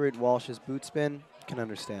accurate Walsh's boot spin, you can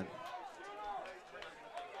understand.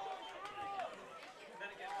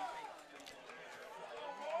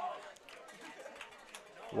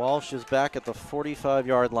 Walsh is back at the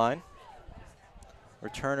 45-yard line.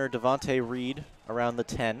 Returner Devontae Reed around the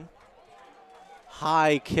 10.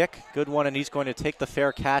 High kick, good one, and he's going to take the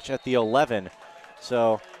fair catch at the 11.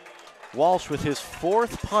 So Walsh with his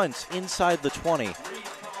 4th punt inside the 20.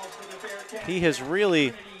 He has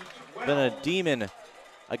really been a demon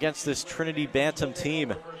against this Trinity Bantam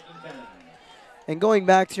team. And going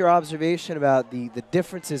back to your observation about the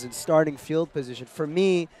differences in starting field position, for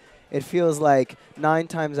me, it feels like 9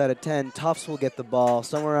 times out of 10, Tufts will get the ball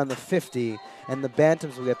somewhere around the 50, and the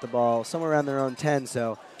Bantams will get the ball somewhere around their own 10.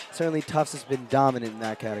 So certainly Tufts has been dominant in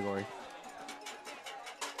that category.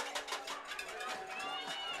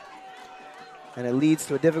 And it leads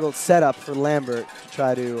to a difficult setup for Lambert to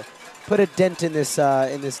try to put a dent in this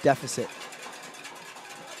deficit.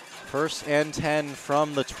 1st and 10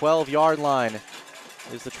 from the 12-yard line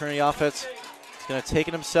is the Trinity offense. He's going to take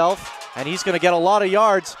it himself, and he's going to get a lot of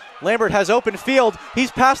yards. Lambert has open field.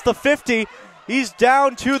 He's past the 50. He's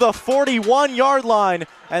down to the 41-yard line,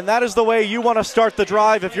 and that is the way you want to start the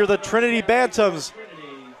drive if you're the Trinity Bantams.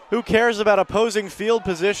 Who cares about opposing field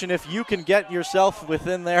position if you can get yourself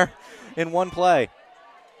within there in one play?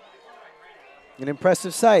 An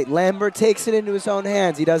impressive sight. Lambert takes it into his own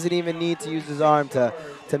hands. He doesn't even need to use his arm to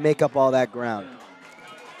make up all that ground.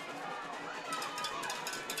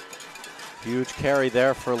 Huge carry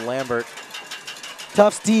there for Lambert.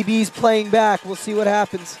 Tufts DB's playing back. We'll see what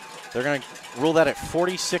happens. They're going to rule that at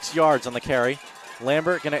 46 yards on the carry.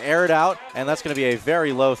 Lambert going to air it out, and that's going to be a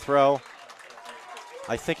very low throw.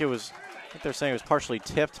 I think they're saying it was partially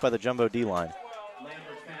tipped by the Jumbo D-line.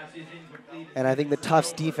 And I think the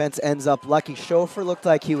Tufts defense ends up lucky. Schofer looked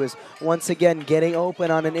like he was once again getting open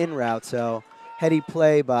on an in route, so heady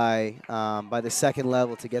play by the 2nd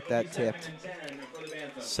level to get that tipped.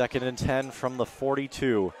 2nd and 10 from the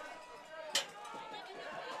 42.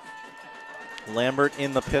 Lambert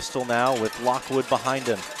in the pistol now with Lockwood behind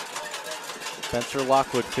him. Spencer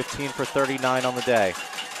Lockwood, 15 for 39 on the day.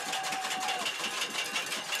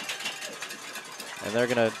 And they're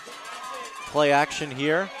going to play action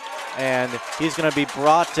here. And he's going to be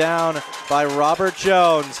brought down by Robert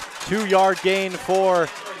Jones. 2-yard gain for...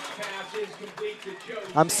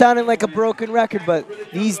 I'm sounding like a broken record,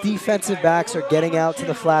 but these defensive backs are getting out to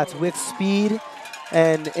the flats with speed.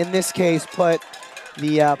 And in this case, put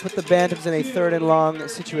the Bantams in a 3rd and long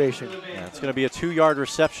situation. Yeah, it's going to be a 2-yard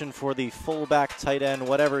reception for the fullback, tight end,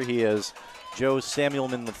 whatever he is, Joe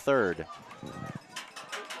Samuelman III.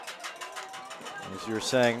 As you were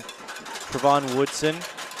saying, Trevon Woodson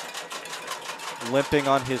limping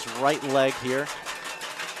on his right leg here.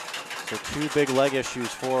 So 2 big leg issues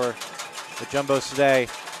for the Jumbos today.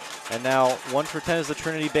 And now 1 for 10 is the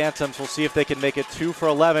Trinity Bantams. We'll see if they can make it 2 for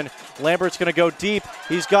 11. Lambert's going to go deep.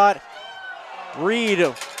 He's got Reed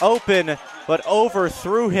open, but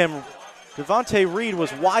overthrew him. Devontae Reed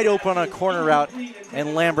was wide open on a corner route,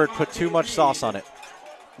 and Lambert put too much sauce on it.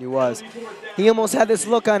 He was. He almost had this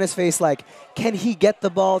look on his face like, can he get the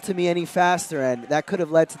ball to me any faster? And that could have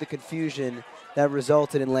led to the confusion that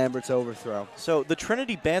resulted in Lambert's overthrow. So the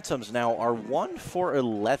Trinity Bantams now are 1 for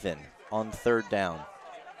 11 on 3rd down.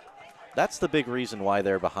 That's the big reason why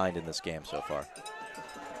they're behind in this game so far.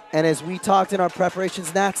 And as we talked in our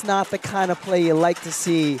preparations, that's not the kind of play you like to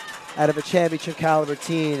see out of a championship caliber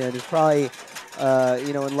team, and it's probably,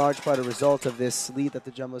 in large part a result of this lead that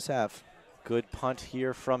the Jumbos have. Good punt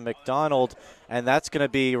here from McDonald, and that's going to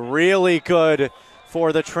be really good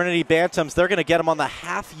for the Trinity Bantams. They're going to get him on the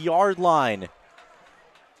half-yard line.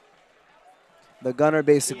 The gunner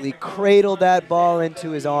basically cradled that ball into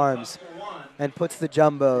his arms and puts the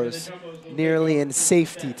Jumbos nearly in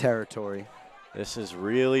safety territory. This is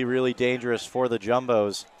really, really dangerous for the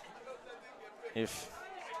Jumbos. If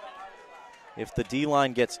the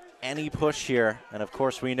D-line gets any push here, and of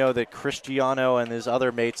course we know that Cristiano and his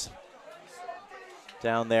other mates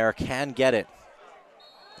down there can get it,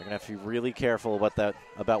 they're going to have to be really careful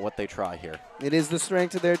about what they try here. It is the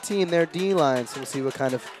strength of their team, their D-line, so we'll see what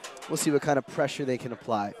kind of pressure they can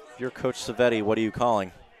apply. If you're Coach Savetti, what are you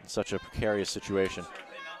calling in such a precarious situation?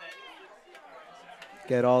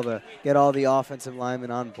 Get all the offensive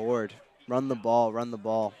linemen on board. Run the ball, run the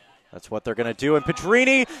ball. That's what they're going to do, and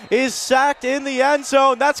Pedrini is sacked in the end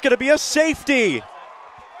zone. That's going to be a safety.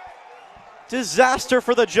 Disaster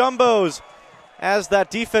for the Jumbos. as that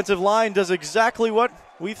defensive line does exactly what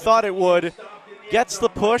we thought it would. Gets the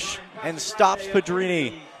push and stops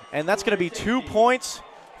Pedrini. And that's going to be 2 points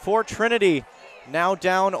for Trinity. Now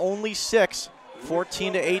down only 6,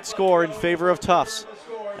 14-8 score in favor of Tufts.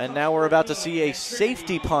 And now we're about to see a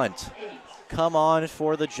safety punt come on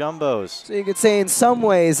for the Jumbos. So you could say in some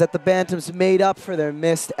ways that the Bantams made up for their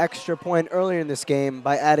missed extra point earlier in this game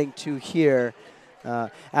by adding 2 here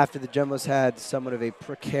after the Jumbos had somewhat of a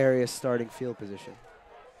precarious starting field position.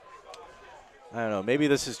 I don't know, maybe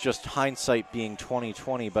this is just hindsight being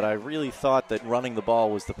 20/20, but I really thought that running the ball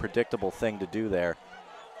was the predictable thing to do there.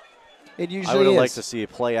 It usually I would have is. liked to see a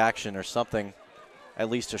play action or something, at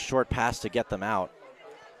least a short pass to get them out,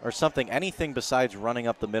 or something, anything besides running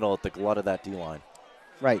up the middle at the glut of that D-line.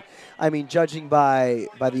 Right. I mean, judging by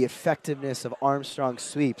the effectiveness of Armstrong's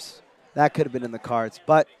sweeps, that could have been in the cards.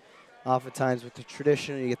 But oftentimes with the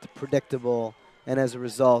traditional, you get the predictable, and as a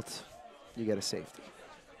result, you get a safety.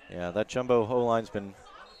 Yeah, that Jumbo O-line's been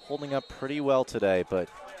holding up pretty well today, but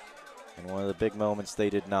in one of the big moments they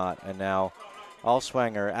did not. And now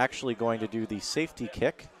Allswanger actually going to do the safety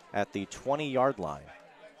kick at the 20-yard line.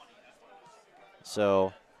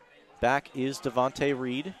 So back is Devontae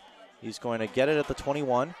Reed. He's going to get it at the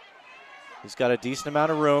 21. He's got a decent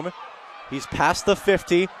amount of room. He's past the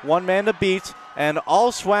 50, one man to beat, and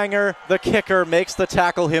Allswanger, the kicker, makes the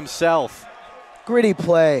tackle himself. Gritty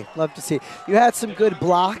play. Love to see. You had some good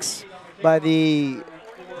blocks by the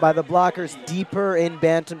blockers deeper in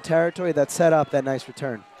Bantam territory that set up that nice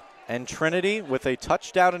return. And Trinity with a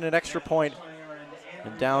touchdown and an extra point,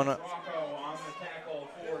 and down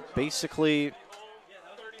basically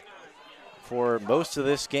for most of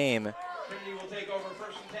this game.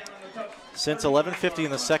 Since 11:50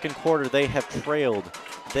 in the second quarter, they have trailed.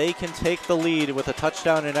 They can take the lead with a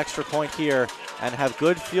touchdown and an extra point here and have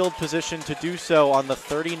good field position to do so on the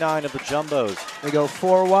 39 of the Jumbos. They go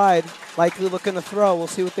 4 wide, likely looking to throw. We'll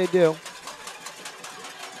see what they do.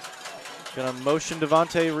 Going to motion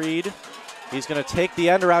Devontae Reed. He's going to take the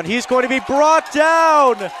end around. He's going to be brought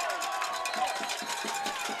down.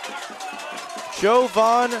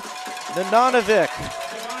 Jovan Nananovic.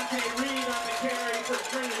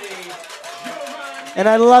 And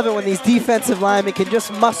I love it when these defensive linemen can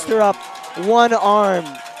just muster up one arm.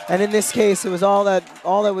 And in this case, it was all that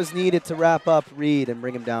was needed to wrap up Reed and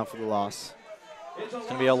bring him down for the loss. It's going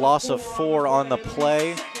to be a loss of 4 on the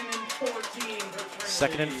play.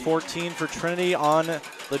 2nd and 14 for Trinity on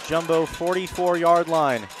the Jumbo 44-yard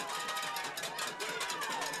line.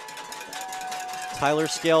 Tyler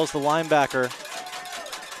Scales, the linebacker,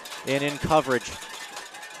 in coverage.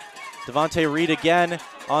 Devontae Reed again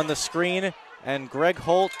on the screen, and Greg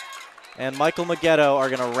Holt and Michael Maggetto are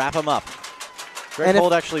going to wrap him up. Greg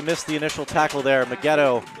Holt actually missed the initial tackle there.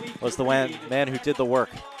 Maggetto was the man who did the work.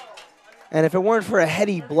 And if it weren't for a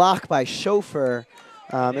heady block by Chauffeur,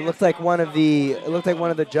 it looked like one of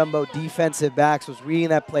the Jumbo defensive backs was reading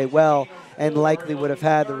that play well and likely would have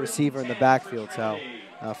had the receiver in the backfield. So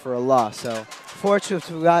for a loss. So fortunate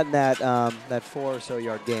to have gotten that 4 or so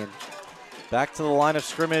yard gain. Back to the line of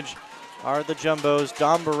scrimmage are the Jumbos.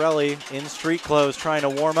 Dom Borelli in street clothes trying to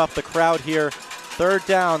warm up the crowd here. 3rd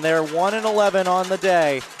down. They're 1-11 on the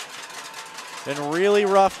day. Been really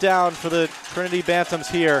rough down for the Trinity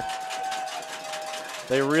Bantams here.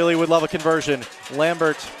 They really would love a conversion.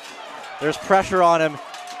 Lambert, there's pressure on him.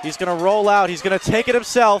 He's going to roll out. He's going to take it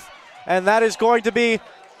himself, and that is going to be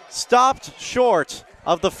stopped short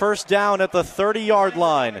of the 1st down at the 30-yard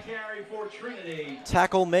line.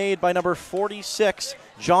 Tackle made by number 46,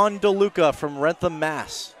 John DeLuca from Rentham,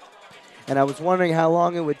 Mass. And I was wondering how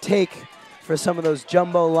long it would take for some of those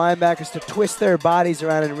Jumbo linebackers to twist their bodies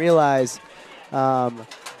around and realize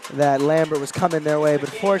that Lambert was coming their way. But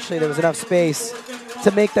fortunately, there was enough space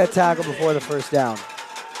to make that tackle before the 1st down.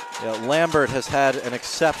 Yeah, Lambert has had an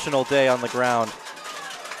exceptional day on the ground.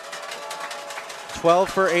 12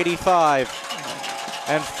 for 85.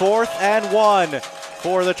 And 4th and 1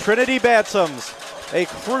 for the Trinity Bantams. A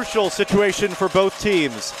crucial situation for both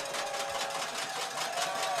teams.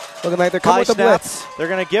 Looking like they're coming with the blitz. They're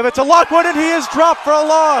going to give it to Lockwood, and he is dropped for a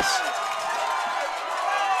loss.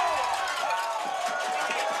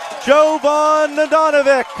 Jovan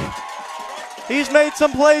Nadanovic. He's made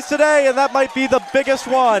some plays today, and that might be the biggest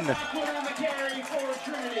one.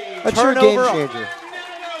 A true game changer.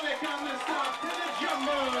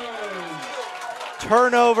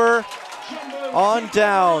 Turnover on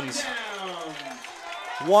downs.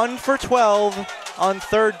 1 for 12 on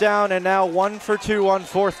 3rd down, and now 1 for 2 on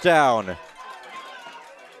 4th down.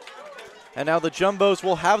 And now the Jumbos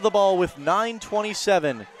will have the ball with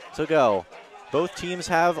 9:27 to go. Both teams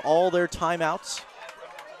have all their timeouts.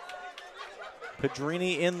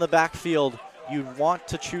 Pedrini in the backfield. You want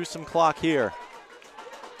to choose some clock here.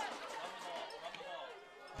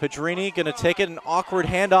 Pedrini going to take it, an awkward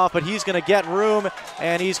handoff, but he's going to get room,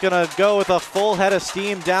 and he's going to go with a full head of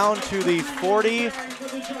steam down to the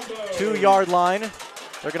 42-yard line.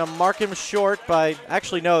 They're going to mark him short by,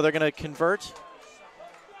 actually no, they're going to convert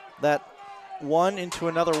that one into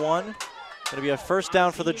another one. Going to be a first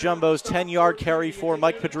down for the Jumbos, 10-yard carry for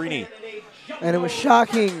Mike Pedrini. And it was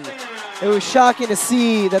shocking. It was shocking to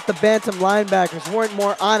see that the Bantam linebackers weren't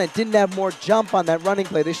more on it, didn't have more jump on that running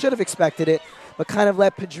play. They should have expected it, but kind of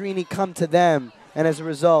let Pedrini come to them. And as a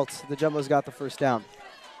result, the Jumbos got the first down.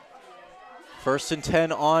 First and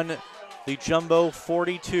 10 on the Jumbo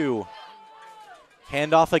 42.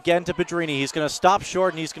 Handoff again to Pedrini. He's going to stop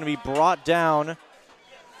short, and he's going to be brought down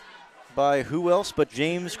by who else but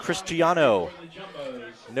James Cristiano.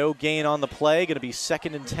 No gain on the play. Going to be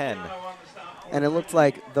 2nd and 10. And it looked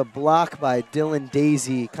like the block by Dylan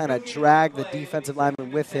Daisy kind of dragged the defensive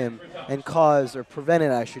lineman with him and caused, or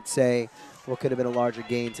prevented, I should say, what could have been a larger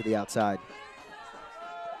gain to the outside.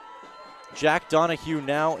 Jack Donahue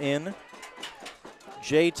now in.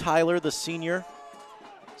 Jay Tyler, the senior,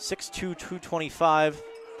 6'2", 225,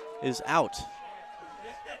 is out.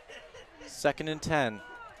 2nd and 10.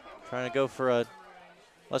 Trying to go for a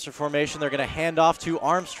lesser formation. They're going to hand off to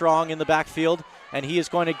Armstrong in the backfield, and he is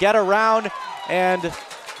going to get around. And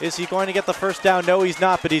is he going to get the first down? No, he's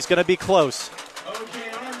not, but he's going to be close.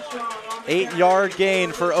 8-yard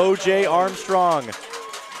gain for O.J. Armstrong.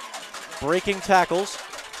 Breaking tackles.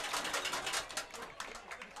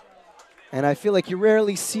 And I feel like you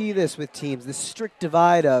rarely see this with teams, this strict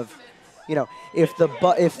divide of, you know, if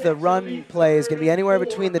the run play is going to be anywhere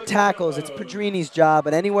between the tackles, it's Pedrini's job,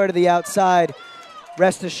 and anywhere to the outside,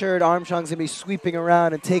 rest assured Armstrong's going to be sweeping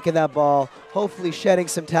around and taking that ball, hopefully shedding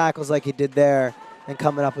some tackles like he did there and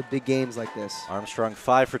coming up with big games like this. Armstrong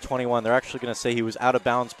 5 for 21. They're actually going to say he was out of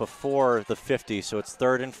bounds before the 50, so it's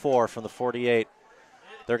 3rd and 4 from the 48.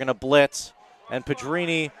 They're going to blitz, and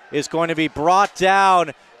Pedrini is going to be brought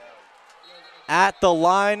down at the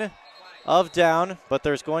line of down, but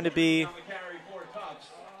there's going to be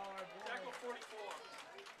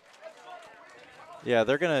they're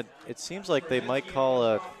going to, it seems like they might call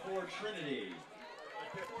a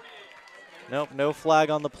nope, no flag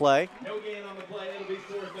on the play. No gain on the play. It'll be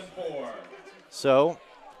 4th and 4. So,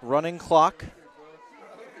 running clock.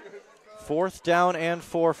 4th down and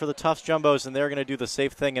 4 for the Tufts Jumbos, and they're going to do the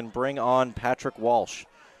safe thing and bring on Patrick Walsh,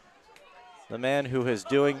 the man who has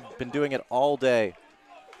been doing it all day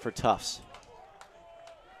for Tufts.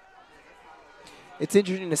 It's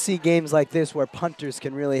interesting to see games like this where punters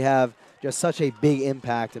can really have just such a big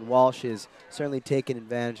impact, and Walsh is certainly taking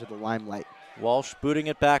advantage of the limelight. Walsh booting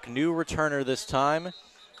it back, new returner this time.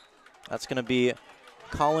 That's going to be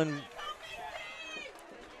Colin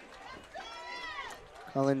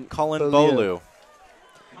Bolu.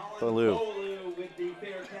 Bolu with the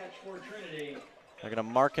fair catch for Trinity. They're going to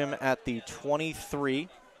mark him at the 23.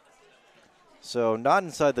 So not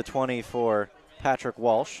inside the 20 for Patrick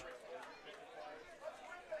Walsh.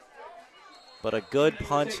 But a good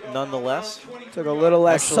punt nonetheless. Took a little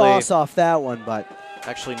less sauce off that one, but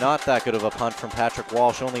actually not that good of a punt from Patrick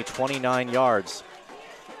Walsh, only 29 yards.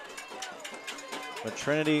 But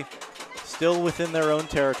Trinity still within their own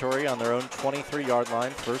territory on their own 23-yard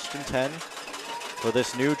line, 1st and 10 for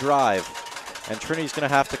this new drive. And Trinity's going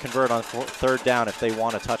to have to convert on 3rd down if they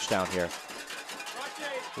want a touchdown here.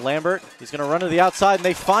 Lambert, he's going to run to the outside, and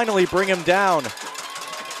they finally bring him down.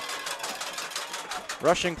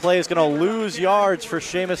 Rushing play is going to lose yards for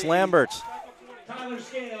Seamus Lambert. Tyler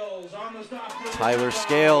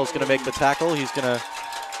Scales going to make the tackle. He's going to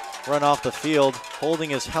run off the field holding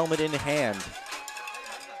his helmet in hand.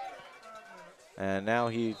 And now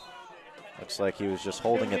he looks like he was just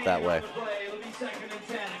holding it that way.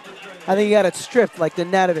 I think he got it stripped like the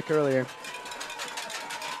Natovic earlier.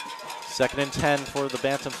 2nd and 10 for the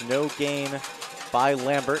Bantams. No gain by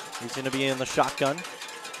Lambert. He's going to be in the shotgun.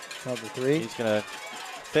 Number 3. He's going to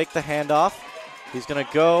fake the handoff. He's going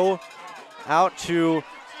to go out to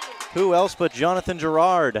who else but Jonathan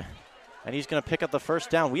Gerard. And he's going to pick up the first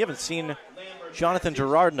down. We haven't seen Jonathan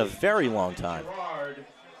Gerard in a very long time.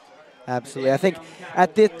 Absolutely. I think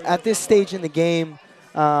at this stage in the game,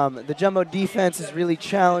 the Jumbo defense is really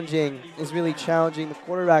challenging the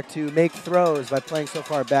quarterback to make throws by playing so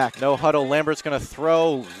far back. No huddle. Lambert's going to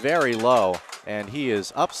throw very low, and he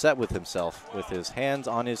is upset with himself with his hands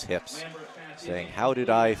on his hips, saying, how did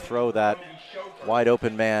I throw that wide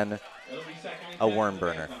open man a worm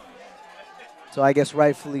burner? So I guess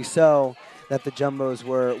rightfully so that the Jumbos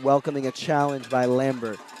were welcoming a challenge by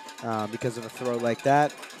Lambert because of a throw like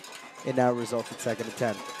that. It now results in 2nd and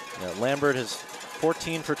 10. Yeah, Lambert is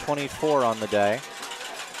 14 for 24 on the day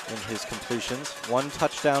in his completions. 1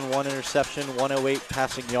 touchdown, 1 interception, 108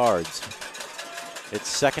 passing yards.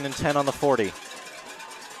 It's 2nd and 10 on the 40. They're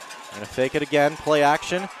going to fake it again, play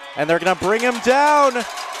action, and they're going to bring him down.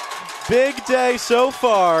 Big day so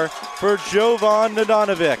far for Jovan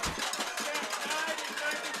Nadanovic.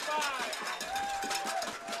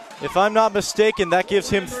 If I'm not mistaken, that gives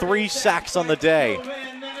him 3 sacks on the day.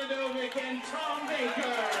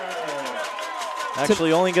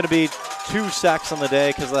 Actually, only going to be 2 sacks on the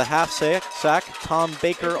day because of the half sack. Tom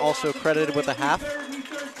Baker also credited with a half.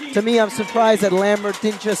 To me, I'm surprised that Lambert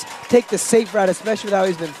didn't just take the safe route, especially with how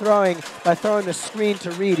he's been throwing, by throwing the screen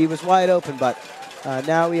to Reed. He was wide open, but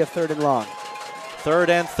now we have 3rd and long. 3rd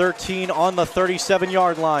and 13 on the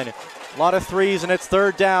 37-yard line. A lot of threes, and it's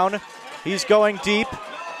 3rd down. He's going deep.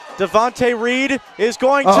 Devontae Reed is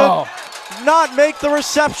going to not make the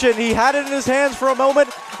reception. He had it in his hands for a moment,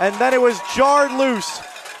 and then it was jarred loose.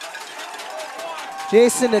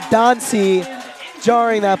 Jason Adansi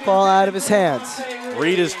jarring that ball out of his hands.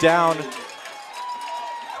 Reed is down.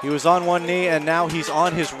 He was on one knee, and now he's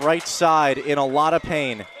on his right side in a lot of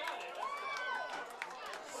pain.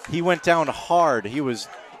 He went down hard. He was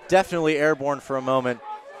definitely airborne for a moment.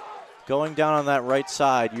 Going down on that right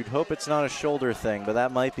side, you'd hope it's not a shoulder thing, but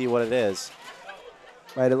that might be what it is.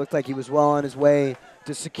 Right, it looked like he was well on his way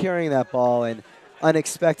to securing that ball and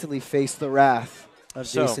unexpectedly faced the wrath of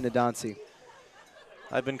Jason Adansi.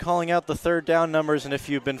 I've been calling out the 3rd down numbers, and if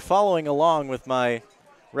you've been following along with my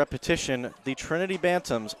repetition, the Trinity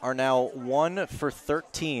Bantams are now 1 for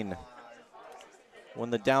 13 when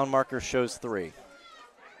the down marker shows 3.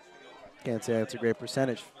 Can't say that's a great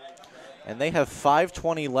percentage. And they have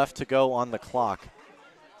 5:20 left to go on the clock.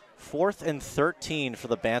 4th and 13 for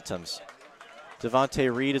the Bantams.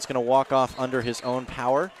 Devontae Reed is going to walk off under his own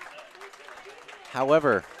power.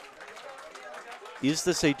 However, is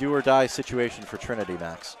this a do-or-die situation for Trinity,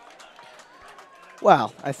 Max?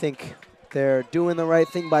 Well, I think they're doing the right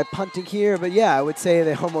thing by punting here, but yeah, I would say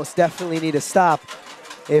they almost definitely need to stop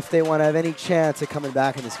if they want to have any chance at coming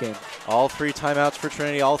back in this game. All 3 timeouts for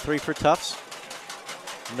Trinity, all 3 for Tufts.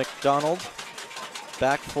 McDonald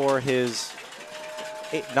back for his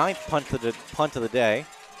 9th punt of the day.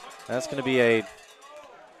 That's going to be a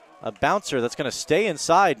bouncer that's going to stay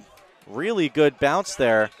inside. Really good bounce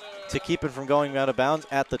there to keep it from going out of bounds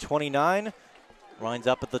at the 29. Winds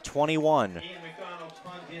up at the 21.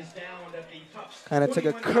 Kind of took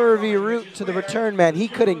a curvy route to the return man. He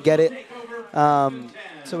couldn't get it.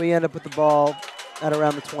 So we end up with the ball at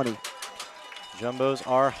around the 20. Jumbos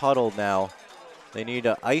are huddled now. They need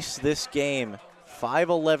to ice this game.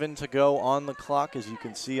 5:11 to go on the clock, as you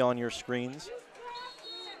can see on your screens.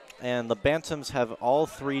 And the Bantams have all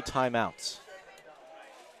 3 timeouts.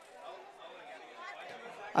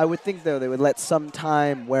 I would think, though, they would let some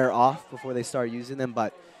time wear off before they start using them.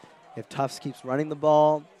 But if Tufts keeps running the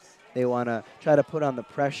ball, they want to try to put on the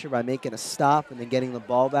pressure by making a stop and then getting the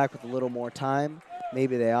ball back with a little more time.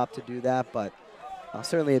 Maybe they opt to do that, but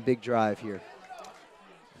certainly a big drive here.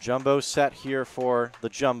 Jumbo set here for the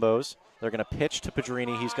Jumbos. They're going to pitch to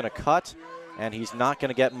Pedrini. He's going to cut, and he's not going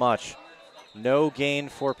to get much. No gain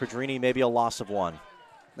for Pedrini, maybe a loss of 1.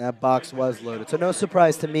 That box was loaded. So no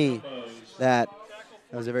surprise to me that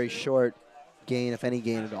was a very short gain, if any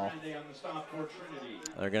gain at all.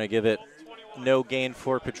 They're going to give it no gain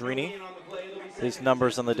for Pedrini. His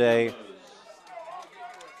numbers on the day: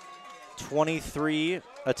 23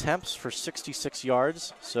 attempts for 66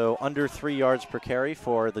 yards, so under 3 yards per carry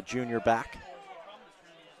for the junior back.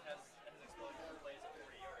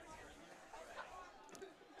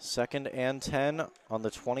 Second and 10 on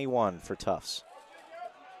the 21 for Tufts.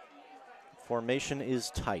 Formation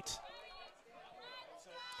is tight.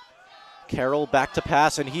 Carroll back to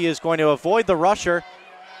pass, and he is going to avoid the rusher.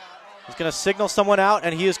 He's going to signal someone out,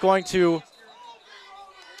 and he is going to...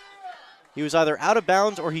 He was either out of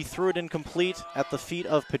bounds or he threw it incomplete at the feet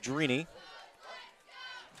of Pedrini.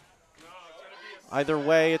 Either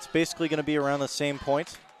way, it's basically going to be around the same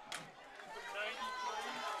point.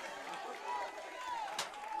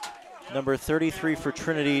 Number 33 for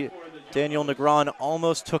Trinity, Daniel Negron,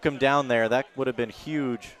 almost took him down there. That would have been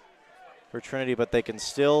huge for Trinity, but they can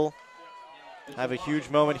still have a huge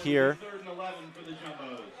moment here.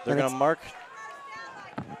 They're going to mark...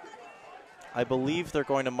 I believe they're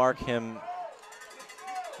going to mark him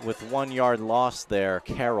with 1 yard loss there,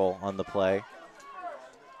 Carroll on the play.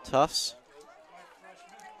 Tufts,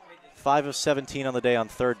 5 of 17 on the day on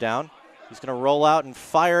 3rd down. He's going to roll out and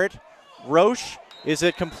fire it. Roche, is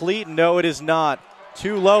it complete? No, it is not.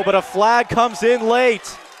 Too low, but a flag comes in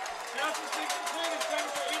late.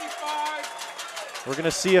 We're going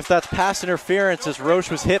to see if that's pass interference, as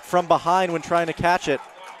Roche was hit from behind when trying to catch it.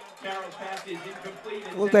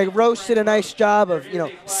 It looked like Roche did a nice job of,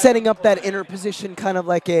 setting up that inner position, kind of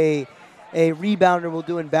like a rebounder will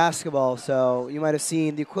do in basketball. So you might have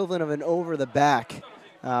seen the equivalent of an over the back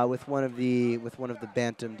with one of the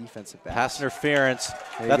Bantam defensive backs. Pass interference.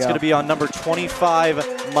 That's going to be on number 25,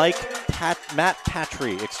 Matt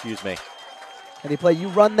Patry, excuse me. And you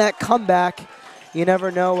run that comeback, you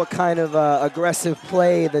never know what kind of aggressive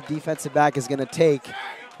play the defensive back is going to take.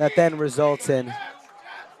 That then results in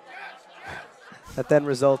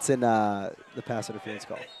the pass interference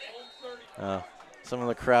call. Some of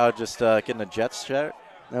the crowd just getting a Jets chant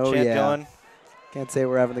yeah. going. Can't say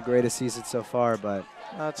we're having the greatest season so far, but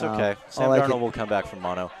that's okay. Sam Darnold will come back from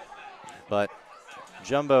mono. But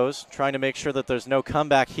Jumbo's trying to make sure that there's no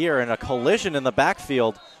comeback here, and a collision in the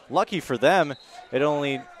backfield. Lucky for them, it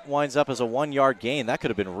only winds up as a 1-yard gain. That could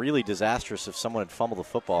have been really disastrous if someone had fumbled the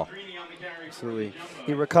football. Absolutely.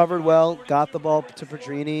 He recovered well, got the ball to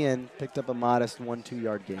Trinity, and picked up a modest 1-2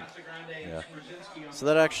 yard gain. Yeah. So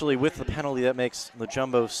that actually, with the penalty, that makes the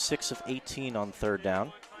Jumbo 6 of 18 on third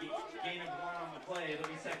down.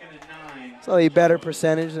 So a better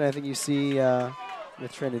percentage than I think you see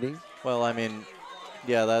with Trinity. Well, I mean,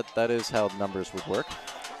 yeah, that is how numbers would work.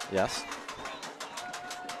 Yes.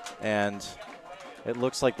 And it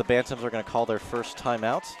looks like the Bantams are going to call their first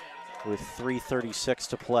timeout with 3:36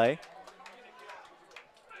 to play.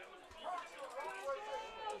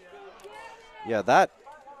 Yeah,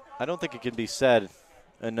 I don't think it can be said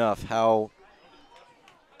enough how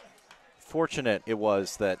fortunate it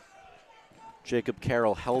was that Jacob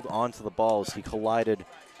Carroll held on to the ball as he collided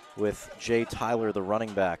with Jay Tyler, the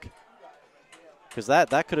running back. Because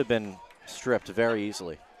that could have been stripped very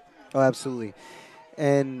easily. Oh, absolutely.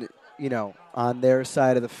 And, on their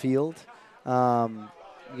side of the field,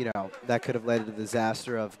 that could have led to the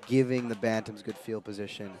disaster of giving the Bantams good field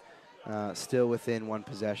position, still within one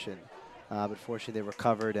possession. But fortunately, they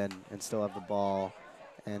recovered and still have the ball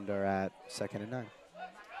and are at 2nd and 9.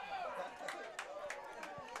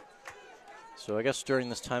 So I guess during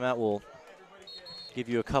this timeout, we'll give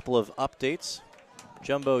you a couple of updates.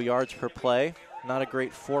 Jumbo yards per play, not a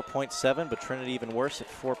great 4.7, but Trinity even worse at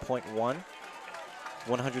 4.1.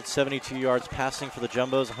 172 yards passing for the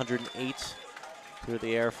Jumbos, 108 through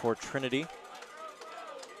the air for Trinity.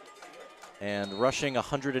 And rushing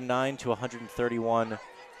 109 to 131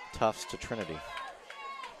 Tufts to Trinity.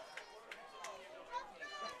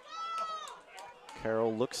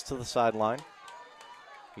 Carroll looks to the sideline.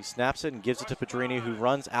 He snaps it and gives it to Pedrini, who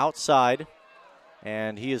runs outside,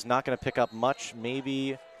 and he is not going to pick up much,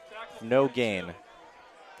 maybe no gain,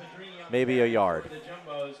 maybe a yard.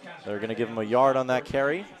 They're going to give him a yard on that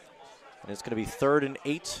carry, and it's going to be 3rd and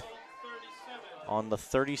 8 on the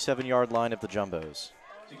 37-yard line of the Jumbos.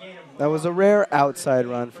 That was a rare outside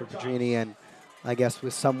run for Pedrini, and I guess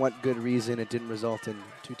with somewhat good reason it didn't result in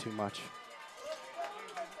too much.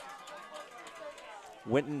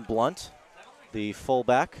 Winton Blunt, the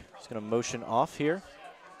fullback, is going to motion off here.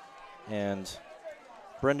 And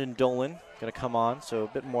Brendan Dolan going to come on, so a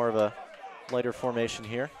bit more of a lighter formation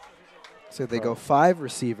here. So they go 5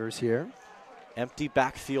 receivers here. Empty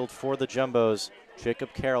backfield for the Jumbos.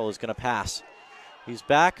 Jacob Carroll is going to pass. He's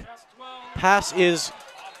back. Pass is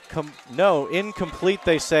incomplete,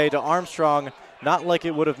 they say, to Armstrong. Not like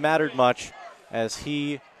it would have mattered much, as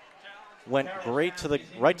he went right to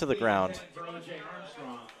the ground.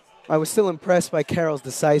 I was still impressed by Carroll's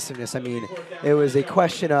decisiveness. I mean, it was a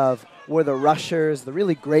question of, were the rushers, the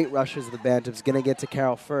really great rushers of the Bantams, going to get to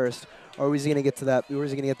Carroll first, or was he going to get to that? Or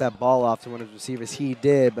was he going to get that ball off to one of his receivers? He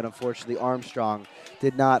did, but unfortunately Armstrong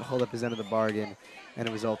did not hold up his end of the bargain, and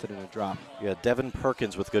it resulted in a drop. Yeah, Devin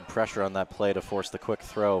Perkins with good pressure on that play to force the quick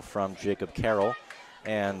throw from Jacob Carroll,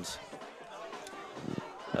 and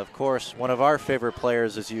of course, one of our favorite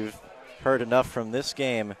players, as you've heard enough from this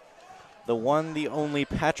game, the one, the only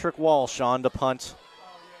Patrick Walsh on to punt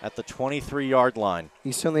at the 23-yard line.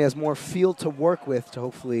 He certainly has more field to work with to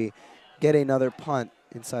hopefully get another punt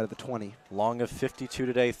inside of the 20. Long of 52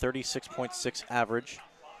 today, 36.6 average.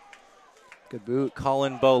 Good boot.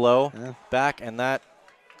 Colin Bolo back, and that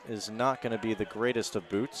is not going to be the greatest of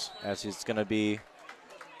boots, as he's going to be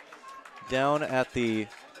down at the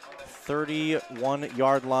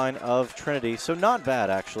 31-yard line of Trinity. So not bad,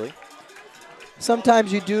 actually.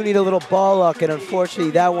 Sometimes you do need a little ball luck, and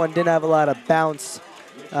unfortunately that one didn't have a lot of bounce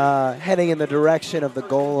heading in the direction of the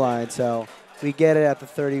goal line. So we get it at the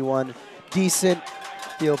 31. Decent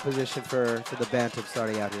field position for the Bantams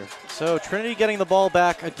starting out here. So Trinity getting the ball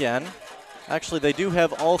back again. Actually, they do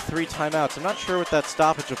have all 3 timeouts. I'm not sure what that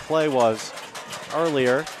stoppage of play was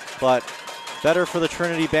earlier, but better for the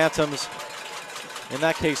Trinity Bantams. In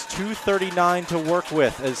that case, 2:39 to work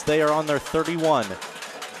with as they are on their 31.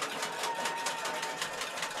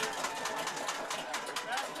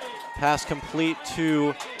 Pass complete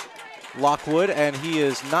to Lockwood, and he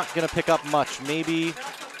is not going to pick up much. Maybe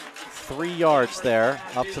 3 yards there,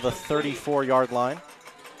 up to the 34-yard line.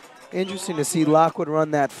 Interesting to see Lockwood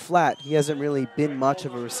run that flat. He hasn't really been much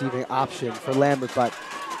of a receiving option for Lambert, but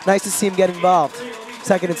nice to see him get involved.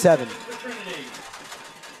 2nd and 7.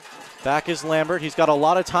 Back is Lambert. He's got a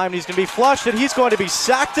lot of time. And he's going to be flushed, and he's going to be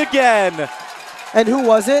sacked again. And who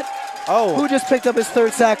was it? Oh. Who just picked up his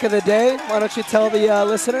 3rd sack of the day? Why don't you tell the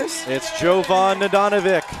listeners? It's Jovan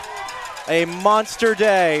Nadanovic. A monster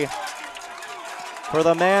day for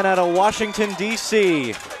the man out of Washington,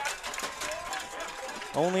 D.C.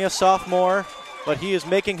 Only a sophomore, but he is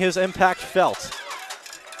making his impact felt.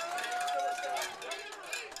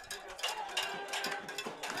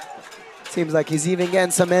 Seems like he's even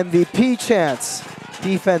getting some MVP chance.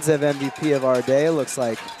 Defensive MVP of our day, it looks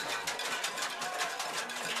like.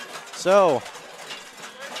 So,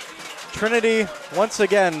 Trinity once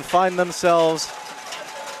again find themselves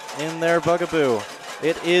in their bugaboo.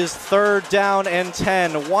 It is 3rd down and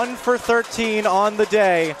 10. 1 for 13 on the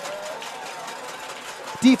day.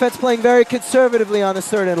 Defense playing very conservatively on the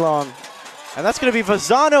 3rd and long. And that's going to be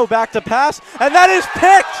Vazzano back to pass. And that is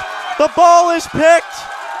picked. The ball is picked.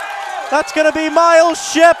 That's going to be Miles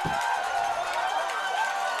Shipp.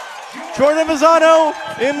 Jordan Vazzano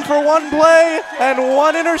in for 1 play and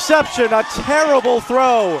 1 interception. A terrible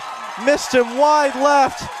throw. Missed him wide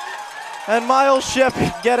left. And Miles Shipp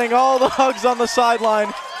getting all the hugs on the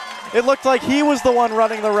sideline. It looked like he was the one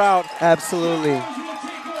running the route. Absolutely.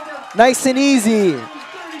 Nice and easy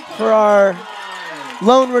for our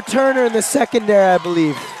lone returner in the secondary, I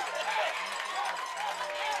believe.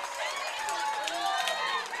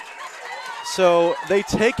 So they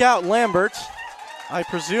take out Lambert, I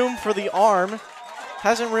presume for the arm.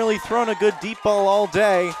 Hasn't really thrown a good deep ball all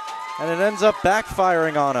day, and it ends up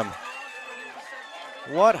backfiring on him.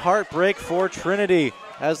 What heartbreak for Trinity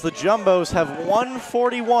as the Jumbos have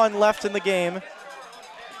 1:41 left in the game.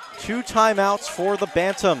 2 timeouts for the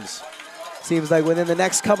Bantams. Seems like within the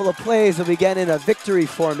next couple of plays, we'll be getting a victory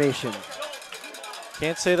formation.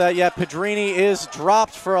 Can't say that yet. Pedrini is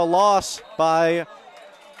dropped for a loss by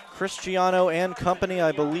Cristiano and company.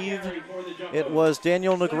 I believe it was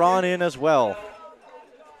Daniel Negron in as well.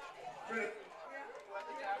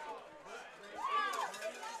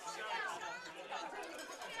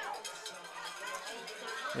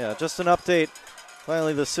 Yeah, just an update.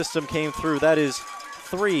 Finally, the system came through. That is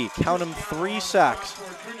 3, count them, 3 sacks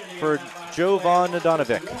for Jovan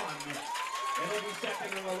Nadanovic.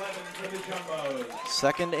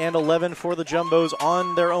 2nd and 11 for the Jumbos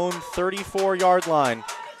on their own 34-yard line.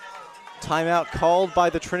 Timeout called by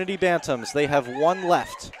the Trinity Bantams. They have 1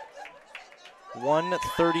 left.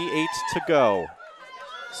 1:38 to go.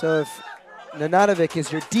 So if Nadanovic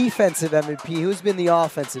is your defensive MVP, who's been the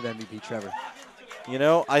offensive MVP, Trevor? You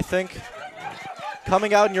know, I think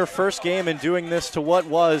coming out in your first game and doing this to what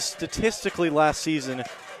was statistically last season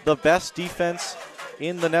the best defense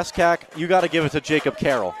in the NESCAC, you got to give it to Jacob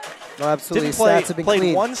Carroll. No, absolutely. Didn't play, Stats have been played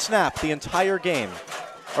clean. 1 snap the entire game,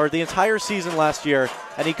 or the entire season last year,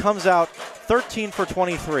 and he comes out 13 for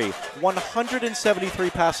 23, 173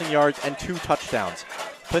 passing yards, and 2 touchdowns.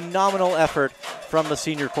 Phenomenal effort from the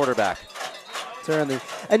senior quarterback. Certainly.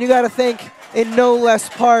 And you got to thank, in no less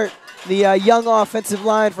part, the young offensive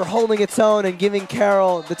line for holding its own and giving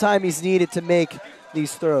Carroll the time he's needed to make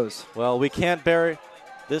these throws. Well, we can't bury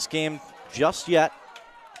this game just yet.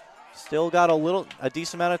 Still got a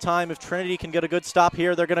decent amount of time. If Trinity can get a good stop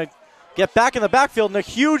here, they're going to get back in the backfield, and a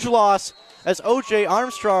huge loss as O.J.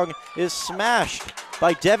 Armstrong is smashed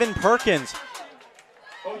by Devin Perkins.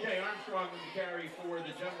 O.J. Armstrong with the carry for the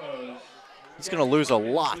Jumbos. He's going to lose a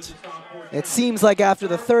lot. It seems like after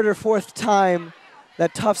the 3rd or 4th time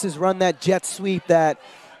that Tufts has run that jet sweep that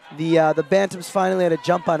the Bantams finally had a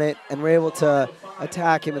jump on it and were able to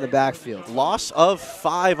attack him in the backfield. Loss of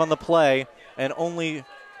 5 on the play, and only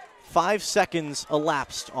 5 seconds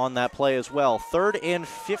elapsed on that play as well. 3rd and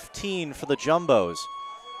 15 for the Jumbos.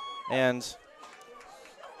 And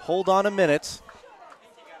hold on a minute,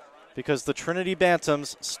 because the Trinity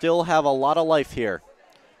Bantams still have a lot of life here.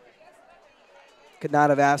 Could not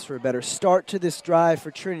have asked for a better start to this drive for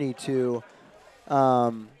Trinity to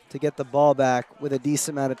get the ball back with a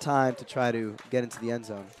decent amount of time to try to get into the end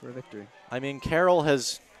zone for a victory. I mean, Carroll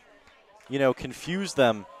has, confused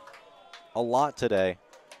them a lot today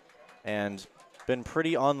and been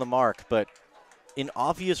pretty on the mark. But in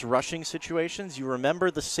obvious rushing situations, you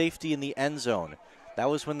remember the safety in the end zone. That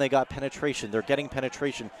was when they got penetration. They're getting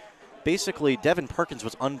penetration. Basically, Devin Perkins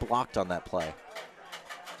was unblocked on that play.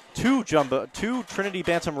 Two Trinity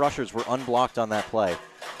Bantam rushers were unblocked on that play.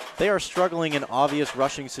 They are struggling in obvious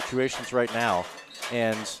rushing situations right now.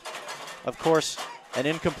 And, of course, an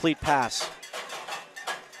incomplete pass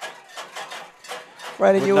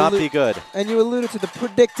would not be good. And you alluded to the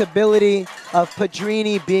predictability of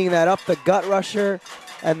Pedrini being that up-the-gut rusher,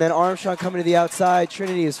 and then Armstrong coming to the outside.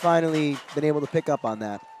 Trinity has finally been able to pick up on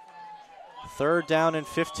that. 3rd down and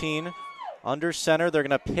 15. Under center, they're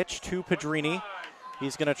going to pitch to Pedrini.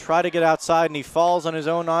 He's going to try to get outside, and he falls on his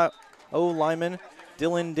own O-lineman,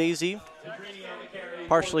 Dylan Daisy,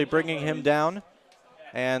 partially bringing him down.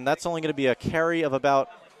 And that's only going to be a carry of about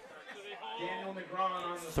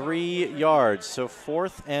 3 yards. So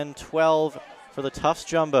 4th and 12 for the Tufts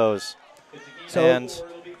Jumbos. And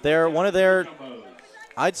they're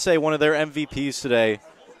I'd say one of their MVPs today,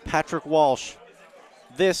 Patrick Walsh.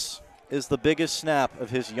 This is the biggest snap of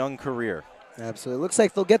his young career. Absolutely. Looks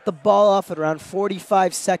like they'll get the ball off at around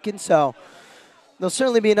 45 seconds, so there'll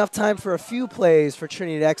certainly be enough time for a few plays for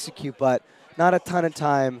Trinity to execute, but not a ton of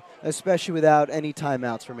time, especially without any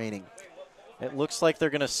timeouts remaining. It looks like they're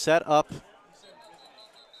going to set up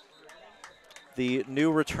the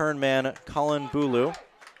new return man, Colin Bolu,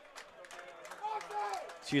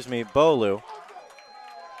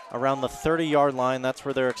 around the 30-yard line. That's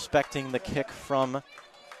where they're expecting the kick from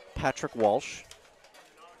Patrick Walsh.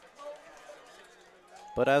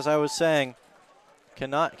 But as I was saying,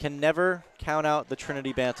 can never count out the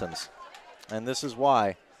Trinity Bantams. And this is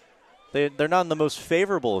why. They're not in the most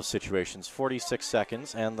favorable of situations, 46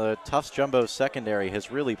 seconds, and the Tufts Jumbo secondary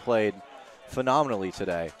has really played phenomenally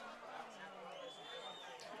today.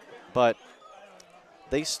 But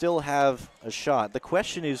they still have a shot. The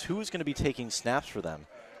question is who's going to be taking snaps for them?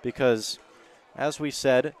 Because, as we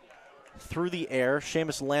said, through the air,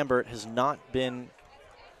 Seamus Lambert has not been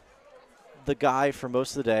the guy for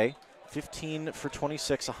most of the day. 15 for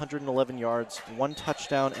 26, 111 yards, 1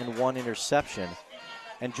 touchdown, and 1 interception.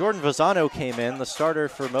 And Jordan Vazano came in, the starter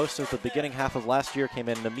for most of the beginning half of last year, came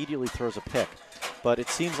in and immediately throws a pick. But it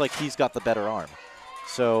seems like he's got the better arm.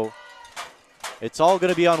 So it's all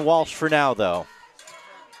going to be on Walsh for now, though.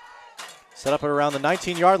 Set up at around the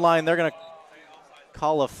 19-yard line. They're going to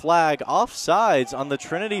call a flag offsides on the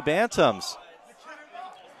Trinity Bantams.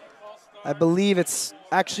 I believe it's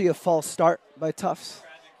actually a false start by Tufts.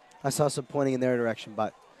 I saw some pointing in their direction,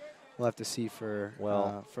 but we'll have to see for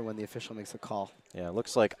when the official makes the call. Yeah, it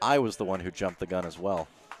looks like I was the one who jumped the gun as well.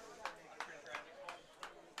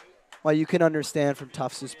 Well, you can understand from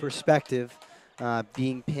Tufts' perspective,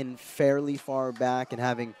 being pinned fairly far back and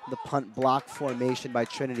having the punt block formation by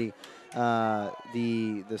Trinity,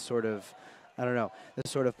 the sort of, I don't know, the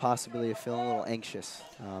sort of possibility of feeling a little anxious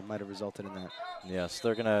might have resulted in that. Yes,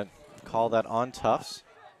 they're going to call that on Tufts.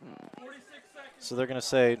 So they're going to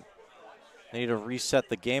say they need to reset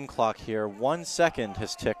the game clock here. 1 second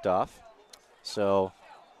has ticked off. So,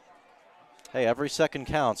 hey, every second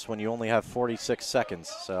counts when you only have 46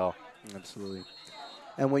 seconds. So, absolutely.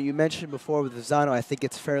 And what you mentioned before with Vazano, I think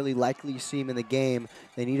it's fairly likely you see him in the game.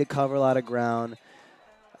 They need to cover a lot of ground.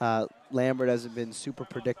 Lambert hasn't been super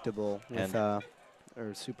predictable with,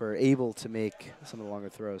 or super able to make some of the longer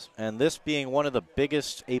throws. And this being one of the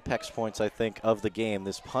biggest apex points, I think, of the game,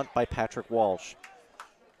 this punt by Patrick Walsh,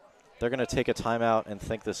 they're going to take a timeout and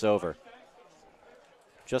think this over.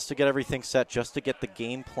 Just to get everything set, just to get the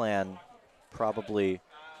game plan probably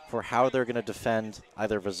for how they're going to defend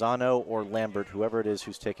either Vazano or Lambert, whoever it is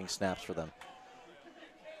who's taking snaps for them.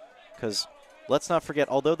 Because let's not forget,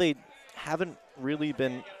 although they haven't really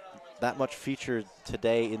been that much featured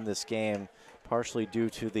today in this game, partially due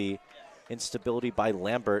to the instability by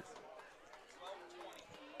Lambert,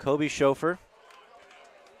 Kobe Schofer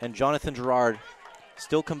and Jonathan Gerard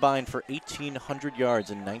still combined for 1,800 yards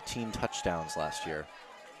and 19 touchdowns last year.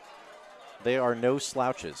 They are no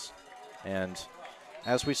slouches. And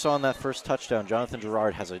as we saw in that first touchdown, Jonathan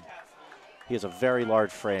Gerard has a very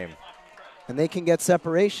large frame. And they can get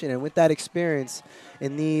separation, and with that experience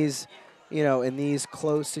in these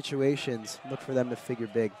close situations, look for them to figure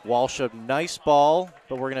big. Walsh, a nice ball,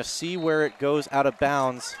 but we're going to see where it goes out of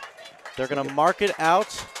bounds. They're going to mark it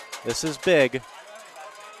out. This is big.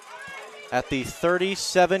 At the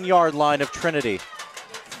 37-yard line of Trinity.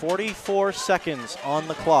 44 seconds on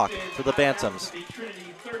the clock for the Bantams. The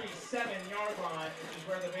Trinity 37-yard line, which is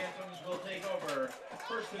where the Bantams will take over.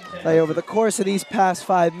 First and 10. Hey, over the course of these past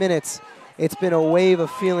 5 minutes, it's been a wave of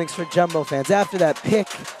feelings for Jumbo fans. After that pick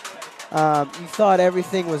You thought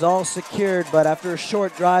everything was all secured, but after a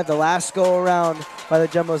short drive, the last go-around by the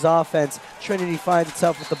Jumbo's offense, Trinity finds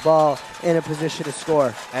itself with the ball in a position to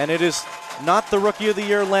score. And it is not the Rookie of the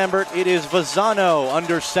Year, Lambert. It is Vazzano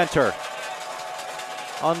under center.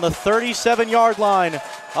 On the 37-yard line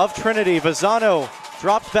of Trinity, Vazzano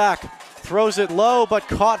drops back, throws it low, but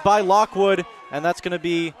caught by Lockwood, and that's going to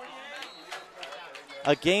be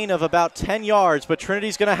a gain of about 10 yards, but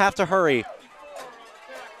Trinity's going to have to hurry.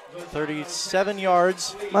 37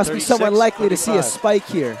 yards. Must be someone likely 35. To see a spike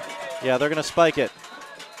here. Yeah, they're going to spike it.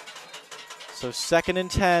 So 2nd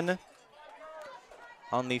and 10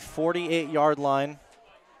 on the 48-yard line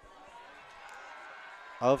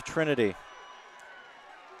of Trinity.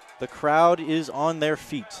 The crowd is on their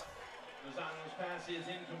feet. Lozano's pass is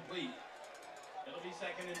incomplete. It'll be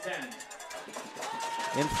 2nd and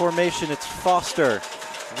 10. In formation, it's Foster,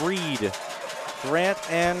 Reed, Grant,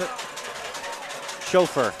 and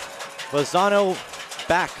Chauffeur. Vazzano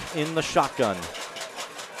back in the shotgun.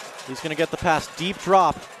 He's going to get the pass. Deep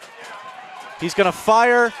drop. He's going to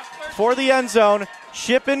fire for the end zone.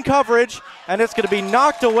 Ship in coverage, and it's going to be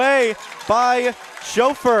knocked away by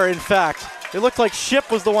Chauffeur, in fact. It looked like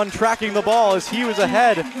Ship was the one tracking the ball as he was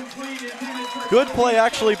ahead. Good play,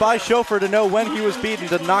 actually, by Chauffeur to know when he was beaten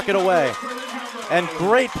to knock it away. And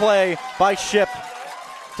great play by Ship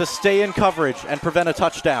to stay in coverage and prevent a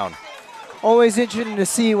touchdown. Always interesting to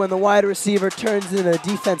see when the wide receiver turns into a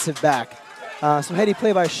defensive back. Some heady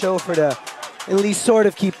play by Chauffeur to at least sort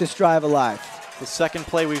of keep this drive alive. The second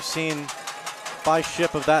play we've seen by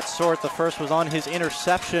Ship of that sort. The first was on his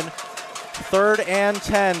interception. 3rd and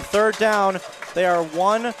 10, 3rd down. They are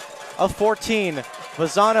 1 of 14.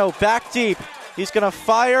 Vazzano back deep. He's going to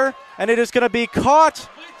fire, and it is going to be caught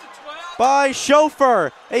by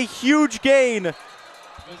Chauffeur. A huge gain.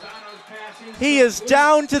 He is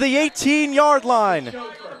down to the 18-yard line.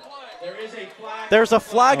 There's a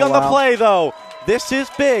flag on the play, though. This is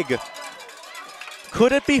big.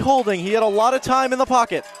 Could it be holding? He had a lot of time in the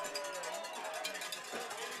pocket.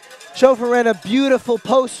 Chauffeur ran a beautiful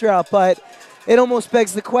post route, but it almost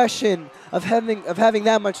begs the question of having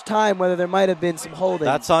that much time, whether there might have been some holding.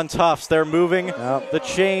 That's on Tufts. They're moving the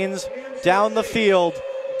chains down the field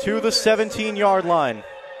to the 17-yard line.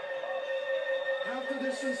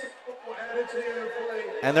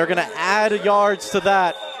 And they're going to add yards to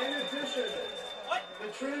that. In addition, the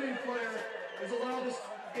Trinity player is allowed this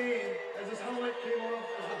game as his helmet came off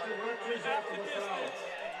as a direct result of the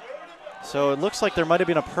foul. So it looks like there might have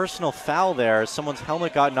been a personal foul there as someone's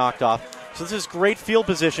helmet got knocked off. So this is great field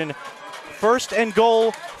position. 1st and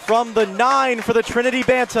goal from the 9 for the Trinity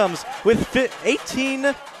Bantams with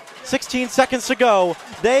 16 seconds to go.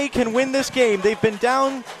 They can win this game. They've been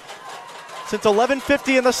down since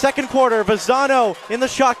 11:50 in the second quarter. Vazzano in the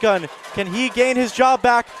shotgun. Can he gain his job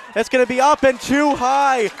back? It's going to be up and too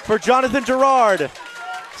high for Jonathan Gerard.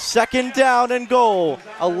 2nd down and goal.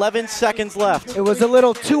 11 seconds left. It was a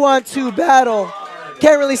little 2-on-2 battle.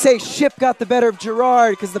 Can't really say Ship got the better of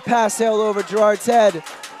Gerard because the pass sailed over Gerard's head.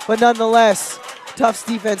 But nonetheless, Tufts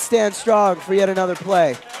defense stands strong for yet another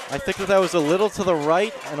play. I think that was a little to the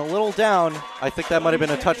right and a little down. I think that might have been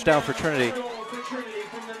a touchdown for Trinity.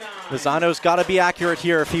 Vazzano's got to be accurate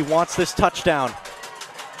here if he wants this touchdown.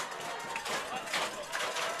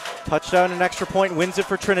 Touchdown and extra point wins it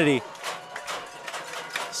for Trinity.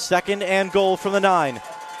 2nd and goal from the 9.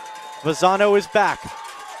 Vazzano is back.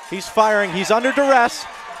 He's firing. He's under duress.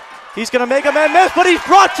 He's going to make a man miss, but he's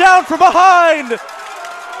brought down from behind.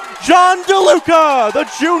 John DeLuca, the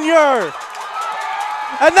junior.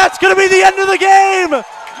 And that's going to be the end of the game.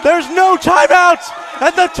 There's no timeouts.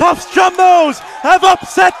 And the Tufts Jumbos have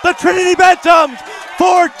upset the Trinity Bantams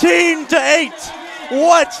 14-8.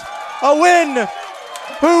 What a win.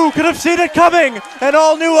 Who could have seen it coming? An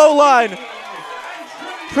all-new O-line.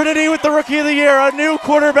 Trinity with the Rookie of the Year, a new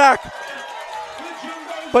quarterback.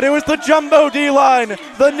 But it was the Jumbo D-line,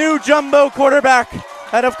 the new Jumbo quarterback.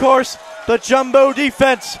 And of course, the Jumbo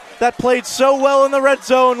defense that played so well in the red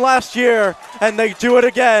zone last year. And they do it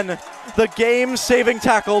again. The game-saving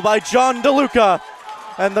tackle by John DeLuca.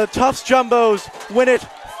 And the Tufts Jumbos win it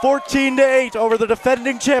 14-8 over the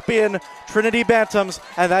defending champion, Trinity Bantams.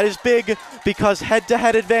 And that is big because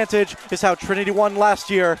head-to-head advantage is how Trinity won last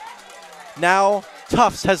year. Now,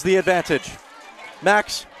 Tufts has the advantage.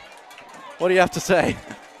 Max, what do you have to say?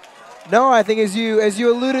 No, I think as you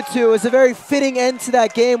alluded to, it was a very fitting end to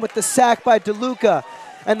that game with the sack by DeLuca.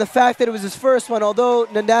 And the fact that it was his first one, although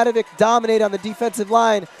Nenadic dominated on the defensive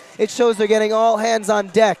line, it shows they're getting all hands on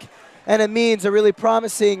deck. And it means a really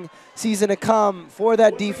promising season to come for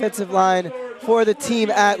that defensive line, for the team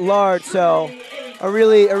at large. So a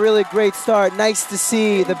really great start. Nice to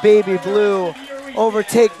see the Baby Blue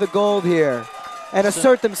overtake the gold here and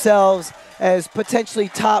assert themselves as potentially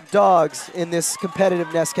top dogs in this competitive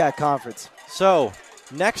NESCAC conference. So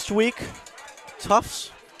next week,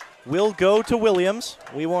 Tufts will go to Williams.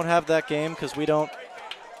 We won't have that game because we don't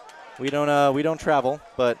travel,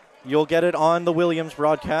 but you'll get it on the Williams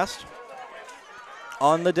broadcast.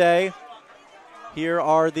 On the day, here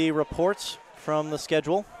are the reports from the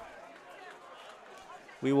schedule.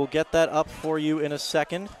 We will get that up for you in a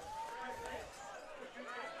second.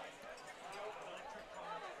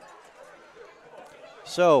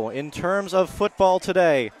 So, in terms of football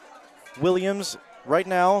today, Williams, right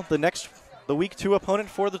now, the week 2 opponent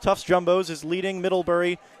for the Tufts Jumbos is leading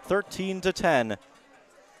Middlebury 13-10.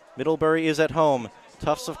 Middlebury is at home.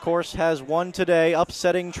 Tufts, of course, has won today,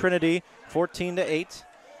 upsetting Trinity 14-8.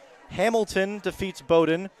 Hamilton defeats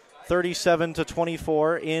Bowdoin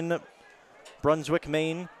 37-24 in Brunswick,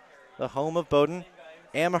 Maine, the home of Bowdoin.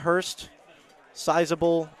 Amherst,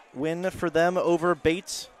 sizable win for them over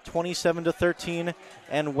Bates 27-13,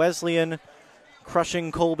 and Wesleyan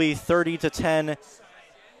crushing Colby 30-10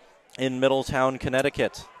 in Middletown,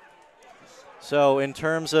 Connecticut. So in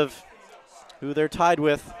terms of who they're tied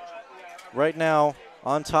with right now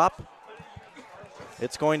on top,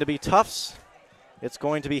 it's going to be Tufts, it's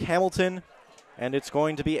going to be Hamilton, and it's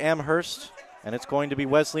going to be Amherst, and it's going to be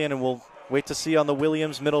Wesleyan, and we'll wait to see on the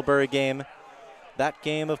Williams-Middlebury game. That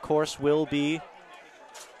game, of course, will be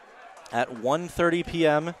at 1:30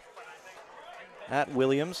 p.m. at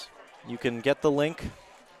Williams. You can get the link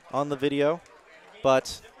on the video,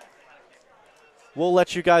 but we'll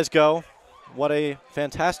let you guys go. What a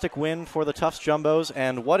fantastic win for the Tufts Jumbos,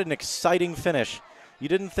 and what an exciting finish. You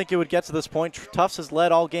didn't think it would get to this point. Tufts has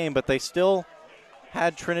led all game, but they still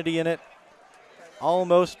had Trinity in it,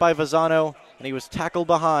 almost by Vazano, and he was tackled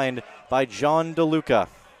behind by John DeLuca.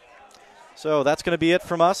 So that's going to be it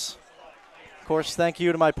from us. Of course, thank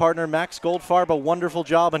you to my partner, Max Goldfarb, a wonderful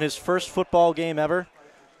job on his first football game ever.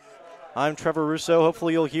 I'm Trevor Russo.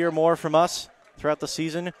 Hopefully you'll hear more from us throughout the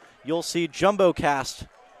season. You'll see JumboCast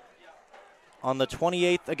on the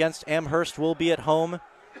 28th against Amherst. We'll be at home,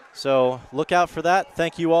 so look out for that.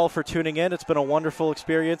 Thank you all for tuning in. It's been a wonderful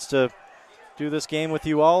experience to do this game with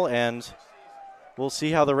you all, and we'll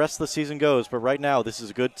see how the rest of the season goes. But right now, this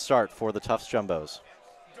is a good start for the Tufts Jumbos.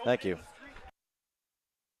 Thank you.